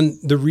 And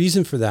the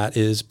reason for that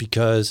is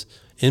because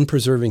in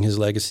preserving his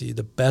legacy,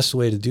 the best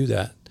way to do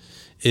that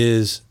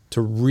is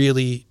to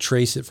really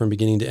trace it from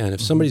beginning to end.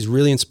 If somebody's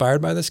really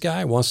inspired by this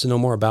guy, wants to know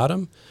more about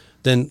him,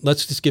 then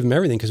let's just give him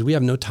everything, because we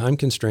have no time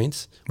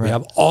constraints. Right. We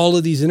have all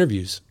of these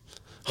interviews,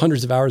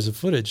 hundreds of hours of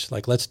footage.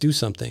 Let's do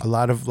something. A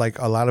lot of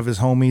his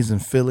homies in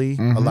Philly,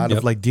 a lot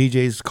of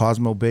DJs,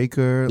 Cosmo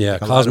Baker. Yeah,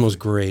 Cosmo's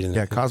great.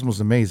 Cosmo's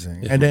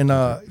amazing. Yeah. And then,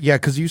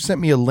 because you sent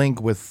me a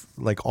link with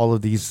all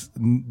of this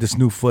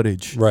new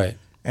footage. Right.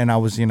 And I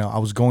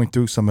was going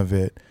through some of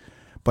it.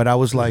 But I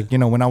was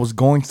when I was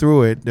going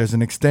through it, there's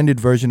an extended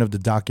version of the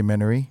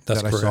documentary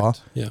that I saw.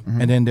 Yeah.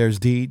 And then there's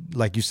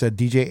like you said,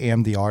 DJ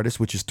AM the Artist,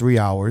 which is 3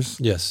 hours.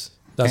 Yes.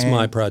 That's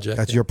my project.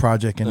 That's your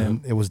project. And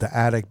then it was the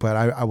Addict. But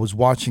I was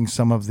watching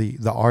some of the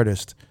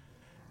artist,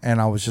 and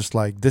I was just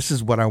like, this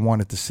is what I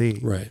wanted to see.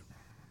 Right.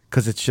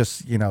 Because it's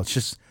just,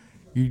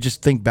 you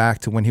just think back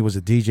to when he was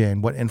a DJ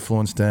and what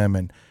influenced him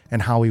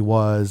and how he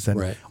was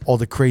and all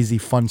the crazy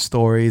fun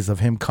stories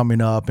of him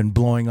coming up and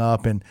blowing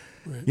up and,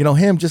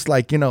 him just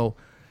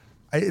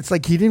it's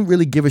like he didn't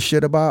really give a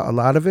shit about a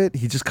lot of it.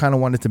 He just kind of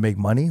wanted to make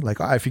money.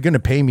 If you're going to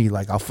pay me,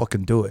 I'll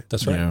fucking do it.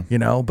 That's right.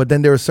 Yeah. But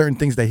then there were certain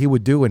things that he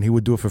would do, and he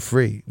would do it for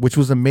free, which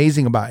was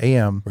amazing about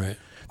AM. Right.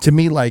 To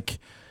me,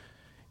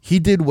 he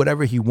did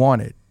whatever he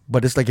wanted.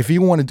 But it's if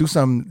you want to do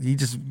something, he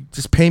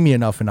just pay me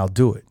enough and I'll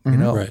do it,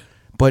 Right.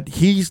 But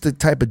he's the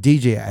type of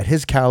DJ at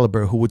his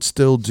caliber who would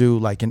still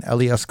do an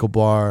Ellie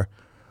Escobar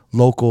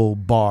local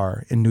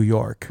bar in New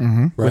York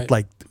with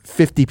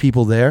 50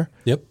 people there.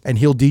 Yep. And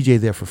he'll DJ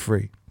there for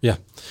free. Yeah.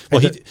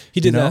 Well,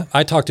 he did that.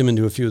 I talked him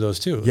into a few of those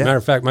too. Yeah. Matter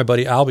of fact, my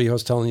buddy Albie, I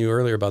was telling you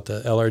earlier about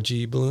the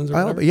LRG balloons or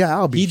whatever.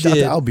 Albie. Shout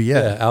out to Albie,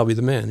 yeah. Albie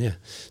the man, yeah.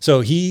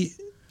 So he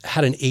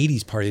had an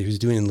 80s party he was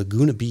doing in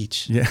Laguna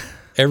Beach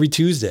every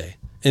Tuesday.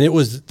 And it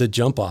was the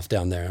jump off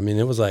down there. I mean,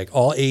 it was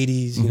all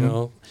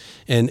 80s,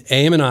 And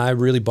AM and I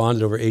really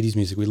bonded over 80s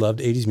music. We loved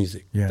 80s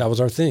music. Yeah. That was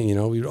our thing,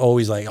 We would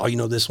always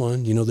this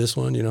one, this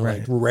one,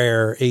 right.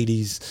 Rare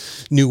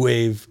 80s new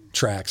wave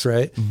tracks,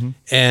 right?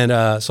 And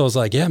so I was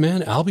like, yeah,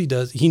 man,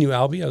 he knew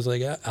Albie. I was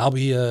like,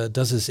 Albie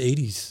does this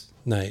 80s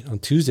night on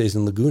Tuesdays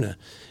in Laguna.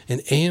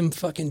 And AM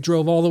fucking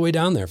drove all the way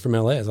down there from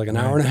LA. It was an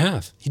hour and a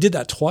half. He did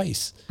that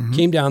twice.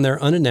 Came down there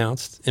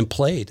unannounced and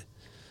played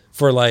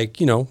for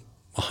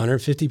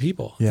 150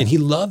 people. Yeah. And he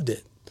loved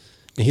it.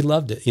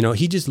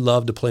 He just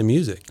loved to play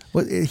music.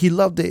 Well, he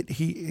loved it.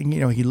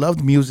 He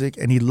loved music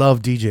and he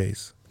loved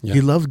DJs. Yeah.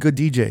 He loved good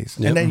DJs.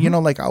 Yep. And then,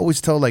 I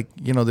always tell,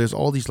 there's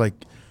all these,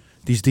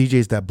 these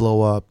DJs that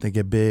blow up, they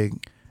get big,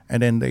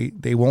 and then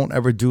they won't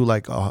ever do,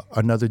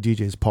 another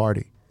DJ's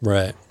party.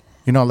 Right.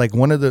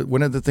 One of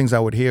the things I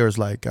would hear is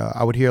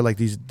I would hear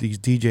these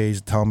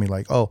DJs tell me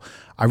oh,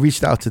 I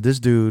reached out to this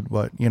dude,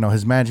 but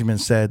his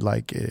management said we're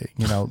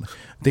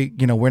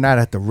not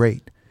at the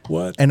rate.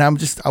 What? And I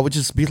would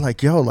just be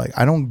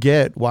I don't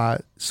get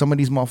why some of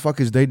these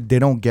motherfuckers they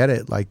don't get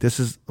it. This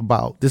is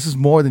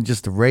more than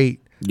just the rate.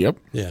 Yep.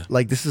 Yeah.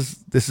 This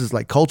is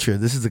culture.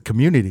 This is a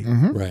community.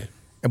 Right.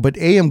 But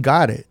AM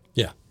got it.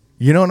 Yeah.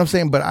 You know what I'm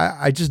saying? But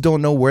I just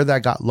don't know where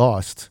that got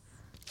lost.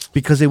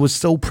 Because it was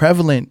so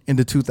prevalent in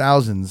the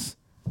 2000s.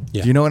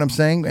 Yeah. Do you know what I'm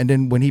saying? And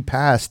then when he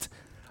passed,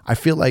 I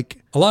feel like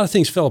a lot of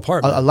things fell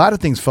apart. A lot of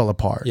things fell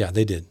apart. Yeah,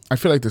 they did. I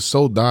feel like the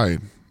soul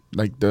died.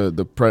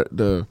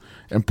 The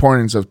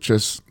importance of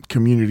just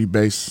community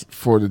base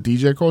for the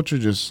DJ culture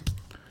just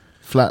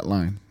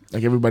flatlined.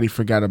 Everybody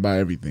forgot about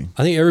everything.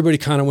 I think everybody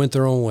kind of went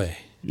their own way.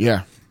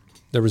 Yeah.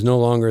 There was no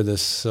longer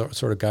this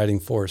sort of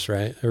guiding force,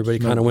 right? Everybody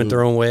kind of went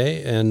their own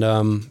way, and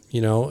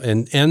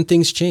and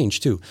things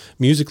changed too.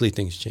 Musically,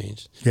 things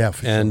changed. Yeah,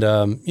 for and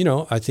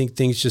sure. I think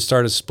things just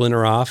started to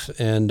splinter off,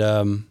 and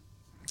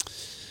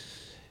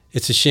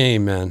it's a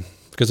shame, man,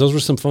 because those were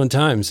some fun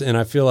times, and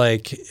I feel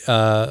like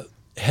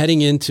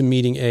heading into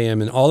meeting AM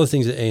and all the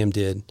things that AM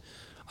did,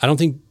 I don't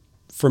think,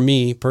 for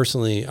me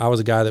personally, I was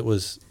a guy that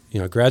was,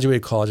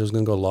 graduated college, I was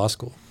going to go to law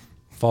school,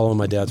 following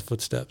my dad's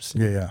footsteps.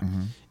 Yeah.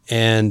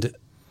 And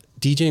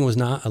DJing was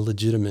not a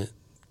legitimate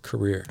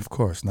career. Of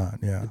course not,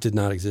 yeah. It did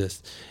not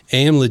exist.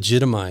 AM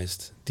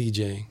legitimized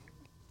DJing.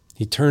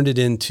 He turned it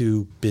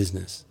into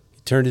business. He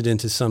turned it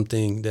into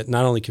something that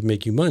not only could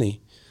make you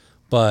money,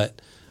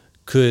 but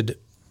could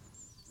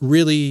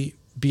really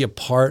be a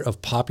part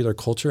of popular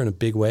culture in a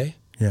big way.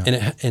 Yeah.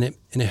 And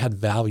it had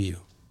value.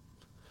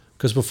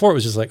 Because before it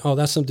was just oh,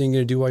 that's something you're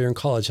going to do while you're in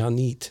college. How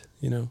neat,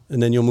 And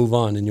then you'll move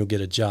on and you'll get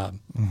a job.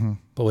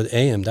 But with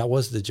AM, that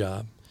was the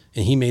job.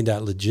 And he made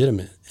that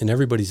legitimate in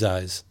everybody's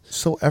eyes.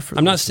 So effortless.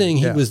 I'm not saying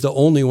he was the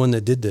only one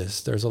that did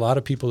this. There's a lot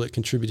of people that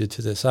contributed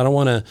to this. I don't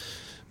want to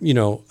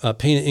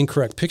paint an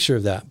incorrect picture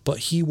of that. But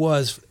he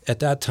was, at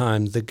that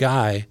time, the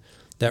guy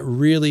that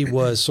really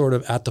was sort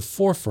of at the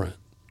forefront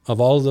of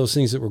all of those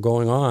things that were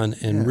going on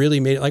and really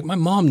made it, like my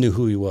mom knew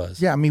who he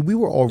was. Yeah, I mean, we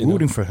were all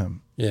rooting for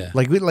him. Yeah.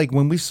 Like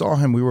when we saw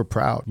him, we were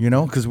proud,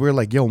 because we were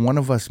like, yo, one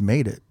of us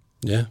made it.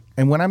 Yeah.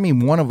 And when I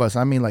mean one of us,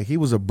 I mean like he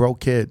was a broke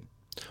kid.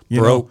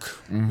 Yep.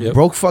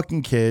 Broke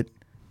fucking kid.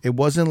 It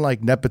wasn't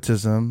like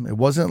nepotism. It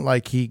wasn't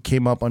like he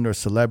came up under a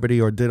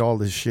celebrity or did all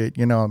this shit,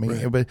 I mean?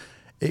 Right. But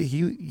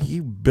he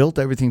built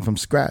everything from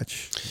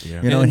scratch.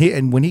 Yeah.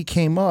 And when he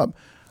came up,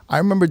 I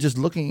remember just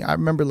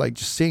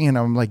seeing him.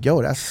 I'm like,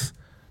 yo,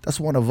 that's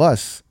one of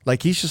us.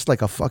 Like he's just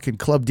like a fucking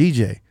club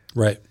DJ.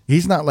 Right.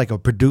 He's not like a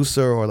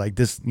producer or like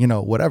this,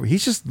 whatever.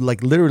 He's just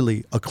like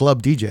literally a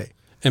club DJ.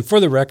 And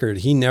for the record,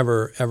 he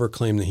never ever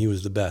claimed that he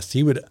was the best.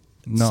 He would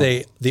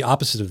say the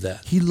opposite of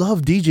that. He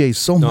loved DJs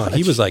so much. No,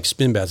 he was like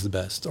Spin Bad's the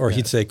best, or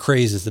he'd say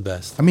Craze is the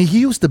best. I mean, he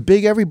used to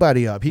big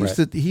everybody up.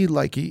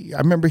 I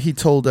remember he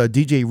told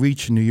DJ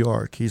Reach in New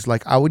York, he's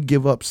like, I would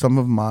give up some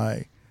of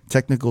my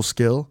technical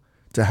skill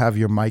to have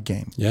your mic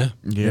game. Yeah.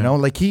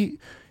 Like he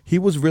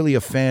was really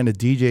a fan of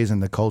DJs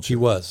and the culture. He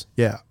was.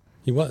 Yeah.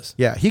 He was.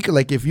 Yeah, he could,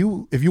 like, if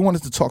you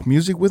wanted to talk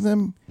music with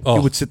him, he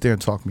would sit there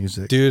and talk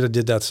music. Dude, I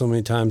did that so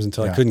many times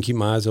until I couldn't keep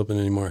my eyes open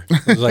anymore.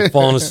 It was like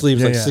falling asleep.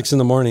 It was like 6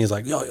 a.m. He's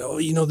like, yo,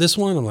 you know this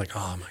one? I'm like,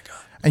 oh my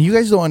God. And you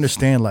guys don't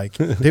understand, like,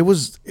 it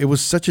was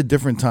such a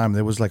different time.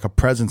 There was like a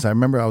presence. I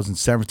remember I was in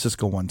San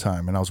Francisco one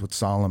time and I was with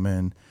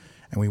Solomon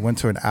and we went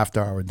to an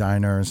after hour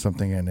diner or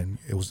something, and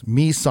it was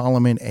me,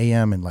 Solomon,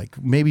 AM, and like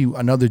maybe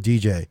another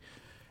DJ.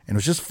 And it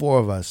was just 4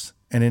 of us.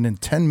 And then in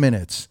 10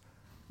 minutes,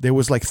 there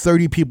was like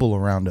 30 people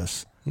around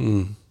us.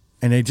 And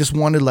they just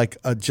wanted like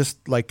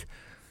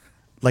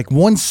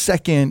 1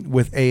 second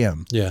with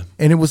AM. Yeah.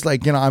 And it was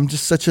like, I'm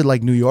just such a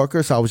like New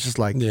Yorker. So I was just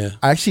like, I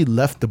actually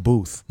left the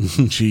booth.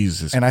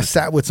 Jesus. And I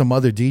sat with some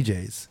other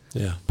DJs.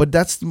 Yeah. But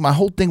that's my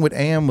whole thing with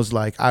AM was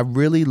like, I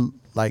really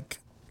like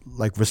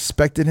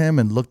respected him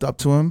and looked up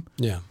to him.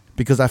 Yeah.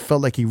 Because I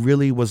felt like he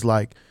really was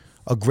like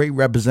a great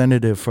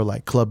representative for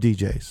like club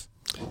DJs.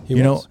 He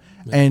was.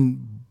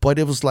 But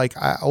it was like,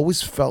 I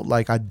always felt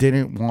like I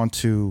didn't want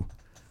to,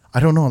 I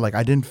don't know, like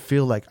I didn't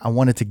feel like I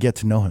wanted to get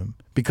to know him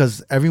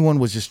because everyone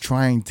was just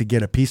trying to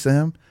get a piece of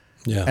him.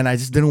 Yeah. And I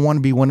just didn't want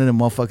to be one of them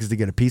motherfuckers to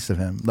get a piece of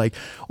him. Like,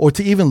 or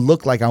to even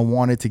look like I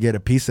wanted to get a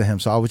piece of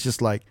him. So I was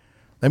just like,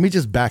 let me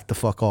just back the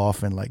fuck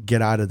off and like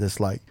get out of this.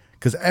 Like,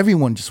 cause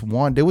everyone just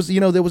wanted, there was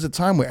a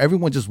time where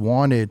everyone just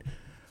wanted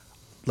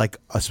like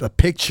a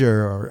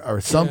picture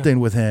or something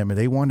with him, and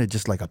they wanted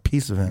just like a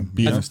piece of him.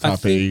 Be on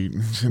top 8.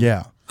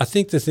 Yeah. I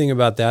think the thing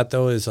about that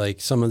though is like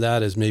some of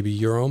that is maybe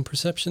your own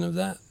perception of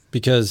that,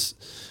 because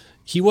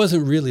he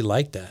wasn't really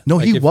like that. No,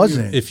 like he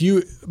wasn't.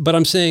 But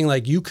I'm saying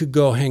like you could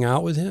go hang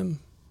out with him.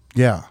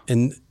 Yeah.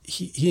 And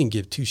he didn't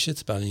give 2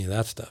 shits about any of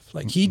that stuff.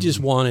 Like he just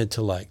wanted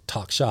to like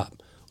talk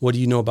shop. What do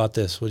you know about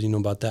this? What do you know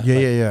about that?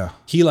 Yeah, like,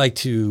 He liked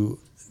to,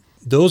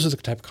 those are the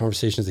type of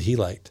conversations that he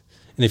liked.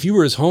 And if you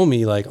were his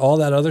homie, like all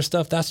that other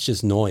stuff, that's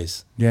just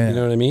noise. Yeah. You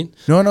know what I mean?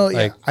 No,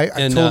 like, I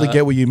totally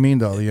get what you mean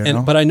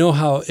though. But I know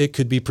how it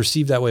could be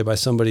perceived that way by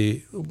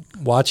somebody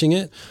watching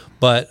it.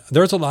 But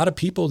there's a lot of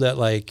people that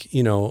like,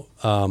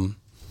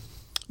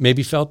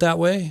 maybe felt that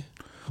way.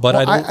 But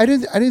I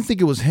didn't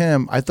think it was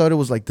him. I thought it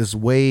was like this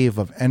wave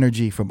of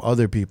energy from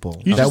other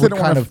people that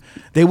would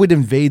they would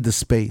invade the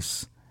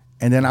space.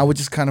 And then I would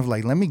just kind of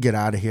like, let me get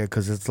out of here,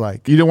 because it's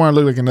like... You don't want to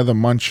look like another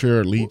muncher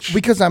or leech.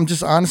 Because I'm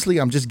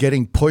just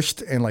getting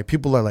pushed, and like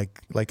people are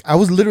like I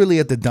was literally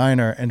at the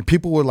diner and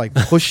people were like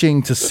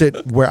pushing to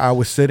sit where I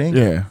was sitting.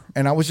 Yeah.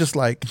 And I was just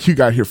like... You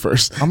got here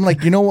first. I'm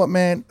like, you know what,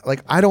 man?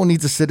 Like, I don't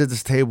need to sit at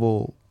this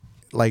table,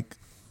 like...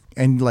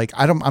 And like,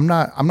 I'm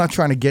not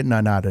trying to get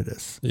none out of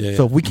this. Yeah,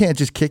 so if we can't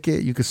just kick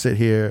it, you could sit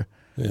here.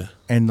 Yeah.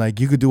 And like,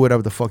 you could do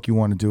whatever the fuck you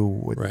want to do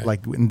with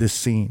like in this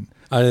scene.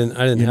 I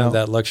didn't have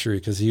that luxury,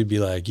 because he'd be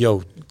like,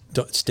 "Yo,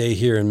 stay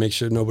here and make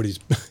sure nobody's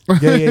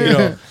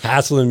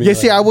hassling me." Yeah,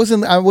 see, I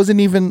wasn't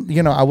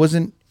even, I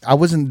wasn't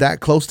that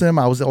close to him.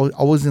 I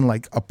was in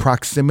like a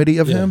proximity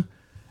of him,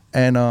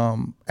 and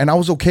I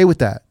was okay with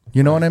that.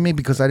 You know what I mean?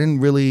 Because I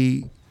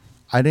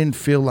didn't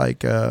feel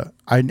like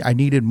I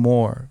needed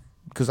more,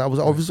 because I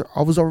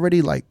was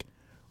already like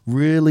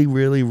really,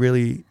 really,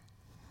 really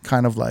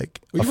kind of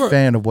like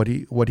fan of what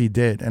he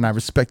did, and I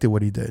respected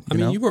what he did. I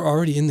mean, you were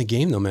already in the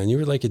game though, man. You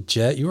were like a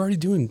jet. You were already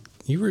doing.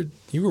 You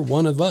were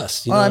one of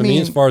us. You know what I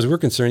mean? As far as we're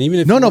concerned, even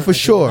if for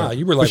sure,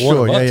 you were like one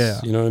of us. Yeah.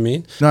 You know what I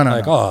mean?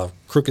 No.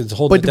 Crooked's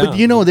holding it down.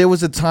 But there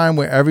was a time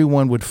where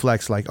everyone would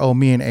flex like, oh,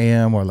 me and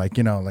AM, or like,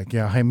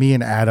 hey, me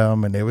and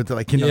Adam, and they would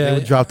like, they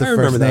would drop the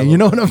first name. You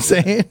know what I'm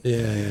saying?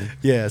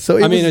 Yeah. So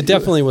it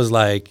definitely was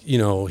like,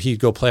 he'd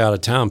go play out of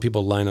town.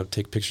 People line up,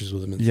 take pictures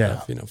with him and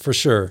stuff. For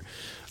sure.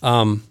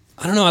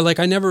 I don't know.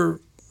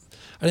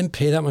 I didn't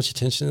pay that much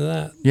attention to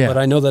that. Yeah. But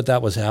I know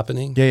that was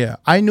happening. Yeah.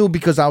 I knew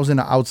because I was in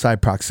the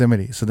outside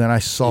proximity. So then I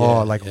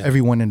saw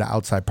everyone in the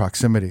outside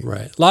proximity.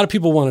 Right. A lot of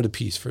people wanted a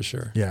piece, for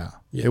sure. Yeah.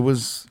 It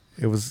was.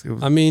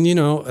 I mean,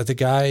 the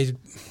guy,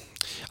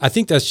 I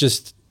think that's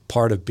just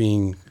part of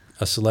being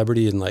a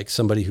celebrity and like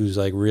somebody who's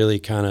like really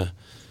kind of,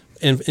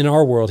 and in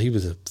our world, he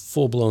was a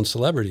full-blown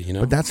celebrity, you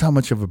know? But that's how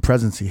much of a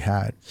presence he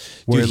had.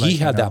 Dude, he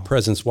had that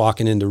presence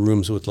walking into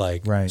rooms with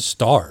like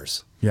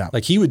stars. Yeah.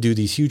 Like he would do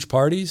these huge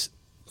parties,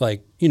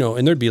 like, you know,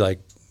 and there'd be like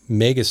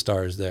mega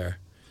stars there.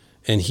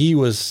 And he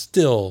was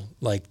still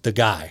like the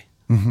guy.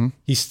 Mm-hmm.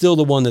 He's still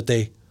the one that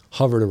they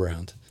hovered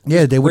around.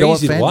 Yeah, they would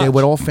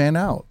all fan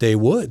out. They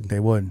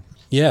would.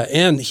 Yeah,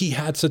 and he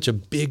had such a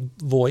big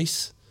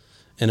voice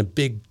and a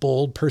big,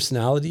 bold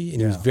personality, and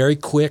he was very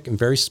quick and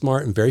very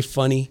smart and very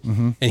funny,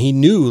 and he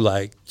knew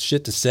like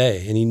shit to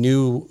say, and he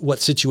knew what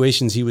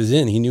situations he was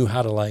in. He knew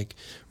how to like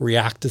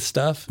react to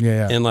stuff.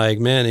 And like,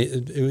 man,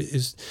 it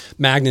was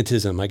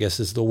magnetism, I guess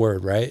is the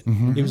word, right?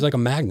 He was like a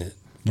magnet.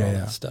 All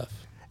that stuff.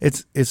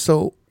 It's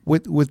so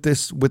with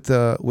this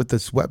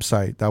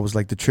website that was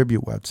like the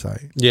tribute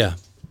website. Yeah.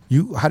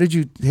 How did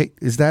you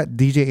is that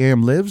DJ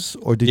AM Lives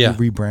or did you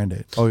rebrand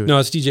it? Oh no,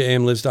 it's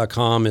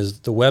DJAMLives.com is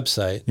the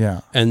website.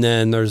 Yeah. And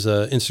then there's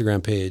a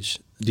Instagram page,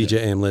 DJ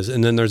AM Lives,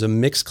 and then there's a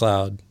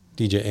Mixcloud,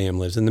 DJ AM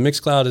Lives. And the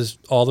Mixcloud is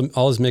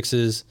all his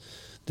mixes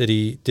that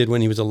he did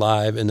when he was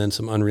alive, and then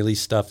some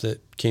unreleased stuff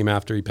that came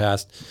after he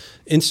passed.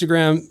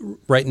 Instagram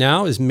right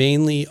now is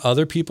mainly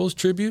other people's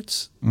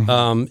tributes.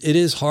 It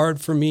is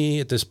hard for me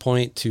at this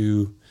point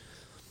to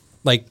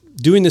like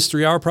doing this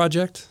 3-hour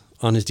project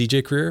on his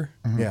DJ career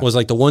was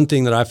like the one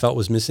thing that I felt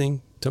was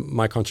missing to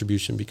my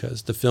contribution,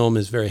 because the film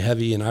is very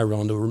heavy and I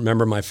want to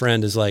remember my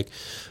friend as like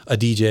a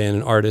DJ and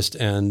an artist,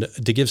 and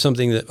to give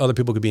something that other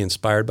people could be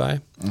inspired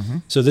by.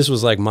 So this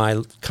was like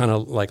my kind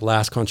of like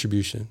last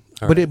contribution.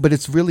 But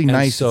it's really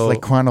nice. So, it's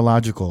like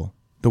chronological,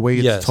 the way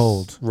it's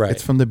told. Right.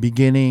 It's from the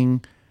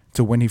beginning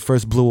to when he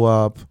first blew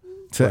up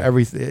to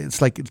everything.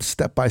 It's like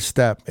step by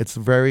step. It's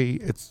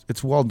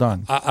it's well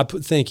done.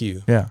 Thank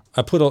you. Yeah.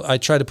 I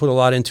tried to put a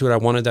lot into it. I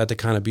wanted that to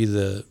kind of be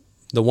the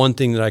one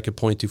thing that I could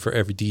point to for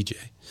every DJ.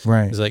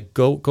 Right. It's like,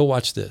 go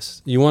watch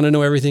this. You want to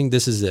know everything?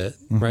 This is it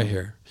right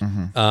here.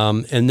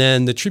 And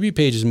then the tribute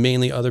page is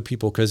mainly other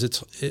people, because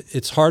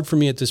it's hard for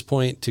me at this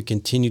point to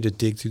continue to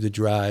dig through the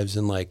drives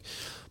and like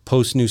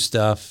post new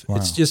stuff.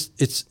 Wow.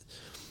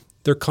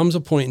 There comes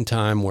a point in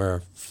time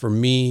where for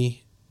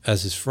me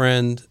as his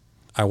friend,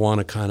 I want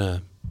to kind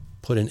of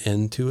put an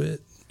end to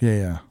it.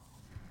 Yeah.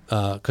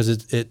 Because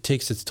it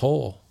takes its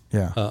toll.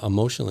 Yeah.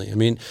 Emotionally. I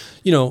mean,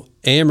 you know,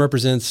 AM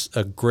represents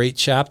a great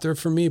chapter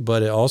for me,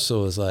 but it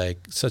also is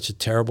like such a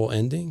terrible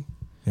ending.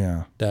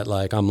 Yeah. That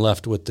like I'm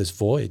left with this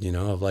void, you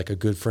know, of like a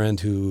good friend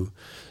who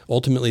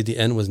ultimately the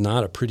end was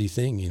not a pretty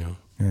thing, you know.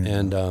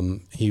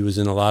 And he was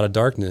in a lot of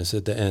darkness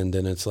at the end.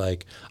 And it's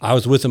like, I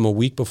was with him a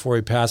week before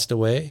he passed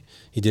away.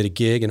 He did a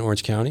gig in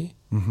Orange County.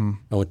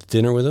 I went to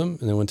dinner with him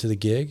and then went to the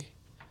gig.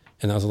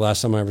 And that was the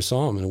last time I ever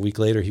saw him. And a week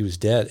later, he was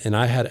dead. And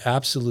I had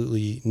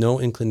absolutely no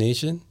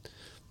inclination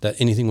that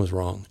anything was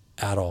wrong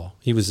at all.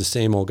 He was the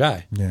same old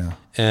guy. Yeah.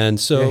 And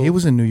so he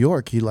was in New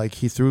York. He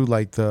threw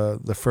like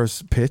the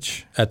first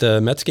pitch at the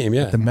Mets game.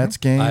 Yeah. At the Mets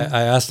game.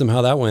 I asked him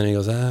how that went. And he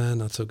goes,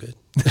 not so good.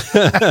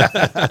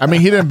 I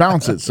mean, he didn't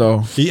bounce it. So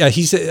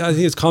he said, I think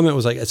his comment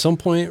was like, at some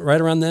point right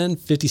around then,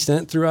 50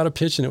 Cent threw out a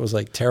pitch and it was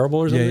like terrible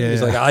or something.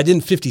 He's like, I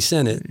didn't 50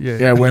 Cent it.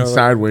 Yeah, it went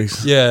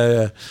sideways.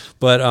 Yeah.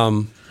 But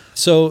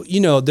so, you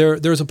know,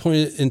 there's a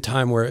point in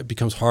time where it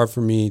becomes hard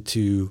for me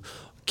to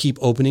keep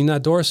opening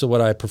that door. So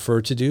what I prefer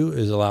to do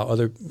is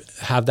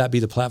have that be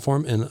the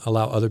platform and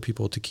allow other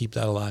people to keep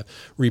that alive,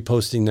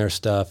 reposting their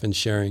stuff and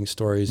sharing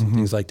stories and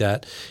things like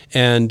that.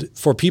 And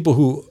for people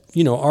who,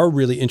 you know, are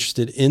really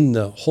interested in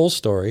the whole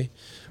story,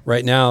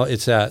 right now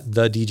it's at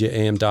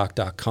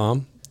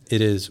thedjamdoc.com.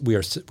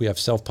 We have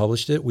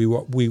self-published it. We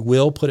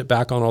will put it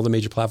back on all the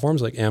major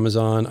platforms like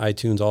Amazon,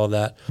 iTunes, all of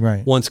that.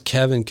 Right. Once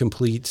Kevin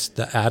completes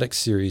the Addict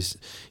series,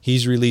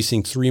 he's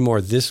releasing 3 more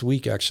this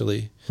week,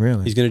 actually.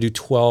 Really? He's going to do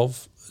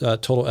 12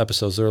 total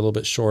episodes. They're a little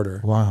bit shorter.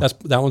 Wow.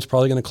 That one's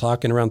probably going to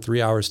clock in around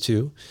 3 hours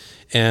too.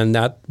 And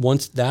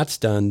once that's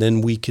done,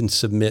 then we can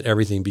submit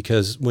everything,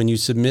 because when you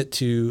submit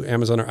to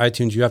Amazon or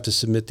iTunes, you have to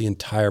submit the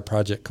entire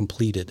project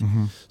completed.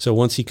 So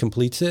once he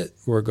completes it,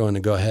 we're going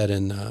to go ahead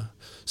and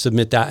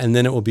submit that, and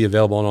then it will be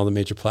available on all the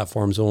major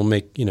platforms, and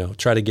we'll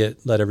try to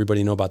let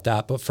everybody know about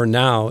that. But for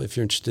now, if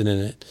you're interested in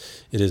it,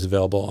 it is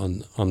available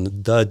on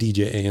the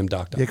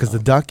DJAMdoc.com. Yeah, because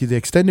the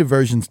extended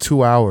version's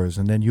 2 hours,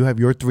 and then you have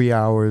your 3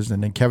 hours,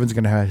 and then Kevin's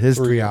going to have his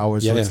 3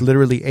 hours. So it's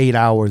literally 8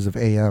 hours of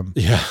AM.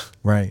 Yeah.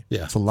 Right.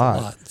 Yeah. It's a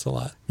lot. It's a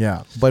lot.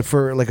 Yeah. But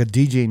for like a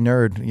DJ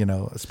nerd, you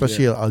know,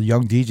 especially a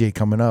young DJ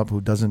coming up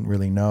who doesn't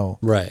really know.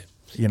 Right.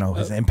 You know,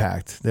 his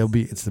impact.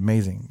 It's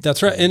amazing.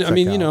 That's right. And I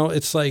mean, you know,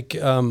 it's like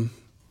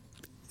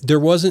there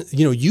wasn't,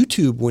 you know,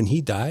 YouTube when he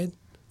died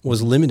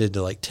was limited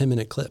to like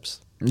 10-minute clips.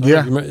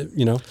 Yeah.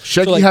 You know,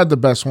 Shaky had the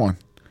best one.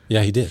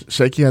 Yeah, he did.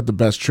 Shaky had the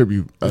best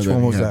tribute. Which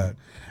one was that?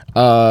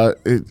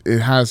 It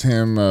has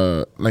him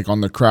like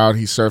on the crowd.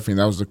 He's surfing.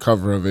 That was the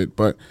cover of it.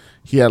 But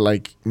he had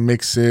like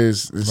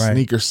mixes, the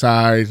sneaker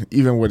side,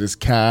 even with his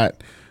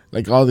cat,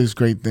 like all these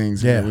great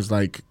things. Yeah. And it was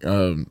like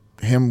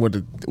him with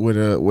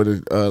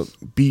a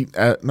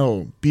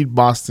beat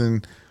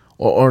Boston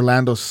or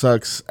Orlando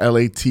Sucks,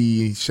 LAT,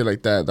 shit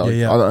like that. All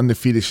the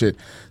undefeated shit.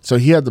 So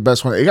he had the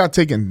best one. It got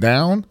taken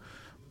down,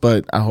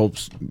 but I hope,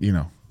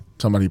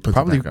 somebody puts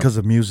probably it back because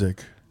of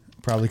music.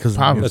 Probably because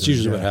that's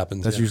usually what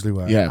happens. That's usually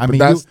what. Yeah, I mean,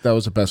 that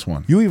was the best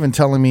one. You even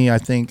telling me, I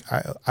think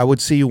I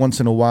would see you once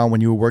in a while when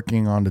you were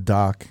working on the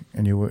doc,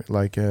 and you were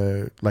like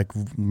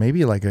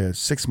maybe like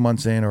 6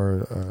 months in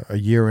or a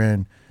year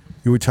in,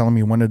 you were telling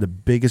me one of the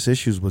biggest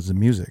issues was the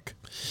music,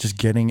 just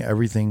getting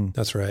everything.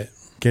 That's right.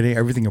 Getting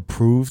everything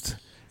approved.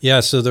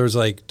 Yeah, so there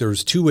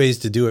was 2 ways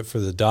to do it for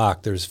the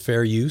doc. There's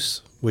fair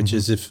use, which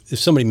is if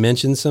somebody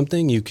mentions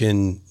something, you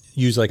can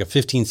use like a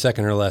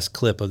 15-second or less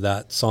clip of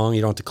that song.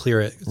 You don't have to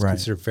clear it. It's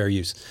considered fair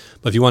use.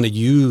 But if you want to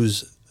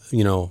use,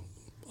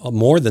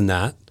 more than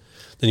that,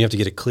 then you have to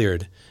get it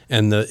cleared.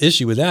 And the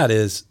issue with that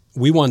is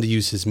we wanted to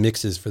use his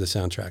mixes for the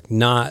soundtrack,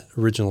 not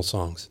original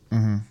songs.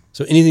 Mm-hmm.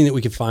 So anything that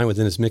we could find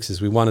within his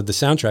mixes, we wanted the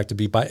soundtrack to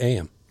be by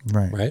AM.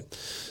 Right.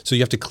 So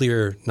you have to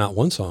clear not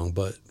one song,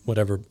 but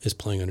whatever is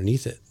playing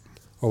underneath it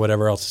or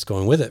whatever else is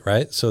going with it.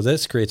 Right. So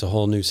this creates a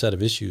whole new set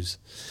of issues.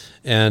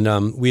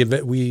 And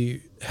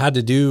we had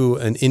to do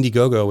an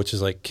Indiegogo, which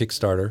is like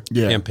Kickstarter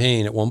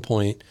campaign at one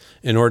point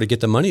in order to get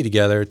the money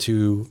together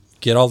to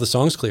get all the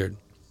songs cleared.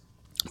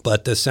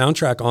 But the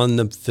soundtrack on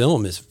the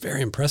film is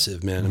very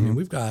impressive, man. Mm-hmm. I mean,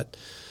 we've got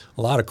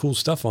a lot of cool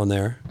stuff on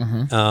there.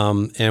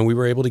 Mm-hmm. And we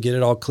were able to get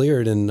it all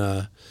cleared. And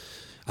I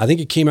think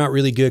it came out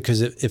really good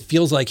because it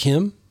feels like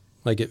him.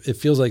 Like it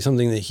feels like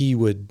something that he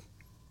would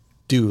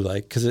do,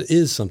 like, because it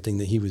is something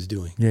that he was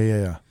doing.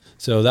 Yeah.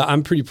 So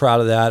I'm pretty proud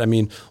of that. I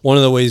mean, one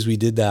of the ways we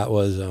did that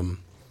was,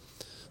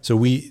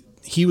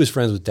 he was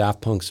friends with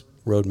Daft Punk's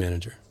road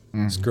manager.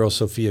 Mm-hmm. This girl,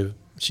 Sophia,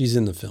 she's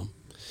in the film,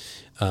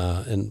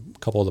 and a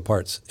couple of the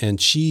parts.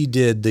 And she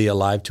did the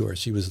Alive tour.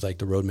 She was like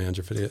the road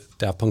manager for the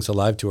Daft Punk's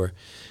Alive tour.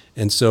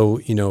 And so,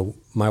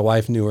 my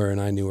wife knew her and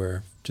I knew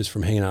her just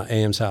from hanging out at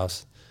AM's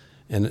house.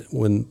 And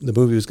when the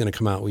movie was going to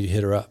come out, we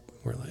hit her up.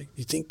 We're like,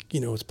 you think,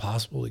 it's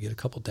possible to get a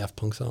couple Daft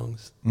Punk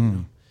songs?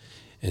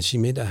 And she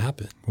made that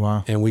happen.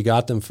 Wow. And we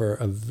got them for,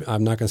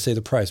 I'm not going to say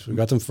the price, but we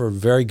got them for a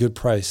very good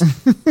price.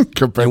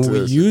 And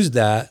we used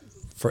that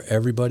for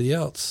everybody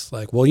else.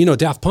 Like, well,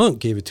 Daft Punk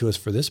gave it to us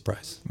for this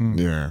price.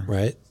 Yeah.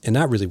 Right? And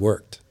that really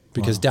worked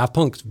because Daft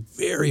Punk's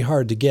very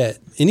hard to get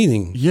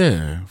anything.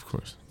 Yeah, of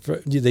course.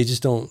 They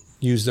just don't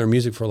use their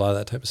music for a lot of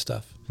that type of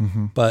stuff.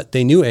 Mm-hmm. But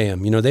they knew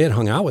AM. They had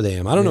hung out with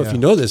AM. I don't know if you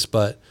know this,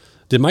 but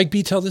did Mike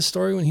B tell this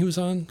story when he was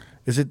on?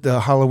 Is it the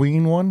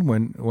Halloween one?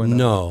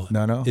 No.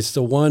 It's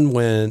the one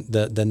when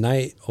the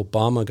night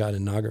Obama got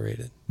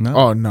inaugurated. No.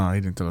 Oh, no,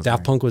 he didn't tell us.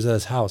 Daft Punk was at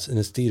his house in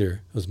his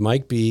theater. It was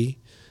Mike B,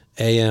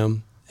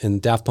 AM,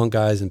 and Daft Punk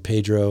guys and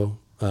Pedro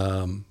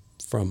from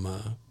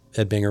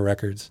Ed Banger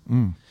Records.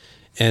 Mm.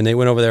 And they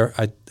went over there,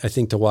 I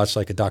think, to watch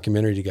like a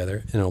documentary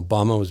together. And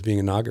Obama was being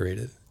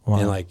inaugurated. Wow.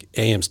 And like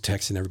AM's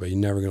texting everybody, you're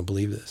never going to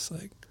believe this.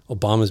 Like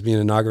Obama's being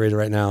inaugurated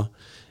right now,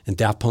 and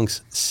Daft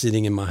Punk's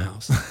sitting in my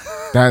house.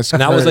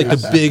 And that was like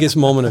the biggest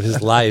moment of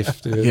his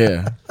life, dude.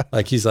 Yeah.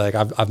 Like he's like,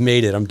 I've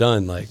made it. I'm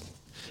done. Like,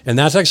 and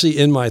that's actually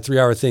in my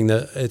 3-hour thing.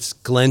 It's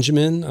Glenn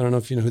Jamin. I don't know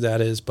if you know who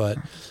that is, but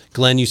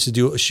Glenn used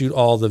to shoot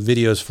all the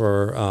videos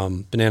for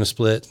Banana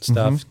Split and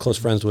stuff. Mm-hmm. Close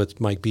friends with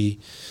Mike B,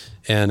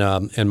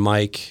 and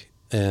Mike,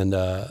 and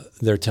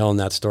they're telling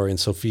that story, and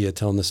Sophia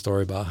telling the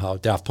story about how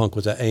Daft Punk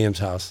was at AM's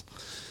house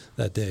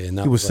that day, and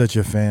that he was such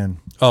a fan.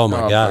 Oh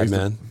my God,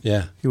 man!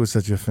 Yeah, he was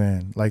such a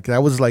fan. Like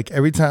that was like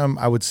every time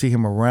I would see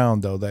him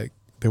around, though, like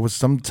there was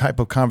some type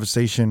of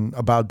conversation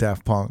about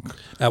Daft Punk.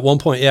 At one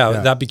point,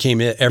 that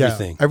became it.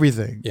 Everything,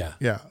 everything.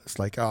 Yeah. It's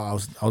like, I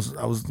was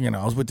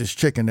with this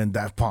chick and then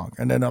Daft Punk,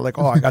 and then they're like,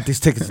 I got these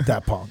tickets to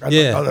Daft Punk.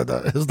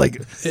 It's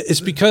like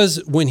it's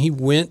because when he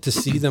went to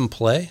see them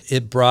play,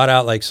 it brought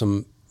out like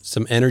some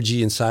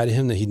energy inside of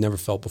him that he'd never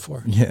felt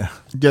before. Yeah.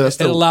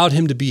 It allowed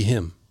him to be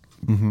him.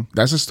 Mm-hmm.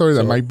 That's a story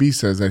that Mike B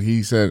says, that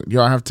he said,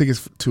 I have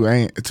tickets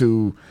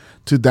to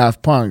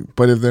Daft Punk,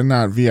 but if they're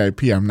not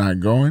VIP, I'm not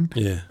going.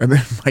 Yeah. And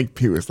then Mike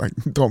B was like,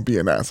 don't be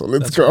an asshole.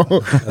 Let's go.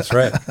 Right. That's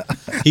right.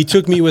 He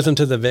took me with him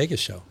to the Vegas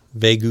show.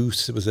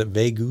 Vegas. It was at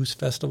Vegas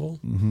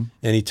Festival. Mm-hmm.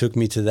 And he took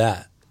me to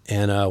that.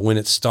 And when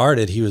it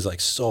started, he was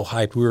like so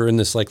hyped. We were in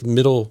this like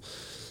middle,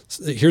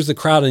 here's the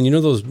crowd. And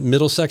those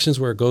middle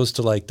sections where it goes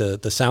to like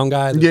the sound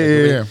guy?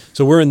 Yeah.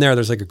 So we're in there.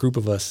 There's like a group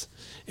of us.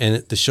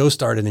 And the show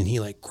started, and he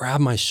like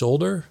grabbed my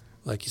shoulder.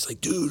 Like he's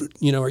like, dude,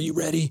 are you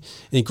ready?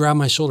 And he grabbed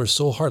my shoulder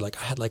so hard, like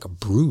I had like a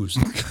bruise.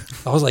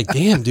 I was like,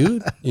 damn,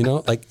 dude,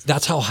 like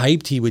that's how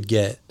hyped he would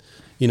get,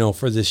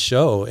 for this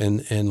show.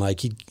 And like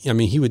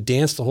he would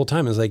dance the whole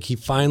time. It was like he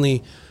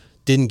finally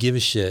didn't give a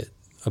shit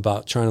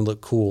about trying to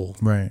look cool.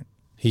 Right.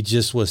 He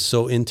just was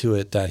so into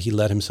it that he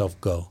let himself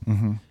go.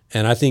 Mm-hmm.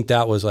 And I think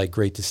that was like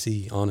great to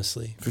see,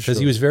 honestly, because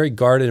he was very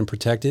guarded and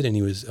protected, and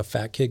he was a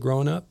fat kid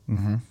growing up.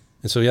 Mm-hmm.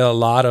 And so he had a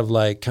lot of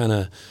like kind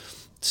of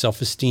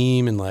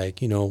self-esteem and like,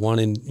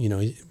 wanting,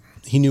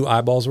 he knew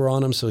eyeballs were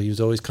on him. So he was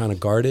always kind of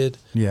guarded,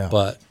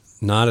 but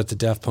not at the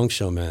Daft Punk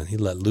show, man. He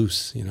let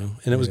loose, and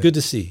it was good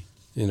to see,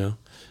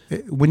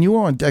 When you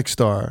were on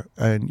Dexstar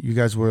and you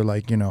guys were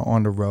like,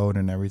 on the road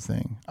and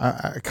everything,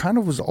 I kind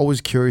of was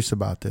always curious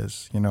about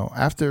this.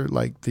 After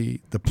like the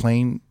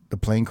plane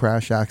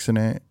crash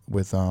accident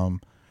with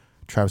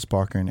Travis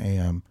Barker and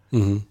AM,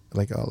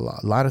 like a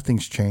lot of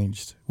things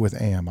changed with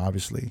AM,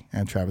 obviously,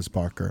 and Travis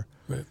Barker.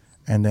 Right.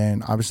 And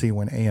then obviously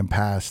when AM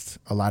passed,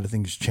 a lot of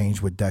things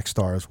changed with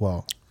Dexstar as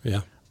well.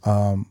 Yeah.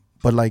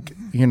 But like,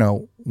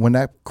 when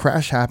that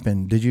crash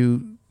happened, did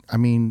you? I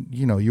mean,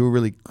 you were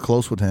really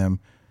close with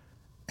him.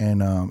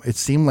 And it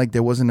seemed like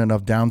there wasn't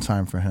enough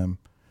downtime for him.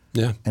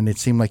 Yeah. And it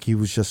seemed like he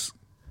was just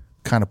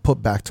kind of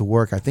put back to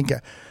work. I think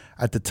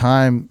at the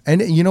time, and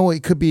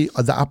it could be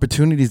the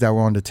opportunities that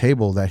were on the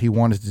table that he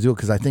wanted to do it.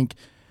 Because I think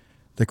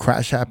the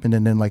crash happened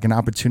and then like an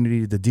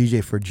opportunity to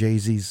DJ for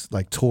Jay-Z's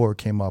like tour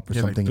came up or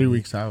something. Like 3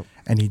 weeks out.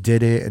 And he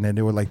did it. And then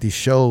there were like these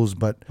shows.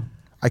 But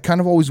I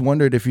kind of always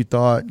wondered if you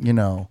thought,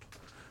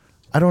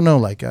 I don't know,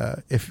 like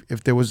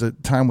if there was a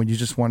time when you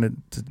just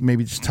wanted to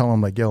maybe just tell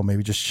him like, yo,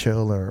 maybe just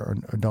chill or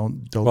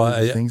don't do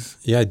these things.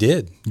 Yeah, I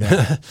did.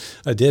 Yeah.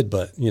 I did,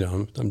 but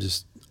I'm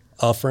just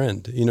a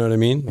friend. You know what I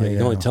mean? Like, you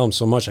can only tell him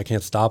so much. I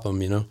can't stop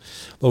him.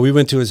 But we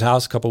went to his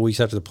house a couple of weeks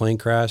after the plane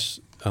crash.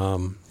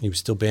 He was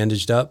still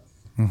bandaged up.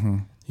 Mm-hmm.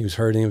 He was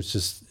hurting. It was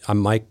just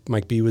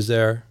Mike B was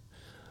there.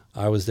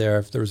 I was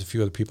there. There was a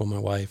few other people. My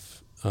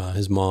wife,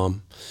 his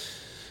mom,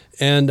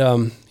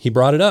 and he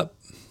brought it up.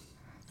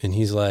 And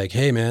he's like,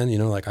 "Hey, man,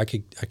 like I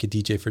could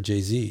DJ for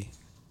Jay-Z.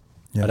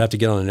 Yeah. I'd have to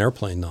get on an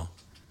airplane though."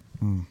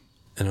 And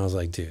I was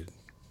like, "Dude,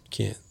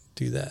 can't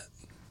do that.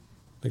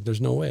 Like, there's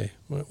no way.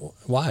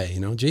 Why?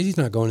 Jay-Z's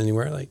not going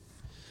anywhere." Like,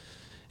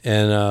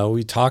 and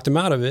we talked him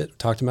out of it.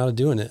 Talked him out of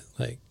doing it.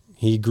 Like,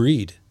 he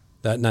agreed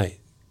that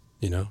night.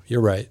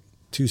 You're right.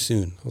 Too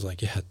soon. I was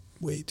like, "Yeah,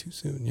 way too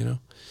soon."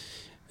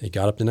 He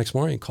got up the next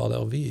morning, called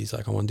LV. He's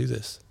like, "I want to do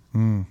this."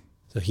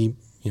 So he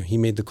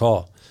made the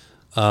call.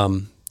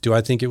 Do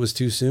I think it was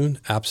too soon?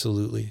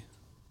 Absolutely.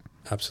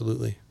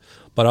 Absolutely.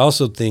 But I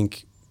also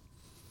think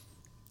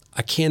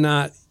I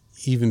cannot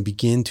even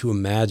begin to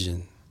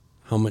imagine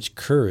how much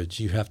courage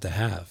you have to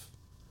have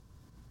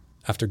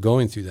after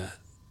going through that.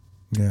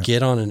 Yeah.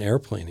 Get on an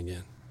airplane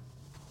again.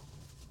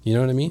 You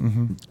know what I mean?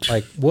 Mm-hmm.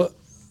 Like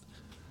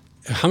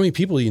how many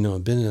people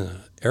have been in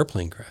an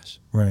airplane crash?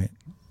 Right.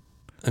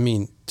 I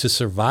mean, to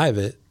survive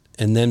it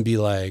and then be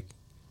like,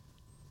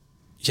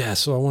 yeah,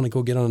 so I want to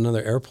go get on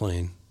another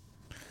airplane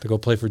to go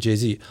play for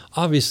Jay-Z.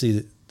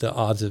 Obviously, the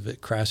odds of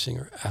it crashing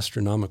are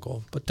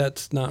astronomical, but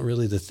that's not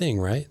really the thing,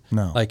 right?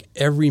 No. Like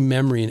every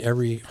memory and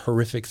every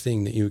horrific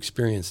thing that you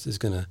experienced is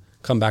going to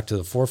come back to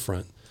the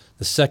forefront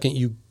the second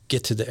you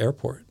get to the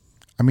airport.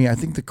 I mean, I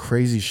think the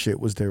crazy shit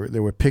was there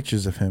were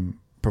pictures of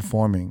him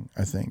performing,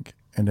 I think.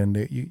 And then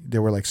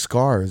there were like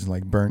scars,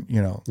 like burnt,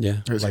 Yeah.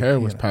 His hair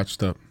was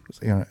patched up.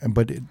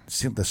 But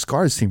the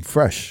scars seemed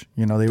fresh.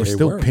 They were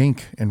still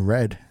pink and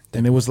red.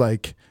 And it was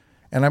like...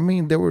 And I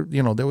mean, there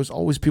was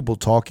always people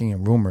talking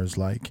and rumors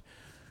like,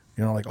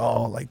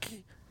 like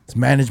his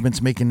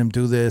management's making him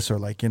do this, or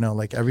like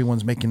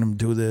everyone's making him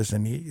do this,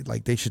 and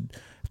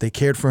if they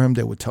cared for him,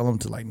 they would tell him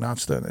to like not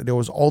study. There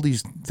was all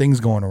these things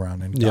going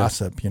around and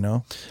gossip,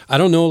 I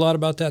don't know a lot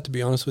about that, to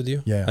be honest with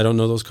you. Yeah. I don't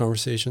know those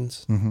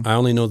conversations. Mm-hmm. I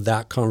only know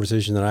that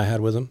conversation that I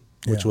had with him,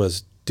 which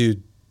was,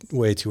 dude,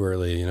 way too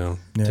early,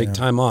 take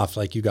time off.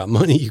 Like, you got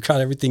money, you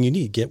got everything you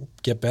need.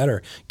 Get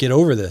better, get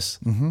over this,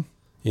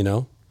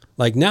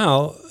 Like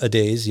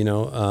nowadays,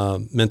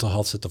 mental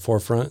health's at the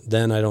forefront.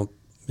 Then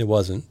it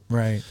wasn't.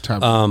 Right.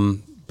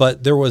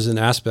 But there was an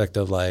aspect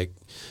of like,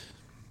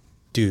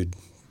 dude,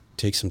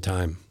 take some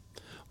time.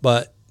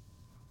 But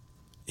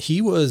he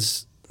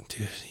was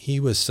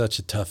such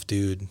a tough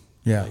dude.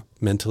 Yeah. Like,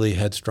 mentally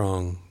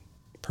headstrong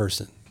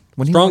person.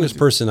 Strongest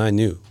person I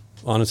knew,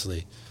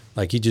 honestly.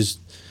 Like,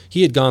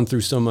 he had gone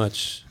through so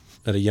much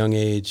at a young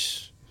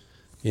age,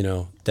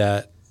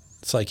 that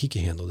it's like he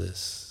can handle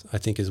this, I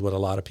think, is what a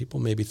lot of people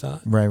maybe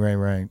thought.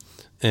 Right.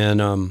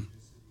 And,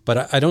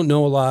 but I don't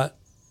know a lot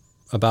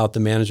about the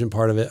management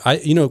part of it.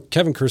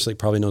 Kevin Kerslake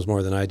probably knows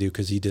more than I do,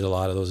 because he did a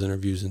lot of those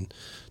interviews and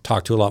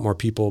talked to a lot more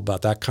people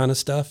about that kind of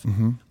stuff.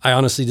 Mm-hmm. I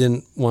honestly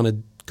didn't want to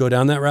go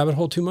down that rabbit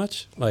hole too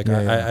much. Like,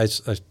 I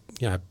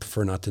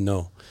prefer not to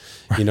know,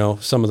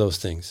 some of those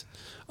things.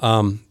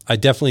 I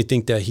definitely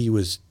think that he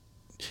was,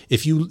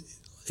 if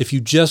you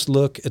just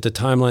look at the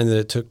timeline that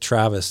it took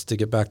Travis to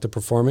get back to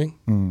performing,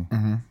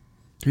 mm-hmm.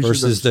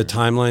 versus the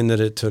timeline that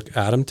it took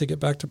Adam to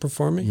get back to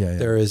performing,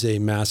 there is a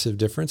massive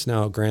difference.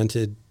 Now,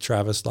 granted,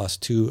 Travis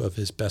lost 2 of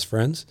his best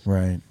friends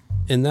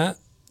in that,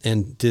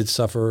 and did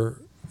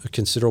suffer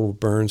considerable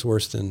burns,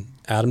 worse than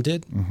Adam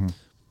did, mm-hmm.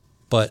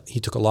 but he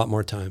took a lot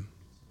more time.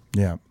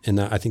 Yeah. And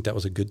I think that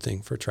was a good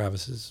thing for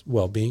Travis's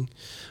well-being.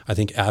 I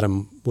think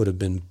Adam would have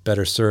been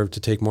better served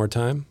to take more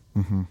time.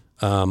 Mm-hmm.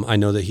 I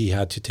know that he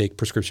had to take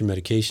prescription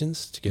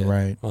medications to get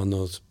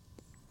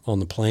on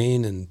the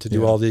plane and to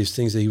do all these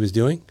things that he was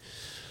doing.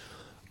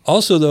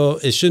 Also, though,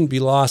 it shouldn't be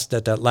lost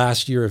that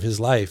last year of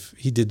his life,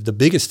 he did the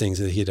biggest things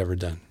that he had ever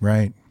done.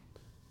 Right.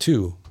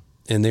 2,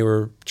 and they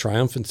were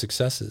triumphant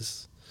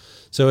successes.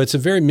 So it's a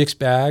very mixed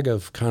bag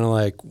of kind of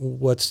like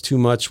what's too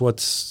much,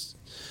 what's,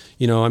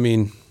 I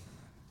mean,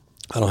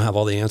 I don't have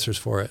all the answers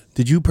for it.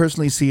 Did you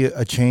personally see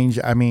a change?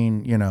 I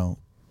mean,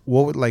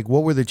 what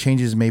were the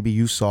changes maybe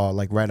you saw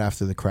like right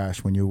after the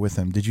crash when you were with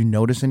him? Did you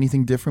notice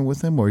anything different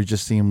with him, or it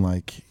just seemed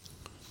like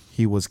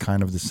he was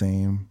kind of the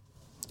same?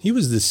 He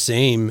was the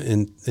same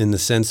in the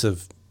sense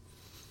of,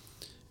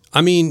 I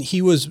mean,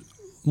 he was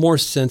more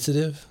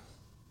sensitive,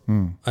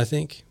 I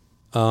think.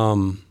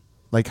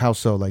 Like how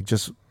so? Like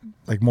just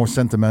like more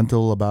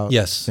sentimental about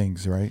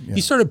things, right? Yeah.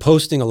 He started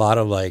posting a lot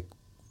of like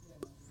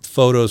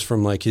photos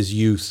from like his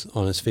youth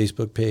on his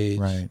Facebook page.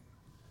 Right.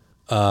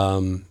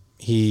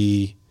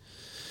 He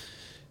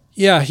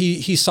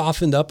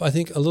softened up, I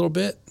think, a little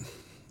bit.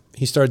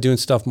 He started doing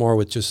stuff more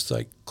with just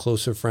like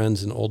closer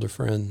friends and older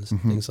friends,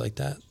 things like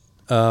that.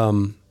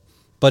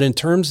 But in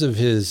terms of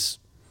his,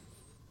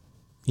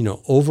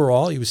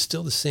 overall, he was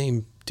still the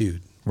same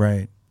dude.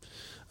 Right.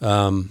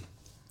 I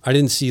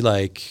didn't see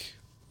like,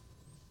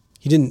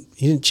 he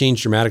didn't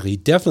change dramatically. He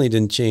definitely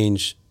didn't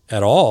change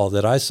at all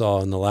that I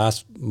saw in the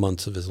last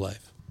months of his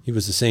life. He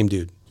was the same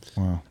dude.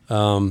 Wow.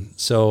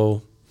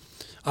 So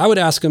I would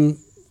ask him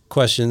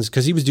questions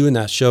because he was doing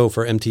that show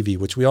for MTV,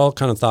 which we all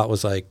kind of thought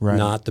was like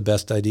not the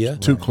best idea.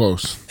 Too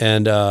close.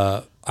 And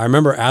I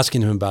remember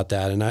asking him about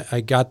that, and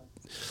I got,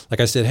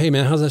 like I said, hey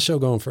man, how's that show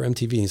going for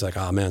MTV? And he's like,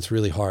 oh man, it's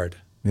really hard.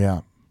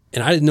 Yeah.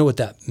 And I didn't know what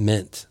that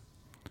meant.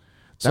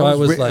 So I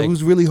was like, it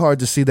was really hard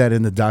to see that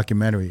in the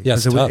documentary. Yeah,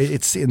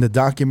 it's in the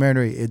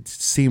documentary. It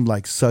seemed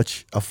like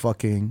such a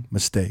fucking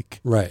mistake,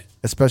 right?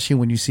 Especially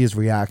when you see his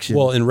reaction.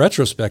 Well, in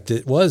retrospect,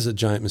 it was a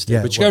giant mistake.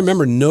 Yeah, but you got to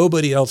remember,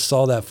 nobody else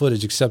saw that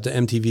footage except the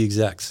MTV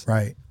execs.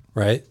 Right.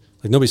 Right.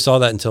 Like nobody saw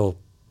that until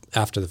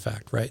after the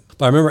fact. Right.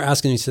 But I remember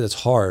asking him, he said it's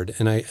hard,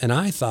 and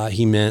I thought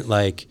he meant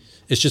like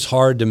it's just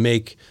hard to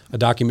make a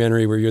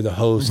documentary where you're the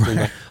host.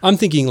 And I'm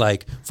thinking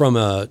like from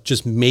a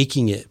just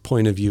making it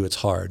point of view, it's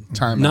hard.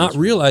 Not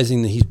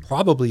realizing that he's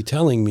probably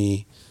telling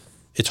me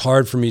it's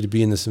hard for me to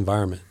be in this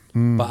environment.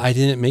 But I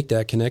didn't make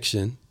that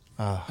connection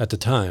at the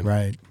time.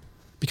 Right.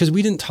 Because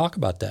we didn't talk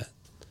about that.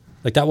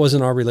 Like that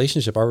wasn't our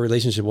relationship. Our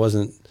relationship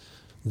wasn't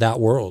that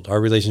world. Our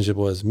relationship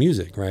was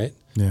music, right?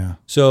 Yeah.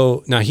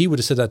 So now he would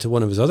have said that to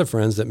one of his other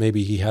friends that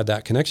maybe he had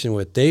that connection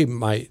with. They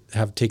might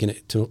have taken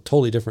it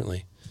totally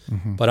differently.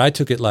 But I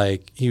took it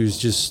like he was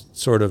just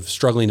sort of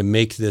struggling to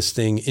make this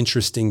thing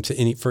interesting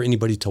for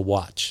anybody to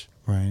watch.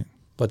 Right.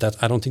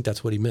 But I don't think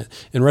that's what he meant.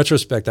 In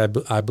retrospect,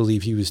 I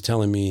believe he was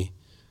telling me,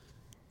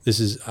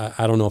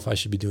 I don't know if I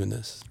should be doing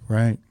this.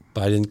 Right.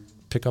 But I didn't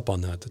pick up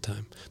on that at the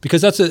time.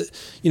 Because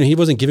he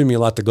wasn't giving me a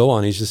lot to go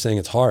on. He's just saying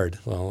it's hard.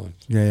 Well,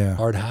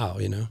 hard how,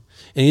 And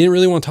he didn't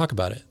really want to talk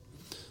about it.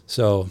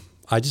 So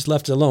I just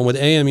left it alone. With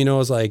AM, it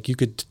was like you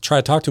could try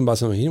to talk to him about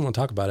something. He didn't want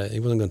to talk about it. He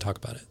wasn't going to talk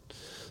about it.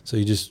 So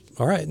you just,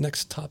 all right,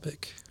 next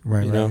topic.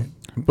 Right, right.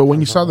 But when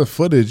you saw the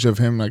footage of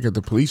him like at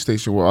the police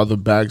station with all the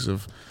bags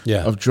of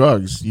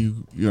drugs,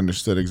 you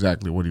understood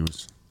exactly what he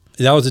was.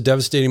 That was a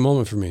devastating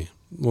moment for me.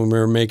 When we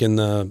were making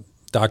the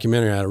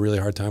documentary, I had a really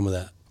hard time with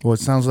that. Well,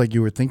 it sounds like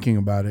you were thinking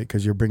about it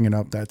because you're bringing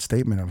up that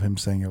statement of him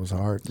saying it was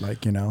hard,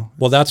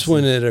 Well, that's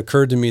when it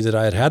occurred to me that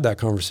I had that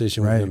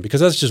conversation with him,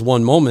 because that's just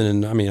one moment.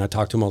 And I mean, I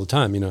talk to him all the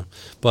time,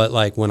 But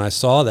like when I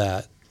saw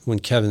that, when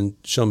Kevin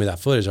showed me that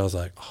footage, I was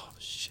like, oh,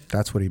 shit.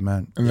 That's what he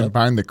meant. And then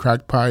buying the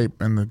crack pipe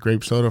and the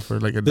grape soda for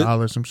like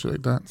 $1, some shit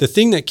like that. The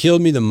thing that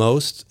killed me the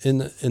most in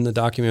the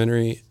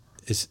documentary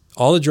is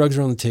all the drugs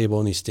are on the table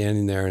and he's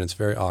standing there and it's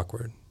very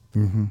awkward.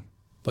 Mm-hmm.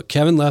 But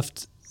Kevin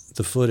left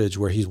the footage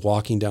where he's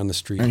walking down the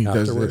street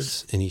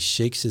afterwards and he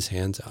shakes his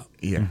hands out.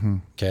 Yeah. Mm-hmm.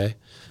 Okay.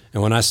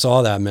 And when I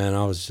saw that, man,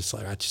 I was just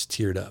like, I just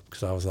teared up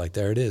because I was like,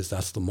 there it is.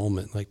 That's the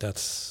moment. Like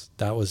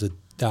that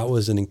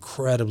was an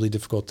incredibly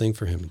difficult thing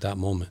for him at that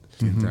moment.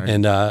 Mm-hmm.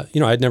 And,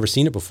 I'd never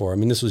seen it before. I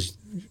mean, this was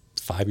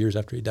 5 years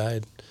after he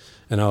died.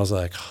 And I was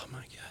like, oh my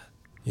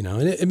God,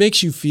 and it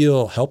makes you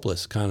feel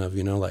helpless kind of,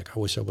 like I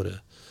wish I would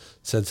have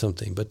said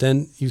something. But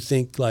then you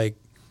think like,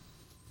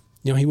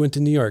 he went to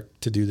New York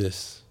to do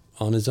this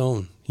on his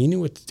own. He knew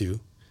what to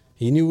do.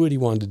 He knew what he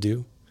wanted to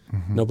do.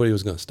 Mm-hmm. Nobody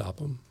was going to stop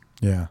him.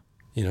 Yeah.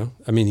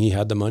 I mean, he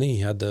had the money,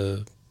 he had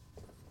the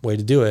way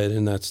to do it.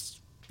 And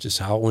that's just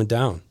how it went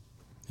down,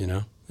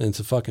 and it's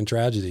a fucking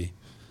tragedy,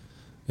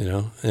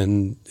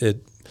 and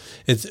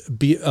it's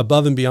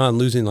above and beyond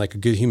losing like a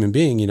good human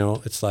being.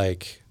 It's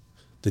like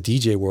the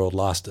DJ world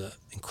lost an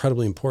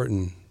incredibly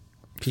important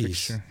piece.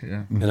 Sure,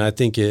 yeah. And I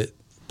think it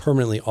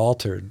permanently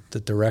altered the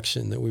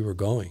direction that we were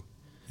going.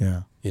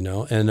 Yeah.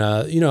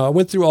 I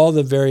went through all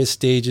the various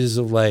stages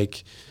of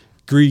like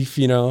grief,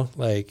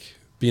 like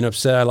being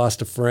upset I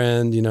lost a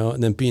friend,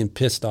 and then being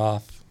pissed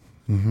off,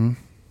 mm-hmm.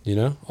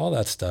 All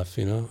that stuff,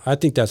 I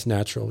think that's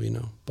natural,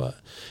 but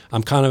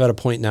I'm kind of at a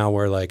point now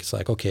where like, it's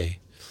like, okay,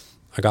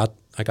 I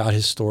got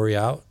his story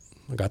out.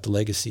 I got the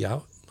legacy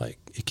out. Like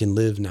it can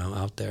live now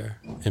out there,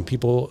 and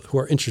people who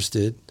are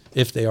interested,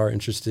 if they are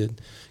interested,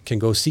 can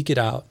go seek it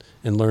out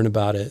and learn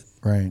about it.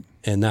 Right.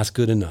 And that's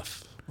good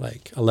enough.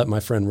 Like I'll let my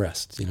friend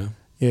rest,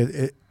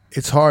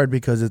 It's hard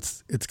because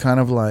it's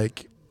kind of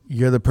like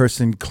you're the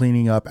person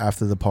cleaning up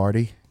after the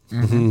party,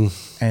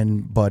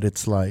 But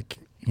it's like,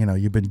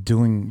 you've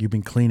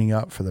been cleaning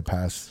up for the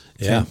past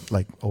 10,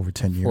 like over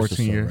 10 years 14 or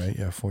so, years. right?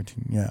 Yeah,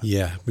 14.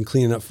 Yeah, been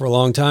cleaning up for a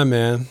long time,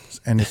 man.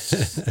 And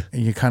it's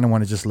and you kind of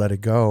want to just let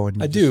it go.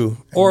 And I do.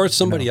 Or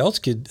somebody else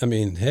could. I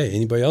mean, hey,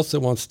 anybody else that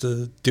wants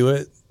to do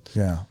it,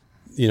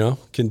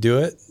 can do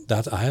it.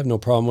 I have no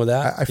problem with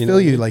that. I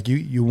feel you. Like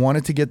you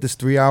wanted to get this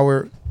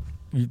 3-hour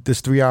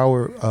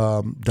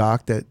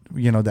doc that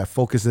that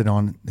focused it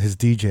on his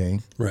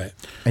DJing, right?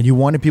 And you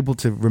wanted people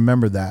to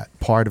remember that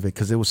part of it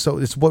because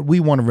it's what we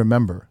want to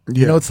remember.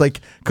 It's like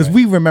because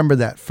we remember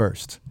that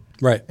first,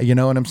 right? You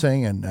know what I'm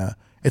saying? And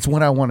it's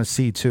what I want to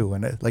see too.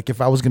 And like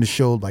if I was going to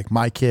show like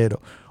my kid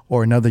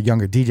or another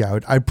younger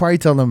DJ, I'd probably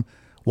tell them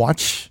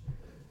watch,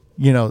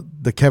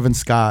 the Kevin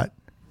Scott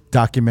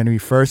documentary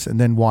first,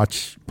 and then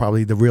watch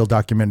probably the real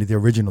documentary, the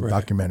original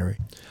documentary,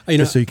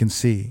 just so you can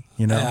see.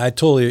 I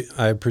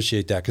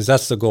appreciate that because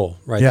that's the goal,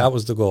 right? That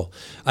was the goal.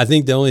 I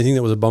think the only thing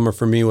that was a bummer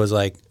for me was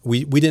like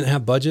we didn't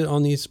have budget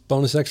on these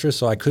bonus extras,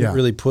 so I couldn't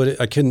really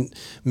I couldn't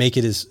make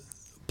it as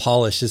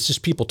polished. It's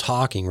just people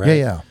talking, right?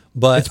 Yeah.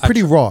 But it's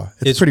pretty raw.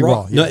 It's pretty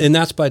raw. No, and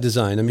that's by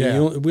design. I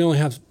mean, we only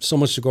have so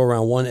much to go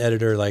around. One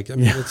editor,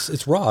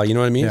 it's raw. You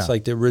know what I mean? It's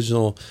like the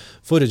original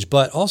footage,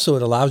 but also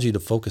it allows you to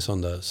focus on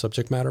the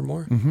subject matter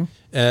more.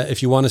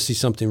 If you want to see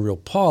something real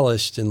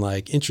polished and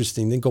like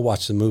interesting, then go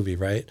watch the movie,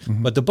 right?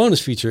 But the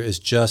bonus feature is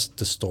just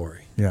the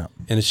story. Yeah.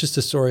 And it's just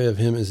the story of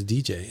him as a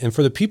DJ. And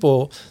for the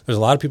people, there's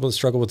a lot of people that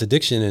struggle with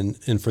addiction,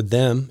 and for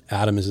them,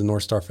 Adam is a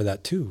North Star for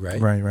that too,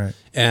 right? Right.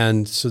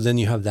 And so then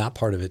you have that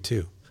part of it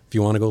too. If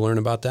you want to go learn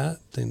about that,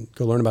 then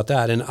go learn about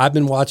that. And I've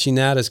been watching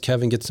that as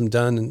Kevin gets them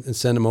done and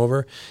send them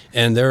over.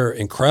 And they're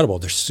incredible.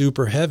 They're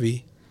super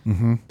heavy,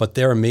 but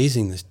they're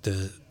amazing.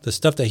 The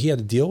stuff that he had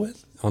to deal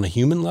with on a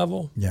human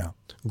level,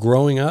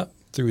 growing up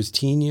through his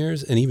teen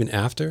years and even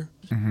after,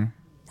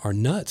 are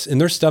nuts.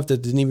 And there's stuff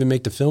that didn't even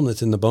make the film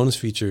that's in the bonus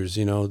features,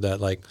 that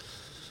like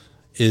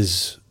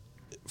is,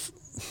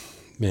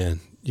 man,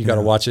 you got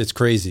to watch it. It's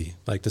crazy.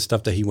 Like the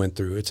stuff that he went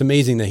through. It's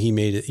amazing that he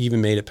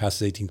even made it past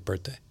his 18th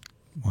birthday.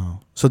 Wow.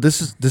 So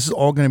this is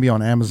all going to be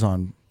on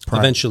Amazon Prime.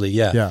 Eventually,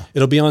 yeah.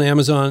 It'll be on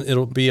Amazon.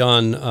 It'll be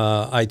on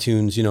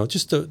iTunes,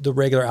 just the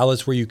regular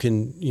outlets where you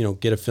can,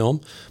 get a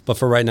film. But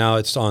for right now,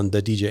 it's on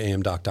the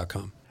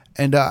DJamdoc.com.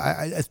 And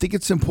I think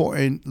it's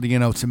important,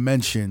 to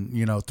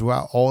mention,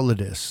 throughout all of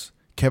this,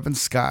 Kevin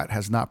Scott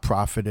has not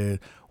profited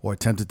or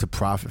attempted to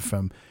profit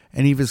from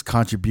any of his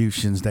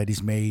contributions that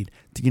he's made,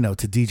 to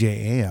DJ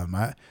AM.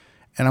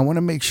 And I want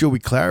to make sure we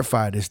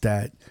clarify this,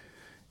 that,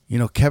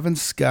 Kevin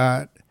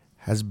Scott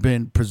has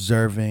been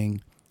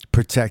preserving,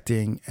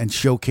 protecting, and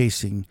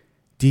showcasing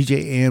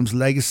DJ AM's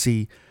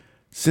legacy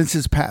since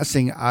his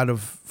passing out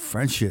of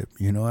friendship.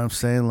 You know what I'm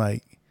saying?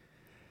 Like,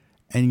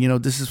 and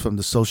this is from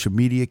the social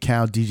media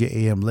account DJ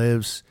AM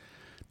Lives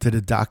to the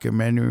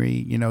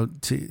documentary,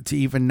 to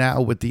even now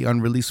with the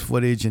unreleased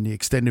footage and the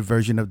extended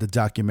version of the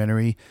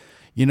documentary.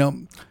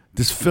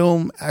 This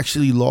film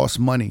actually lost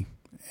money,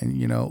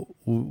 and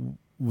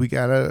we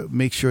gotta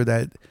make sure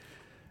that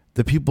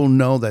the people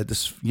know that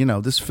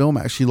this film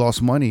actually lost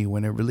money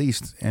when it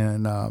released,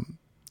 and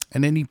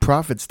any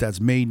profits that's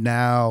made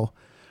now,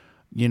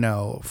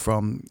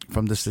 from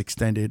this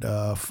extended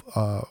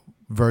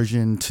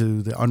version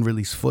to the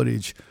unreleased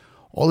footage,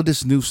 all of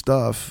this new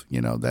stuff,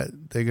 that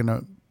they're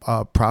gonna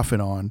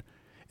profit on,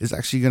 is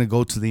actually gonna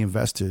go to the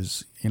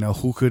investors,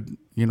 who could,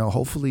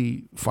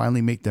 hopefully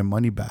finally make their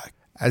money back.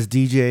 As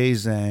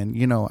DJs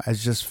and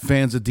as just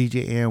fans of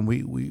DJ AM,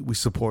 we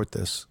support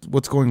this.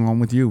 What's going on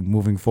with you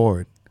moving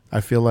forward? I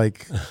feel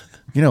like,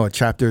 a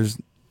chapter's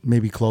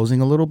maybe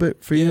closing a little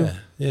bit for you.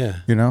 Yeah.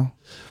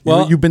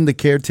 Well, you've been the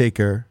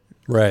caretaker,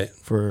 right,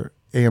 for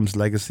AM's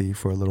legacy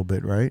for a little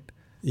bit, right?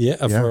 Yeah,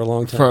 for a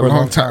long time. For a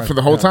long time. For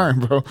the whole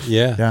time, bro.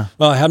 Yeah.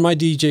 Well, I had my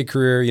DJ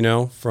career,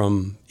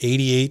 from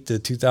 88 to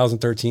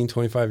 2013,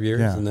 25 years,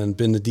 and then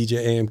been the DJ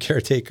AM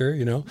caretaker,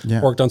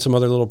 Worked on some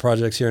other little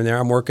projects here and there.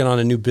 I'm working on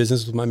a new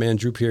business with my man,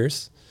 Drew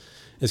Pierce.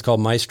 It's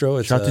called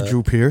Maestro. Shout out to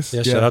Drew Pierce.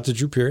 Yeah, shout out to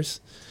Drew Pierce.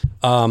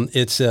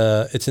 It's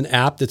an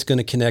app that's going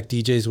to connect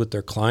DJs with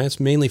their clients,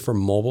 mainly for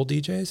mobile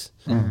DJs.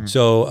 Mm-hmm.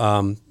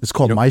 So it's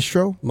called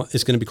Maestro?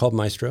 It's going to be called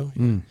Maestro.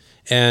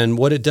 And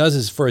what it does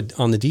is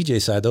on the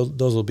DJ side,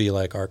 those will be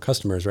like our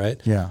customers,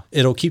 right? Yeah.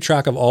 It'll keep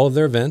track of all of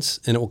their events,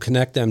 and it will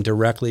connect them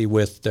directly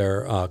with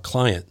their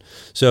client.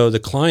 So the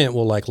client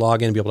will like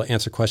log in and be able to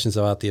answer questions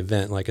about the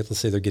event. Like let's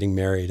say they're getting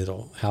married,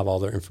 it'll have all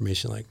their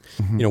information, like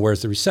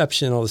where's the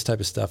reception, all this type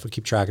of stuff. It'll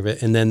keep track of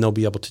it, and then they'll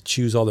be able to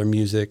choose all their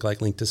music,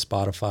 like link to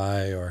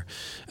Spotify or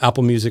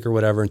Apple Music or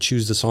whatever, and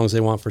choose the songs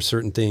they want for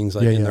certain things,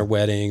 like in their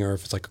wedding or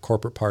if it's like a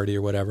corporate party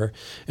or whatever.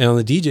 And on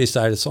the DJ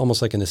side, it's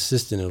almost like an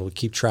assistant. It'll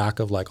keep track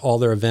of like all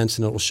their events,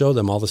 and it will show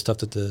them all the stuff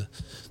that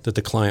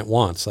the client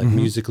wants, like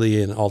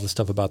musically and all the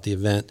stuff about the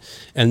event.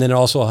 And then it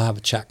also will have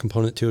a chat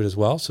component to it as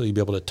well, so you'll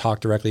be able to talk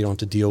directly. You don't have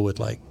to deal with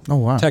like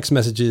text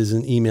messages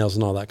and emails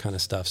and all that kind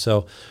of stuff.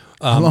 So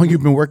How long you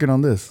been working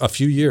on this? A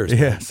few years.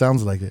 Yeah,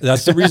 sounds like it.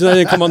 That's the reason I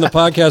didn't come on the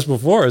podcast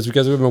before, is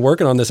because we've been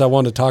working on this. I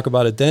wanted to talk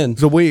about it then.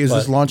 So wait,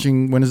 this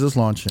launching? When is this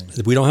launching?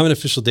 We don't have an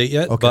official date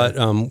yet, okay.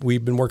 But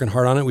we've been working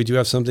hard on it. We do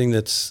have something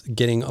that's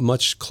getting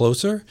much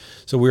closer.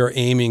 So we are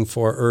aiming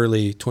for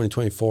early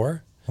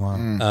 2024.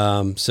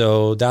 Wow.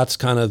 So that's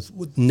kind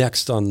of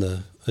next on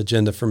the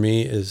agenda for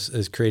me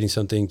is creating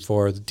something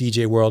for the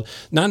DJ world.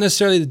 Not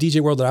necessarily the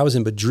DJ world that I was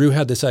in, but Drew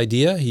had this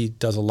idea. He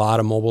does a lot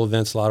of mobile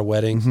events, a lot of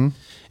weddings. Mm-hmm.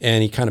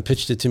 And he kind of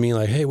pitched it to me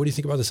like, hey, what do you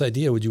think about this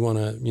idea? Would you want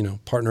to,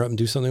 partner up and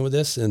do something with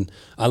this? And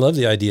I love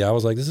the idea. I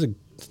was like, this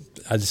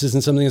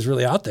isn't something that's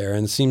really out there.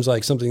 And it seems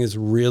like something that's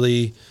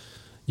really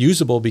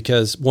usable,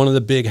 because one of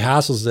the big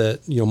hassles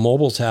that,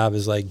 mobiles have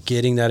is like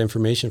getting that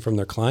information from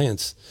their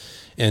clients.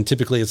 And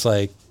typically it's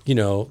like,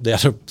 they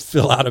have to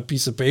fill out a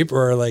piece of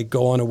paper or like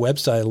go on a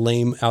website, a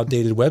lame,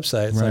 outdated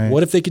website. It's like,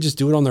 what if they could just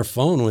do it on their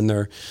phone when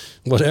they're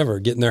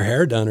getting their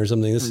hair done or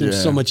something? This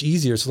is so much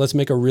easier. So let's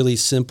make a really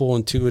simple,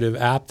 intuitive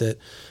app that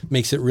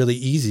makes it really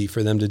easy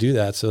for them to do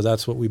that. So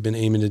that's what we've been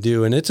aiming to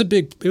do. And it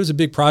was a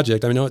big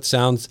project. I know it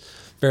sounds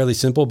fairly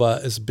simple,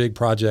 but it's a big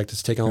project.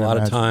 It's taken a lot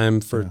of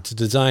time to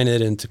design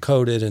it and to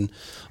code it and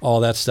all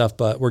that stuff,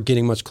 but we're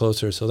getting much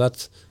closer. So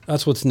that's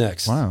what's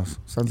next. Wow,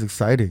 sounds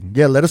exciting.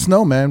 Yeah, let us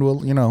know, man.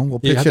 We'll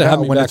pitch it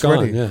out when it's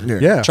ready.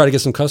 Yeah. Try to get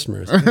some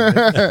customers.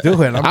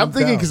 Do it. I'm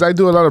thinking, because I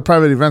do a lot of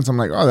private events. I'm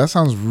like, oh, that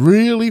sounds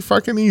really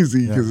fucking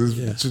easy, because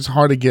it's just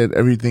hard to get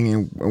everything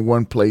in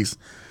one place,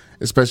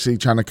 especially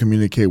trying to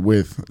communicate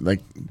with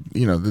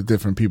the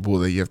different people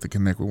that you have to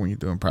connect with when you're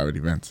doing private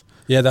events.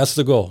 Yeah, that's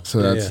the goal.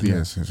 So that's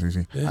it's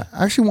easy. Yeah.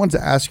 I actually wanted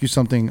to ask you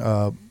something,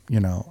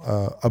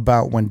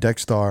 about when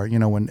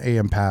Dexstar, when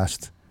AM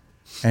passed,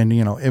 and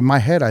in my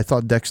head I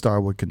thought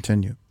Dexstar would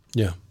continue.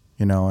 Yeah.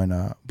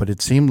 But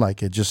it seemed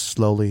like it just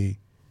slowly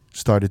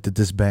started to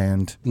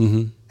disband,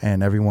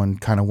 and everyone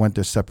kind of went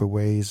their separate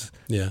ways.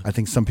 Yeah. I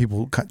think some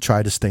people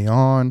tried to stay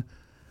on,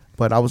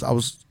 but I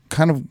was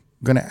kind of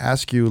going to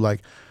ask you,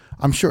 like,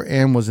 I'm sure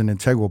AM was an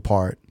integral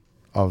part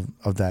of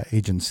that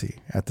agency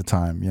at the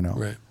time,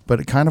 Right. But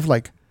it kind of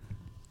like,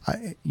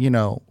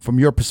 from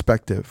your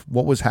perspective,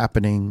 what was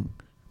happening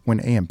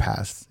when AM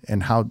passed,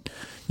 and how,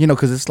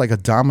 because it's like a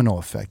domino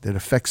effect. It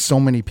affects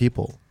so many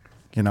people,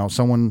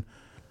 someone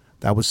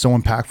that was so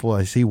impactful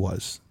as he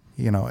was,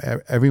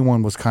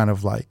 everyone was kind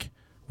of like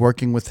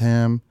working with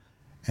him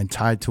and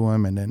tied to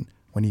him. And then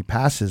when he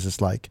passes,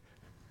 it's like,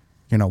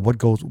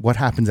 what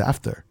happens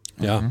after?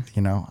 Yeah.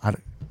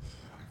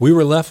 We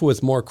were left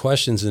with more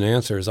questions than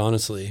answers,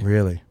 honestly.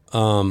 Really?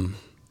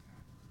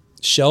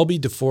 Shelby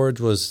DeForge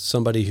was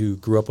somebody who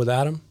grew up with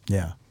Adam.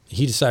 Yeah.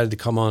 He decided to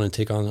come on and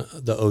take on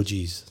the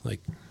OGs.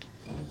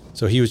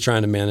 So he was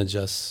trying to manage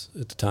us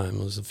at the time.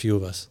 It was a few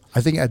of us.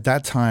 I think at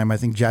that time,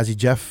 Jazzy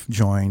Jeff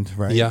joined,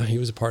 right? Yeah, he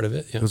was a part of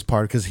it. Yeah. It was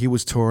part, because he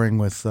was touring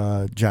with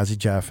Jazzy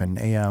Jeff and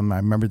AM. I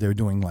remember they were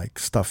doing like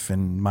stuff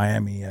in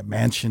Miami at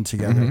Mansion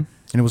together. And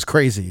it was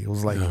crazy. It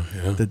was like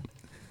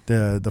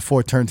the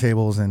 4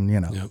 turntables and,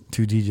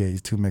 2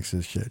 DJs, 2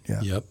 mixes, shit.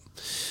 Yeah. Yep.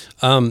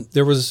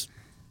 There was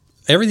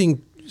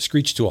everything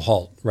screeched to a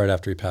halt right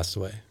after he passed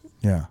away.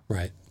 Yeah.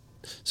 Right.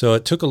 So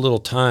it took a little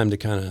time to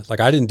kind of,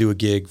 I didn't do a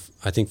gig.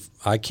 I think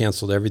I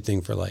canceled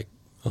everything for like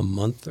a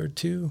month or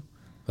 2.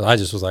 But I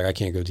just was like, I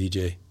can't go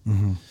DJ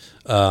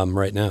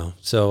right now.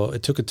 So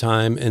it took a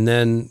time. And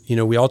then,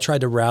 we all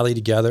tried to rally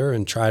together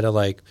and try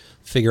to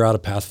figure out a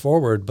path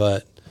forward.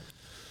 But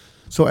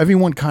so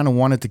everyone kind of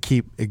wanted to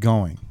keep it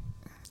going,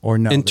 or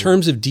no? In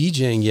terms of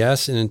DJing,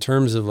 yes. And in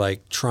terms of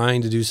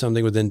trying to do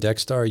something within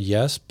Dexstar,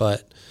 yes.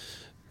 But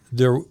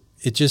there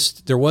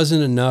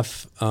wasn't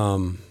enough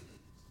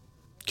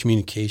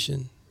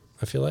communication,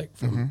 I feel like,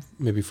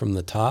 maybe from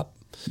the top.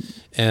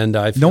 And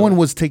no one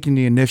was taking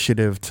the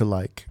initiative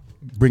to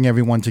bring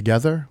everyone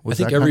together.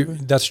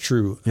 That's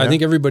true. Yeah. I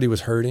think everybody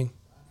was hurting.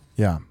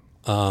 Yeah.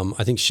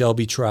 I think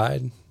Shelby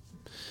tried,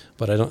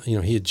 but I don't,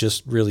 he had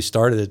just really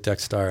started at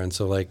Dexstar. And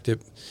so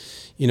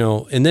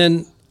and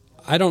then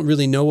I don't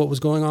really know what was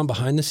going on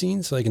behind the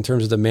scenes, in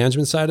terms of the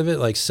management side of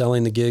it,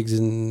 selling the gigs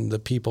and the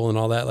people and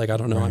all that. I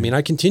don't know. Right. I mean,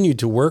 I continued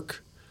to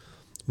work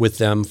with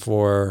them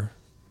for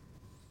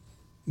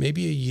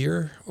maybe a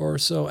year or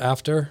so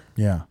after.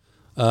 Yeah.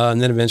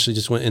 And then eventually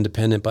just went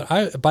independent.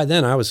 But by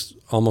then I was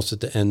almost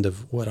at the end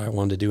of what I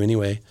wanted to do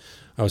anyway.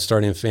 I was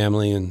starting a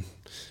family and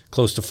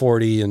close to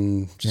 40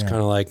 and just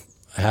kind of I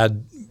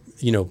had,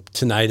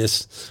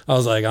 tinnitus. I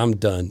was like, I'm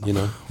done,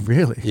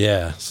 Really?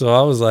 Yeah. So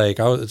I was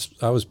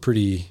I was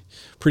pretty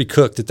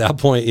cooked at that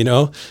point,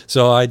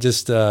 So I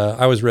just,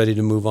 I was ready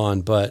to move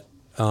on. But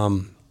I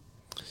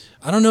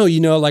don't know,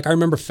 I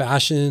remember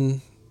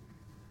fashion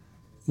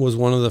was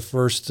one of the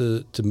first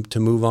to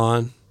move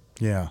on.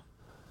 Yeah.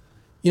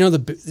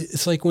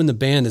 It's like when the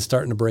band is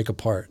starting to break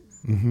apart,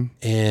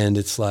 and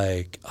it's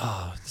like,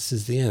 oh, this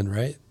is the end,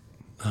 right?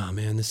 Oh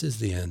man, this is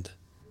the end,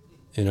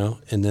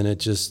 and then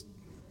it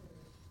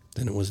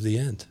was the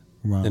end.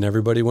 Wow. And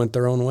everybody went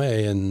their own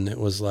way, and it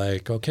was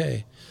like,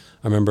 okay.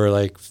 I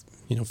remember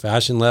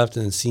fashion left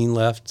and scene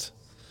left,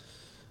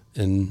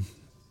 and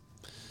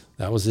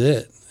That was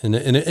it.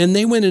 And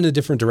they went in a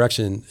different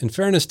direction. In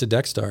fairness to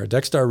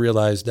Dexstar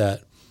realized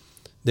that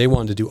they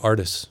wanted to do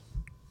artists.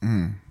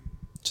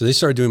 So they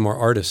started doing more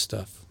artist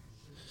stuff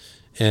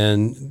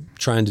and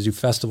trying to do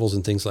festivals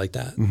and things like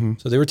that.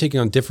 So they were taking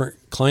on different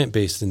client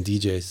base than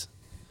DJs.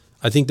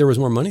 I think there was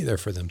more money there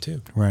for them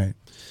too. Right.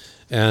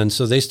 And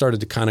so they started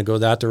to kind of go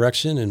that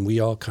direction, and we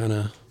all kind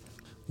of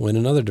went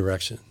another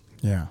direction.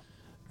 Yeah.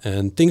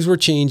 And things were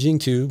changing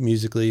too,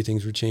 musically,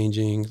 things were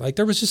changing. Like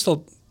there was just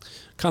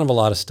kind of a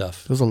lot of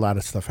stuff. There's a lot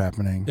of stuff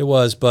happening. It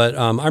was, but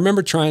I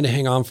remember trying to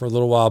hang on for a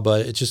little while,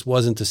 but it just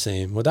wasn't the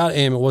same. Without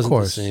AM, it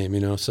wasn't the same, you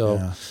know?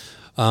 So,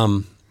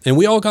 and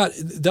we all got,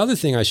 the other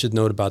thing I should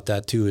note about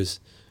that too is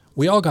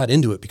we all got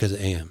into it because of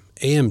AM.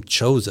 AM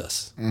chose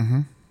us.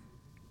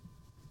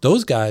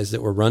 Those guys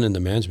that were running the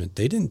management,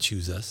 they didn't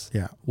choose us.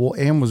 Yeah. Well,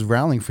 AM was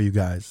rallying for you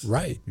guys.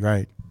 Right.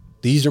 Right.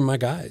 These are my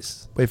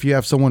guys. But if you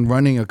have someone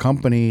running a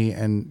company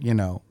and, you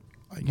know,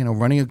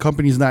 running a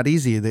company is not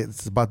easy.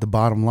 It's about the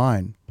bottom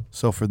line.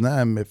 So for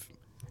them,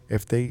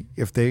 if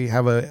they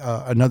have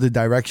another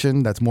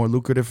direction that's more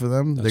lucrative for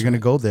them, they're going to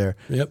go there.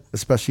 Yep.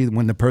 Especially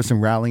when the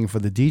person rallying for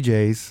the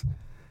DJs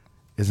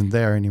isn't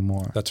there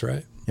anymore. That's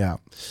right. Yeah.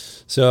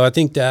 So I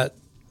think that,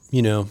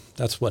 you know,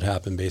 that's what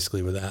happened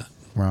basically with that.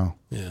 Wow.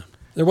 Yeah.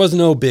 There was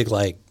no big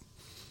like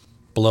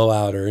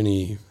blowout or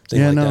anything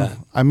like that.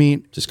 I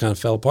mean, just kind of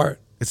fell apart.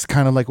 It's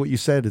kind of like what you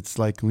said. It's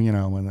like, you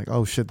know, when like,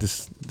 oh shit,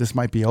 this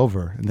might be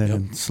over, and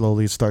then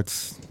slowly it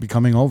starts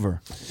becoming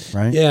over,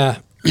 right? Yeah,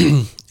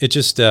 it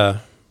just got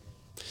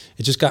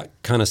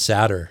kind of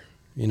sadder.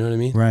 You know what I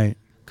mean? Right.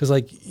 Because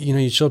like, you know,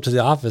 you show up to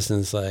the office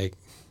and it's like,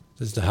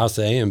 this is the house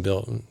that AM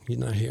built, and you're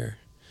not here.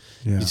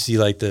 Yeah. You see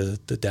like the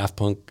Daft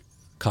Punk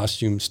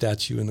costume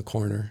statue in the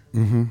corner,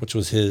 which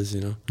was his,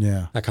 you know?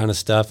 Yeah. That kind of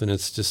stuff, and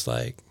it's just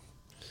like,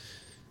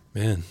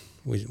 man,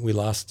 we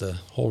lost the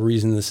whole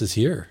reason this is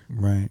here.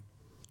 Right.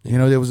 You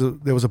know,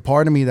 there was a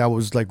part of me that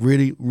was like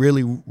really,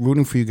 really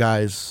rooting for you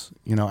guys,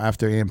 you know,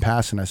 after AM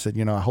passed. And I said,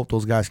 you know, I hope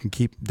those guys can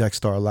keep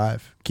Dexstar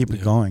alive, keep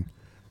it going.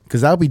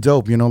 Because that would be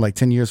dope, you know, like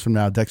 10 years from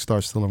now,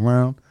 Dexstar's still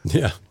around.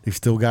 Yeah. They've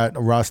still got a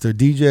roster of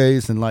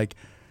DJs, and like,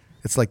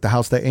 it's like the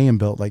house that AM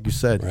built, like you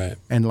said. Right.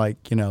 And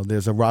like, you know,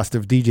 there's a roster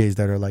of DJs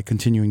that are like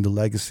continuing the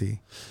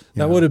legacy.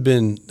 That would have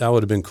been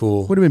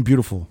cool. Would have been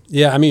beautiful.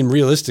 Yeah. I mean,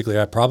 realistically,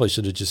 I probably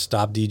should have just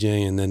stopped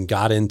DJing and then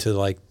got into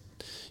like,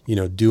 you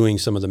know, doing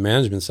some of the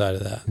management side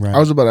of that. Right. I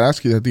was about to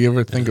ask you that. Do you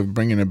ever think of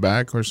bringing it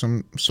back or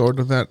some sort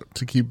of that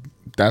to keep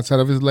that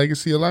side of his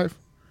legacy alive?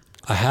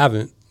 I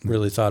haven't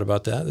really thought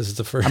about that. This is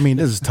the first. I mean,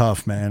 this is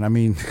tough, man. I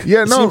mean,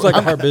 yeah, no, seems like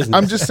a hard business.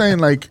 I'm just saying,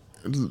 like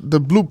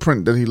the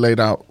blueprint that he laid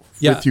out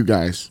with you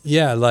guys.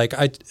 Yeah, like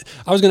I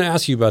was going to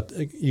ask you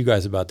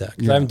guys about that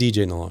because I haven't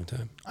DJed in a long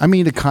time. I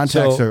mean, the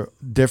contacts are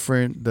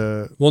different.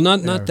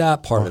 Not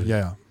that part of it.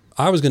 Yeah,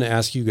 I was going to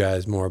ask you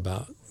guys more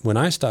about when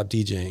I stopped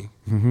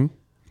DJing.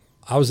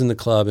 I was in the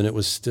club and it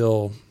was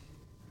still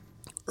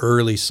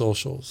early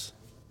socials.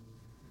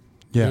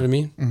 Yeah. You know what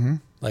I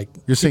mean? Like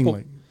you're saying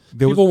like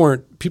people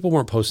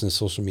weren't posting to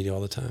social media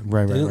all the time.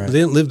 Right. They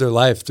didn't live their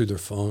life through their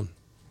phone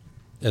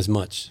as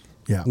much.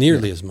 Yeah.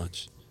 Nearly as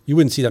much. You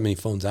wouldn't see that many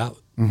phones out.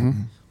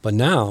 But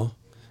now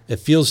it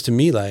feels to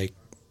me like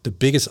the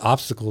biggest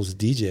obstacles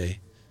to DJ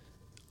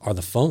are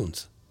the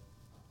phones,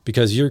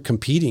 because you're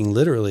competing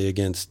literally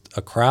against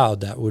a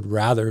crowd that would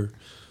rather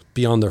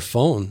be on their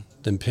phone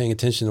than paying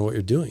attention to what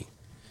you're doing.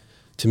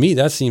 To me,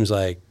 that seems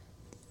like,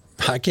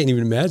 I can't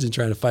even imagine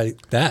trying to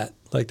fight that.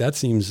 Like that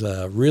seems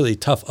a really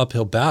tough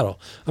uphill battle.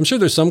 I'm sure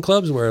there's some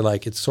clubs where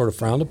like it's sort of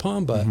frowned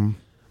upon, but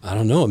I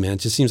don't know, man. It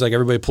just seems like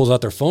everybody pulls out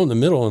their phone in the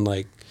middle and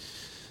like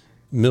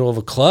middle of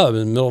a club, in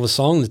the middle of a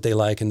song that they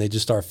like, and they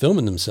just start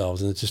filming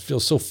themselves, and it just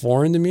feels so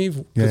foreign to me.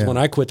 Because when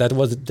I quit, that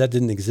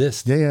didn't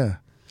exist. Yeah.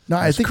 No,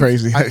 I think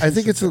crazy. I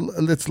think it's a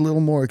little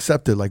more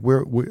accepted. Like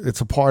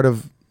it's a part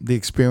of the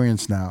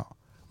experience now.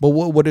 But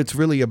what it's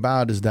really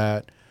about is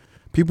that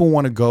people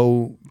want to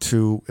go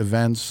to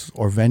events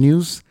or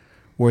venues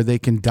where they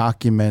can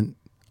document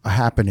a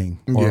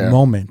happening or a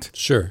moment.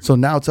 Sure. So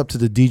now it's up to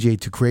the DJ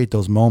to create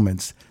those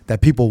moments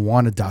that people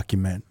want to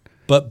document.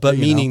 But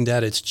meaning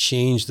that it's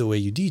changed the way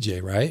you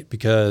DJ, right?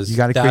 Because you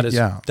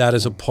that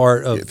is a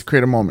part of to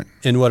create a moment.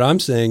 And what I'm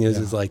saying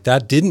is like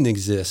that didn't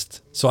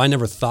exist. So I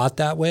never thought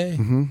that way.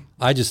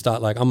 I just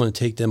thought like I'm going to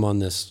take them on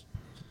this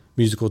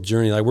musical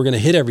journey. Like we're going to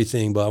hit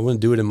everything, but I'm going to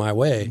do it in my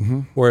way.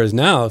 Whereas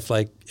now, if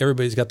like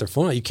everybody's got their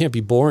phone out, you can't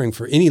be boring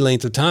for any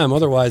length of time.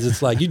 Otherwise,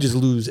 it's like you just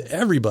lose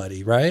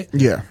everybody, right?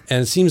 Yeah.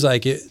 And it seems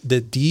like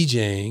that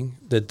DJing,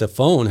 that the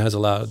phone has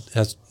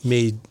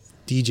made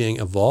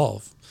DJing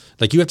evolve.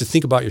 Like you have to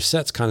think about your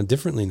sets kind of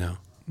differently now.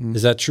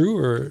 Is that true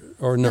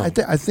or no? I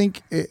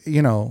think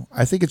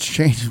it's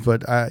changed,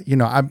 but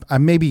I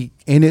may be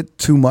in it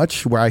too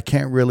much where I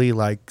can't really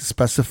like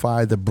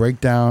specify the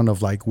breakdown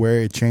of like where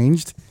it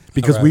changed,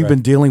 because we've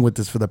been dealing with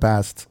this for the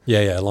past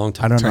a long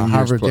time. I don't know,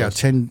 Harvard,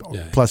 10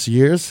 plus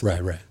years.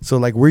 Right. So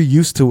like we're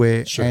used to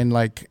it, and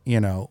like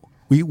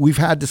we've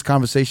had this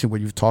conversation where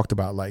you've talked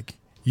about like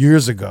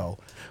years ago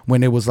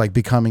when it was like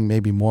becoming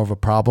maybe more of a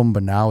problem,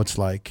 but now it's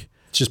like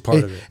It's just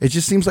part of it. It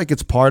just seems like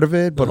it's part of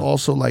it, but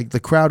also like the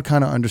crowd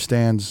kind of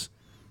understands,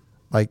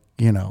 like,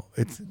 you know,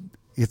 it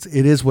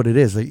is what it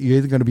is. Like, you're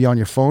either going to be on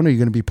your phone or you're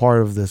going to be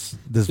part of this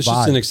It's vibe.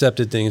 just an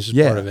accepted thing. It's just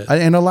part of it.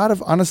 And a lot of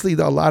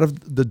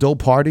the dope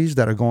parties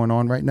that are going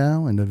on right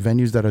now and the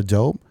venues that are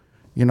dope,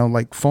 you know,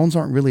 like phones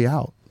aren't really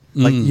out.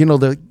 Like, you know,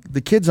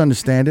 the kids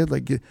understand it.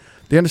 Like,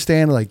 they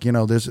understand, like, you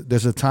know,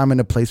 there's a time and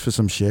a place for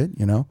some shit,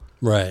 you know?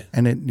 Right.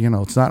 And it, you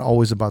know, it's not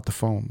always about the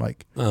phone.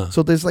 Like,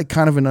 so there's like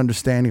kind of an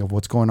understanding of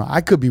what's going on.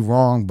 I could be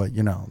wrong, but,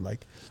 you know,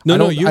 like, you're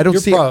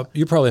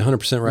probably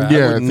 100% right.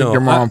 Yeah, I think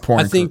you're more on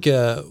point. I think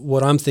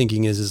what I'm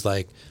thinking is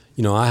like,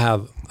 you know, I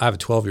have a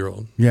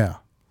 12-year-old. Yeah.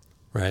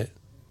 Right.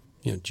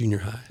 You know, junior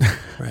high,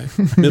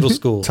 right? Middle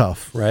school.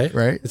 Tough. Right?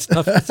 It's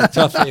tough. It's a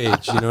tough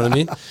age, you know what I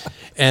mean?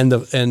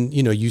 And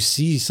you know, you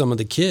see some of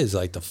the kids,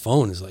 like the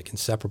phone is like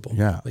inseparable.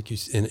 Yeah. Like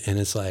and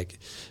it's like,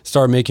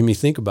 started making me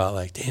think about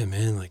like, damn,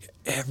 man, like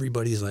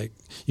everybody's like,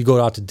 you go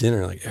out to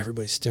dinner, like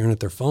everybody's staring at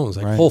their phones.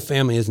 Like whole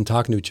family isn't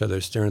talking to each other,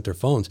 staring at their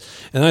phones.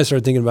 And then I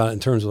started thinking about it in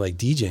terms of like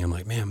DJing. I'm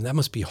like, man, that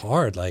must be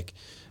hard. Like,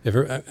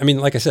 I mean,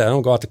 like I said, I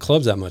don't go out to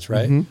clubs that much,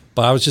 right? Mm-hmm.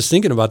 But I was just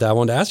thinking about that. I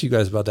wanted to ask you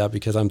guys about that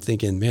because I'm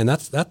thinking, man,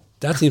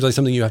 that seems like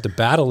something you have to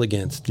battle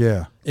against.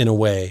 Yeah. In a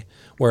way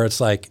where it's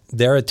like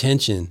their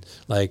attention,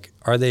 like,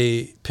 are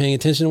they paying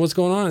attention to what's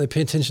going on? Are they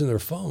paying attention to their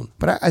phone?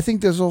 But I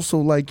think there's also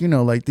like, you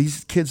know, like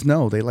these kids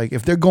know, they like,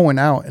 if they're going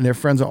out and their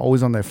friends are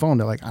always on their phone,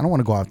 they're like, I don't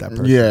want to go out with that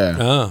person.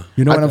 Yeah.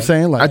 You know what I'm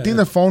saying? Like, I think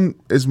the phone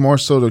is more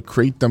so to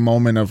create the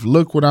moment of,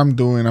 look what I'm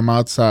doing. I'm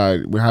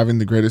outside. We're having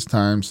the greatest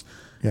times.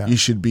 Yeah. You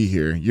should be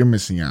here. You're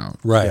missing out.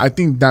 Right. I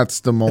think that's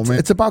the moment.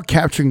 It's about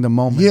capturing the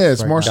moment. Yeah,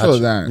 it's more so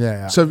that.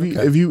 Yeah. So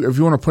if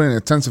you want to put in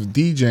a sense of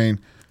DJing,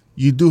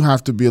 you do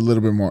have to be a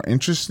little bit more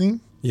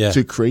interesting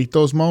to create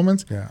those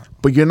moments. Yeah.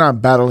 But you're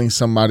not battling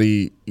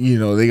somebody, you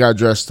know, they got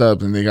dressed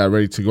up and they got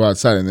ready to go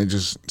outside and they're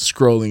just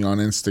scrolling on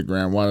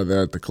Instagram while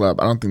they're at the club.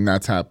 I don't think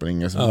that's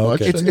happening as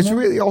much. Okay. It's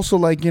really also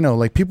like, you know,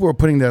 like people are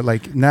putting their,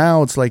 like,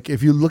 now it's like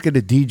if you look at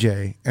a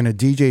DJ and a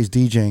DJ is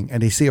DJing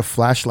and they see a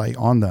flashlight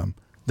on them,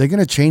 they're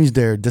going to change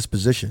their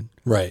disposition.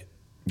 Right.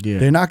 Yeah.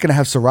 They're not going to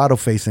have Serato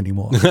face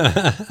anymore.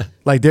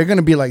 Like they're going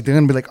to be like,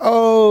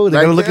 oh,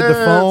 they're going to look at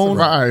the phone.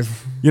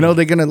 Survive. You know,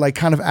 they're going to like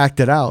kind of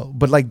act it out.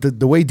 But like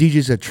the way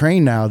DJs are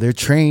trained now, they're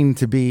trained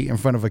to be in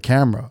front of a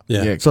camera.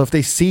 Yeah. So if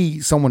they see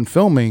someone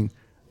filming,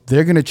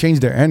 they're going to change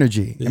their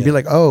energy and be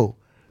like, oh,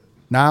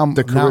 now I'm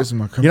the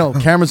charisma. You know,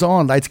 camera's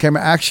on, lights,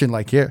 camera, action.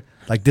 Like here.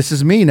 Like, this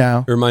is me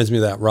now. It reminds me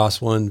of that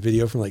Ross One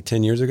video from like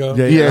 10 years ago.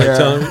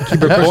 Yeah.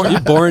 Keep it you're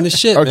boring as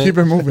shit, man. Keep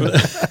it moving.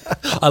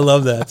 I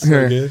love that.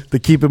 So good. The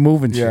keep it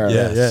moving shit.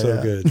 Yeah,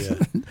 good.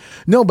 Yeah.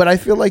 No, but I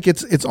feel like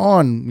it's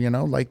on, you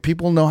know, like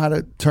people know how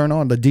to turn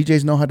on. The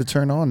DJs know how to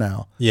turn on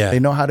now. Yeah. They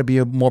know how to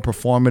be more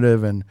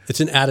performative and it's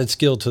an added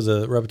skill to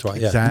the repertoire.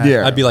 Exactly.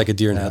 Yeah. I'd be like a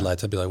deer in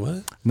headlights. I'd be like,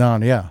 what? No,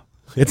 yeah.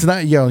 It's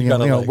not, you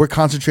know, we're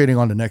concentrating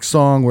on the next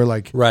song. We're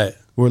like, right.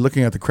 We're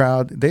looking at the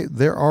crowd.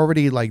 They're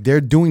already like,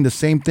 they're doing the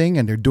same thing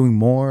and they're doing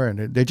more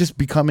and they're just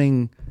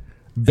becoming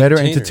better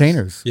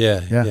entertainers.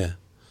 Yeah.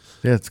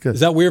 Yeah, it's good. Is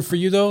that weird for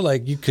you though?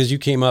 Like, because you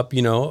came up,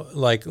 you know,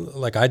 like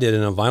I did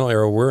in a vinyl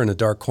era. We're in a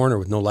dark corner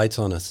with no lights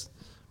on us,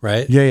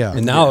 right? Yeah.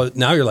 And now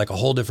you're like a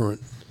whole different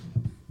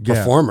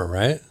performer,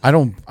 right?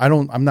 I'm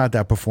not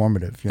that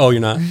performative. You know? Oh,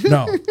 you're not?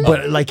 No,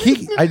 but like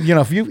you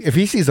know, if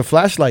he sees a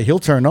flashlight, he'll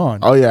turn on.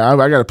 Oh yeah,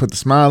 I got to put the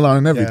smile on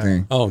and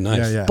everything. Yeah. Oh,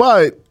 nice. Yeah.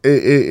 But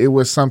it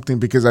was something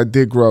because I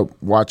did grow up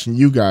watching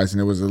you guys,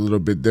 and it was a little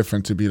bit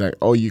different to be like,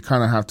 oh, you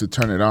kind of have to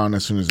turn it on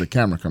as soon as the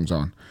camera comes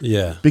on.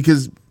 Yeah.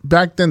 Because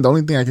back then, the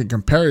only thing I could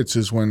compare it to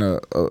is when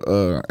and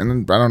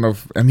I don't know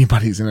if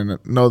anybody's gonna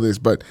know this,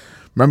 but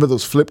remember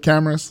those flip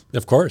cameras?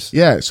 Of course.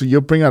 Yeah. So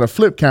you'll bring out a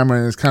flip camera,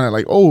 and it's kind of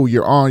like, oh,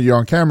 you're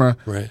on camera.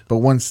 Right. But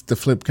once the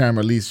flip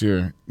camera leaves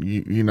your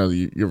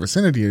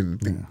vicinity,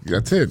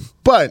 that's it.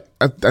 But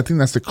I think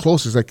that's the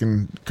closest I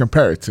can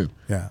compare it to.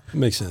 Yeah, it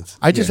makes sense.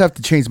 I just have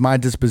to change my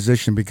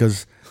disposition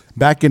because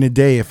back in the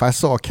day, if I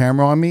saw a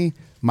camera on me,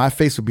 my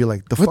face would be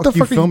like, what the fuck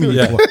you filming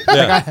me for?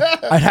 Like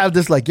I'd have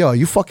this like, yo, are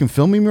you fucking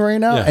filming me right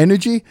now? Yeah.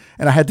 Energy.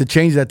 And I had to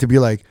change that to be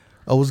like,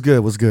 oh, what's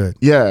good.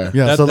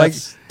 Yeah. So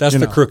that's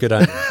the crooked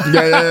eye.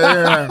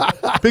 Yeah.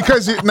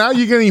 Because now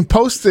you're getting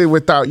posted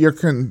without your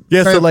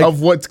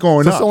of what's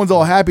going on. So someone's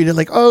all happy. They're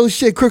like, oh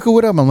shit, crooked,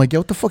 what up? I'm like,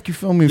 yo, what the fuck you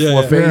filming me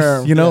for, face?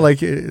 Yeah. You know,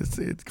 like it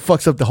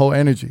fucks up the whole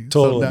energy.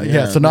 Totally.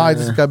 So now I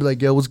just gotta be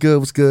like, yo, what's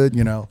good,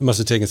 you know. You must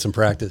have taken some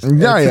practice.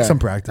 Yeah. Some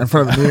practice. In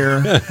front of the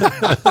mirror.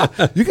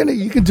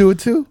 You can do it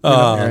too.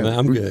 Oh, man,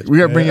 I'm good. We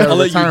gotta bring you out of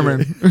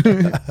retirement.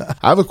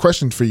 I have a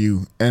question for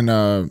you.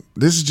 And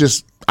this is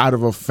just out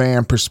of a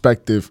fan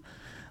perspective.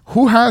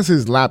 Who has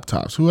his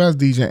laptops? Who has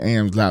DJ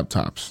AM's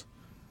laptops?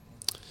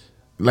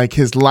 Like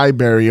his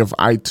library of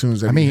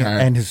iTunes that he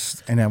had. And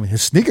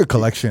his sneaker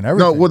collection,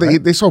 everything. No, well,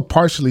 they sold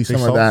partially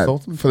some of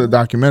that for the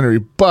documentary,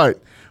 but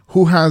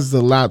who has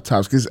the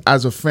laptops? Because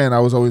as a fan, I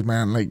was always,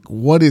 man, like,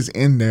 what is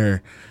in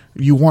there?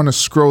 You want to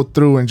scroll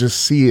through and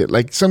just see it.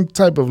 Like some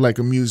type of like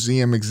a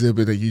museum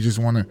exhibit that you just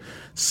want to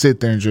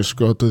sit there and just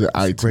scroll through the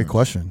iTunes. Great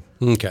question.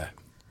 Okay.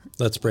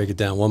 Let's break it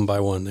down one by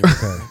one.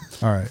 Okay.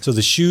 All right. So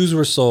the shoes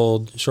were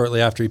sold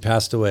shortly after he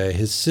passed away.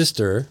 His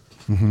sister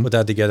put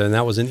that together, and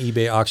that was an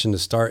eBay auction to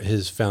start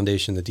his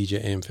foundation, the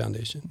DJing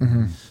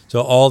Foundation.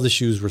 So all the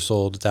shoes were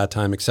sold at that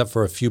time, except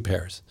for a few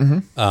pairs.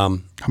 How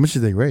much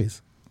did they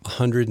raise?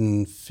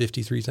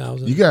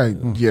 $153,000. You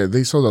got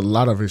they sold a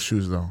lot of his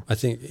shoes though. I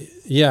think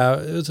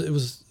it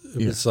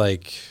was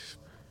like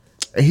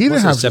he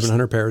didn't have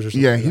 700 pairs or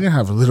something. Yeah, he didn't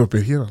have a little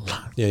bit. He had a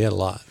lot. Yeah, he had a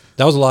lot.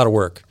 That was a lot of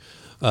work.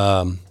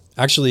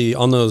 Actually,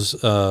 on those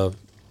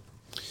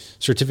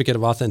certificate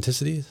of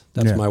authenticity,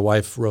 that's my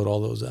wife wrote all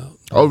those out.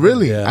 Oh,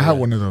 really? Yeah, I have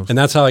one of those. And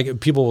that's how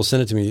people will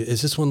send it to me.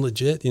 Is this one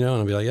legit? And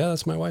I'll be like, yeah,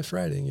 that's my wife's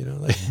writing.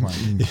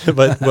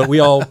 But we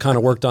all kind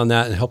of worked on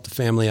that and helped the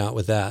family out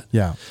with that.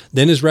 Yeah.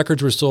 Then his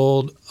records were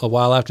sold a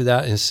while after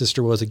that, and his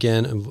sister was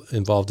again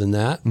involved in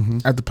that.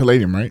 At the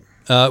Palladium, right?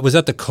 It was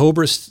at the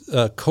Cobra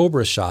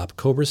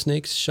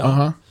Snakes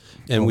shop,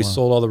 and we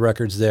sold all the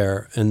records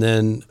there. And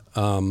then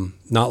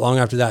not long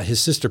after that, his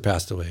sister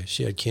passed away.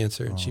 She had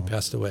cancer, and she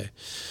passed away.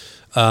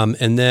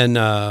 And then,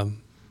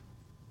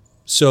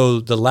 so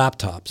the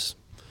laptops,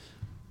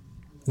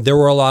 there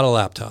were a lot of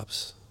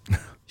laptops.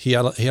 He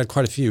had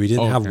quite a few. He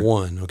didn't have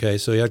one. Okay.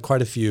 So he had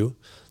quite a few.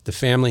 The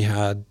family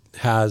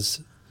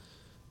has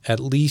at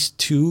least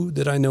 2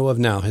 that I know of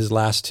now, his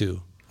last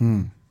 2.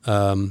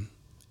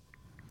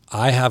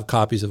 I have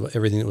copies of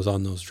everything that was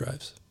on those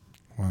drives.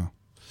 Wow.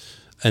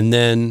 And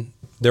then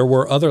there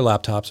were other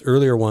laptops,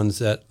 earlier ones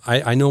that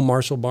I know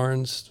Marshall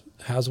Barnes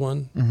has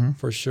one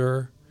for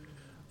sure.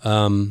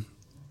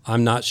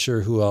 I'm not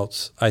sure who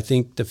else. I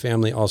think the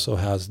family also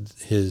has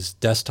his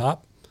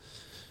desktop,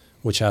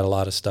 which had a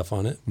lot of stuff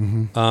on it.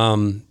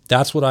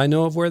 That's what I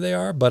know of where they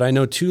are, but I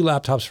know 2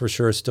 laptops for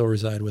sure still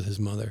reside with his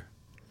mother.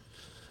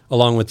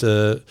 Along with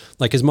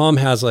his mom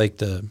has like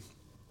the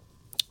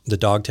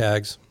dog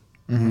tags,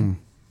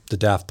 the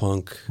Daft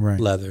Punk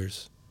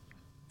leathers,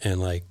 and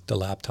like the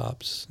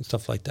laptops and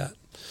stuff like that.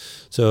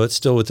 So it's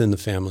still within the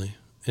family,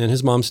 and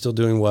his mom's still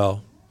doing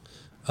well.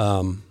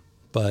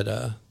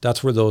 But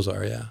that's where those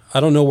are, yeah. I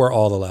don't know where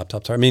all the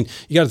laptops are. I mean,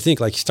 you got to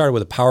think, like, he started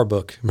with a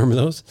PowerBook. Remember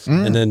those?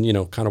 And then,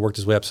 kind of worked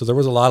his way up. So there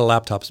was a lot of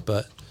laptops,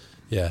 but,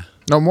 yeah.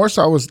 No, more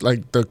so was,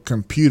 like, the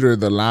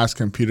last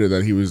computer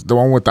that he was, the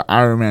one with the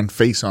Iron Man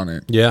face on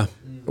it. Yeah.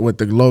 With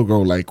the logo,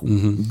 like,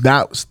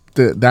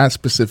 that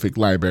specific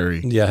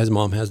library. Yeah, his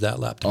mom has that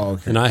laptop. Oh,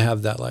 okay. And I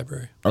have that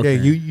library. Okay.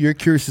 Yeah, you're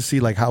curious to see,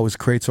 like, how his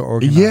crates are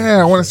organized.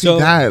 Yeah, I want to see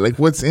that. Like,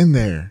 what's in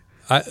there?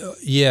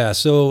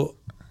 So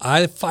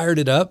I fired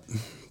it up.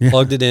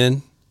 Plugged it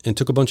in and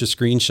took a bunch of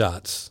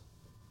screenshots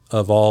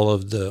of all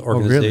of the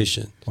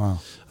organization. Oh, really? Wow.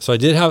 So I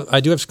do have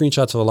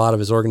screenshots of a lot of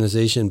his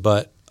organization,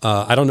 but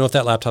I don't know if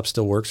that laptop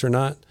still works or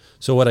not.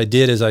 So what I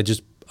did is I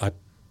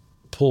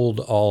pulled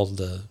all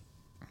the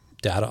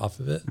data off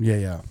of it.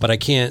 Yeah. But I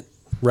can't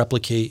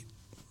replicate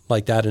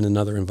like that in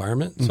another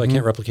environment. So I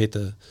can't replicate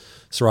the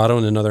Serato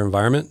in another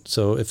environment.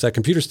 So if that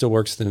computer still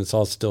works, then it's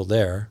all still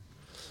there.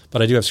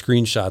 But I do have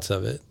screenshots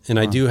of it. And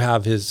I do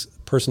have his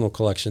personal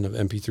collection of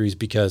MP3s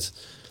because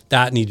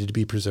that needed to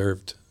be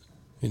preserved,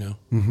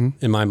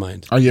 in my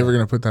mind. Are you ever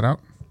going to put that out?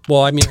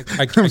 Well, I mean,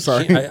 I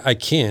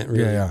can't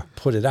really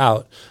put it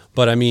out.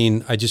 But I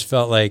mean, I just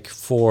felt like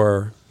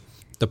for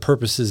the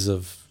purposes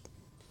of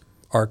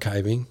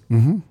archiving,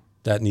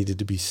 that needed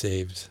to be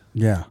saved.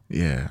 Yeah.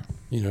 Yeah.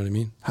 You know what I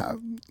mean?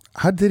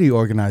 How did he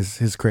organize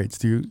his crates?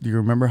 Do you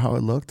remember how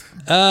it looked?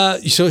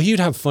 So he would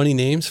have funny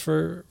names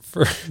for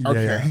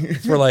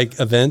for like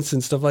events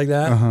and stuff like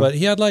that. But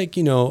he had like,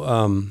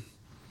 so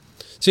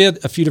he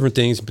had a few different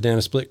things,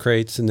 banana split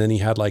crates, and then he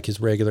had like his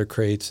regular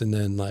crates, and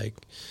then like,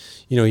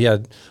 he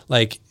had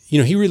like,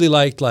 he really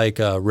liked like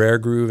rare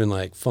groove and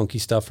like funky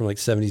stuff from like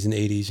 70s and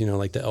 80s,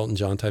 like the Elton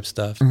John type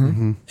stuff.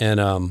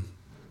 And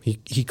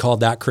he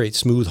called that crate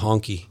Smooth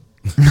Honky.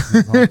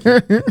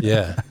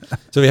 Yeah.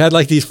 So he had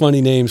like these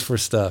funny names for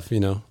stuff,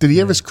 Did he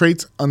have his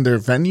crates under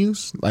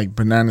venues like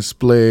Banana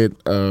Split,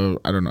 I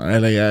don't know,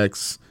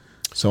 LAX,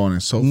 so on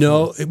and so forth?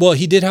 No, well,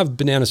 he did have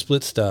Banana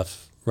Split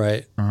stuff,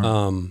 right?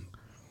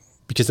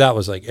 Because that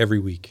was like every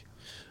week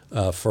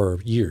for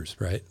years,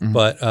 right?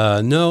 But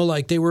no,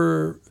 like they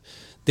were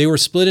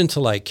split into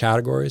like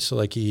categories. So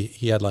like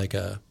he had like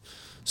a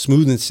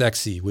Smooth and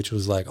Sexy, which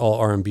was like all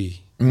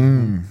R&B.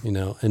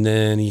 And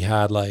then he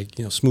had like,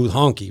 Smooth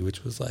Honky,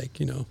 which was like,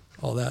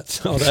 all that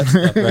stuff,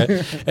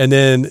 right? And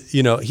then,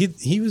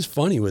 he was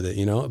funny with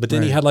it, but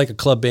then he had like a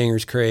Club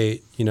Bangers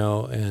crate,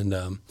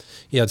 and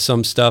he had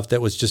some stuff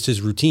that was just his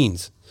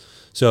routines.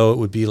 So it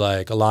would be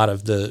like a lot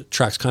of the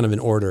tracks kind of in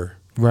order.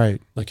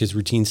 Right. Like his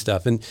routine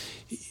stuff. And,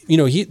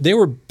 they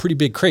were pretty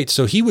big crates.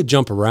 So he would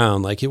jump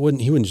around. Like he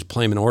wouldn't just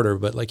play them in order,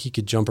 but like he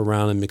could jump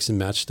around and mix and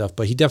match stuff.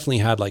 But he definitely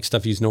had like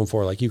stuff he's known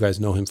for. Like you guys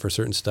know him for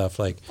certain stuff.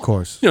 Like, of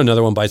course,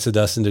 Another One Bites the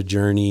Dust into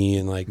Journey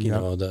and like,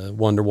 the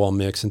Wonderwall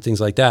mix and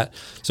things like that.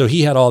 So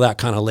he had all that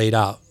kind of laid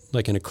out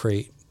like in a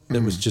crate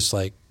that was just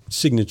like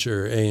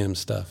signature AM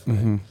stuff.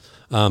 Right?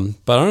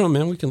 But I don't know,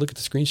 man. We can look at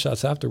the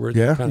screenshots afterwards.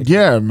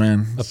 Yeah,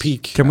 man. A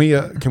peek. Can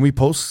we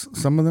post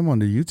some of them on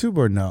the YouTube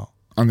or no?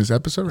 on this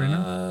episode right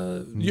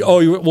now?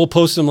 We'll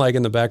post them like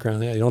in the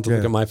background. Yeah, you don't have to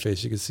look at my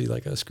face. You can see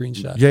like a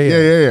screenshot.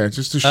 Yeah.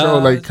 Just to show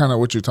like kind of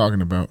what you're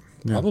talking about.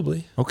 Yeah.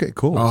 Probably. Okay,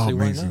 cool. Oh,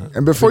 amazing.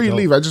 And before you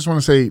leave, I just want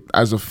to say,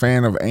 as a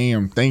fan of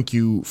AM, thank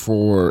you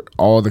for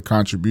all the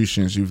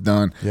contributions you've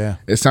done. Yeah.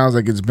 It sounds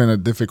like it's been a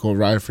difficult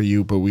ride for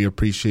you, but we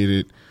appreciate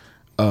it.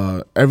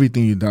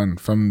 Everything you've done,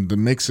 from the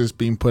mixes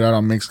being put out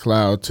on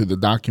Mixcloud to the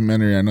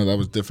documentary. I know that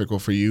was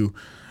difficult for you.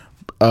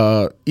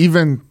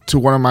 Even to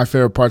one of my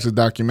favorite parts of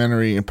the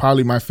documentary, and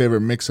probably my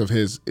favorite mix of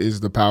his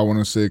is the Power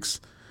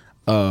 106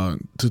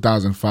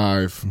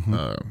 2005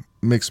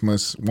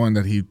 Mixmas one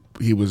that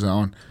he was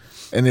on.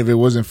 And if it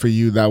wasn't for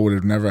you, that would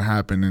have never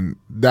happened. And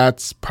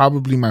that's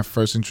probably my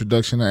first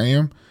introduction to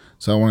AM.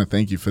 So I want to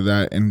thank you for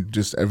that and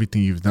just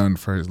everything you've done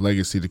for his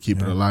legacy to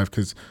keep it alive.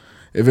 Because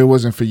if it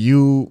wasn't for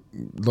you,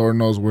 Lord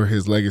knows where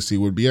his legacy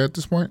would be at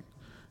this point.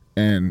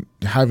 And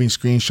having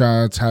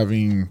screenshots,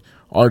 having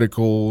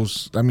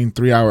articles,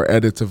 3-hour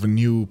edits of a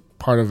new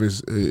part of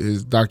his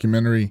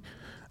documentary,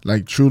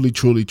 like truly,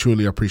 truly,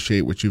 truly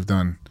appreciate what you've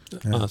done.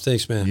 Yeah.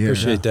 Thanks, man.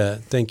 Appreciate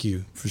that. Thank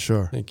you. For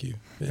sure. Thank you.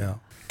 Yeah.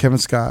 Kevin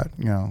Scott,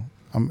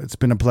 it's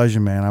been a pleasure,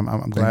 man.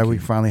 I'm glad we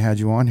finally had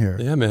you on here.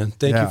 Yeah, man.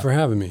 Thank you for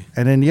having me.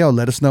 And then,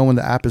 let us know when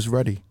the app is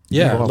ready.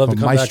 Yeah, I'd love to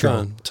come back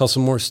on. Tell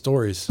some more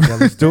stories. Yeah,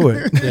 let's do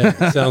it.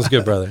 Yeah, sounds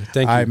good, brother.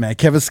 Thank you. All right, man.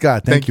 Kevin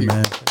Scott, thank you,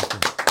 man.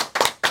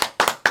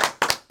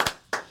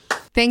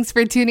 Thanks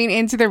for tuning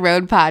into the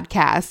Road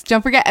Podcast.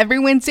 Don't forget, every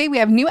Wednesday we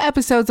have new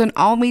episodes on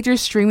all major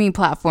streaming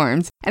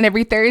platforms. And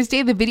every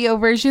Thursday, the video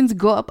versions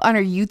go up on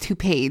our YouTube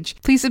page.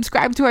 Please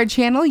subscribe to our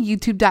channel,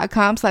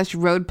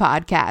 youtube.com/Road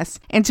Podcast.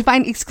 And to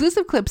find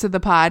exclusive clips of the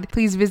pod,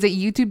 please visit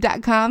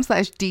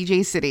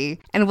youtube.com/DJ City.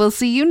 And we'll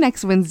see you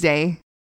next Wednesday.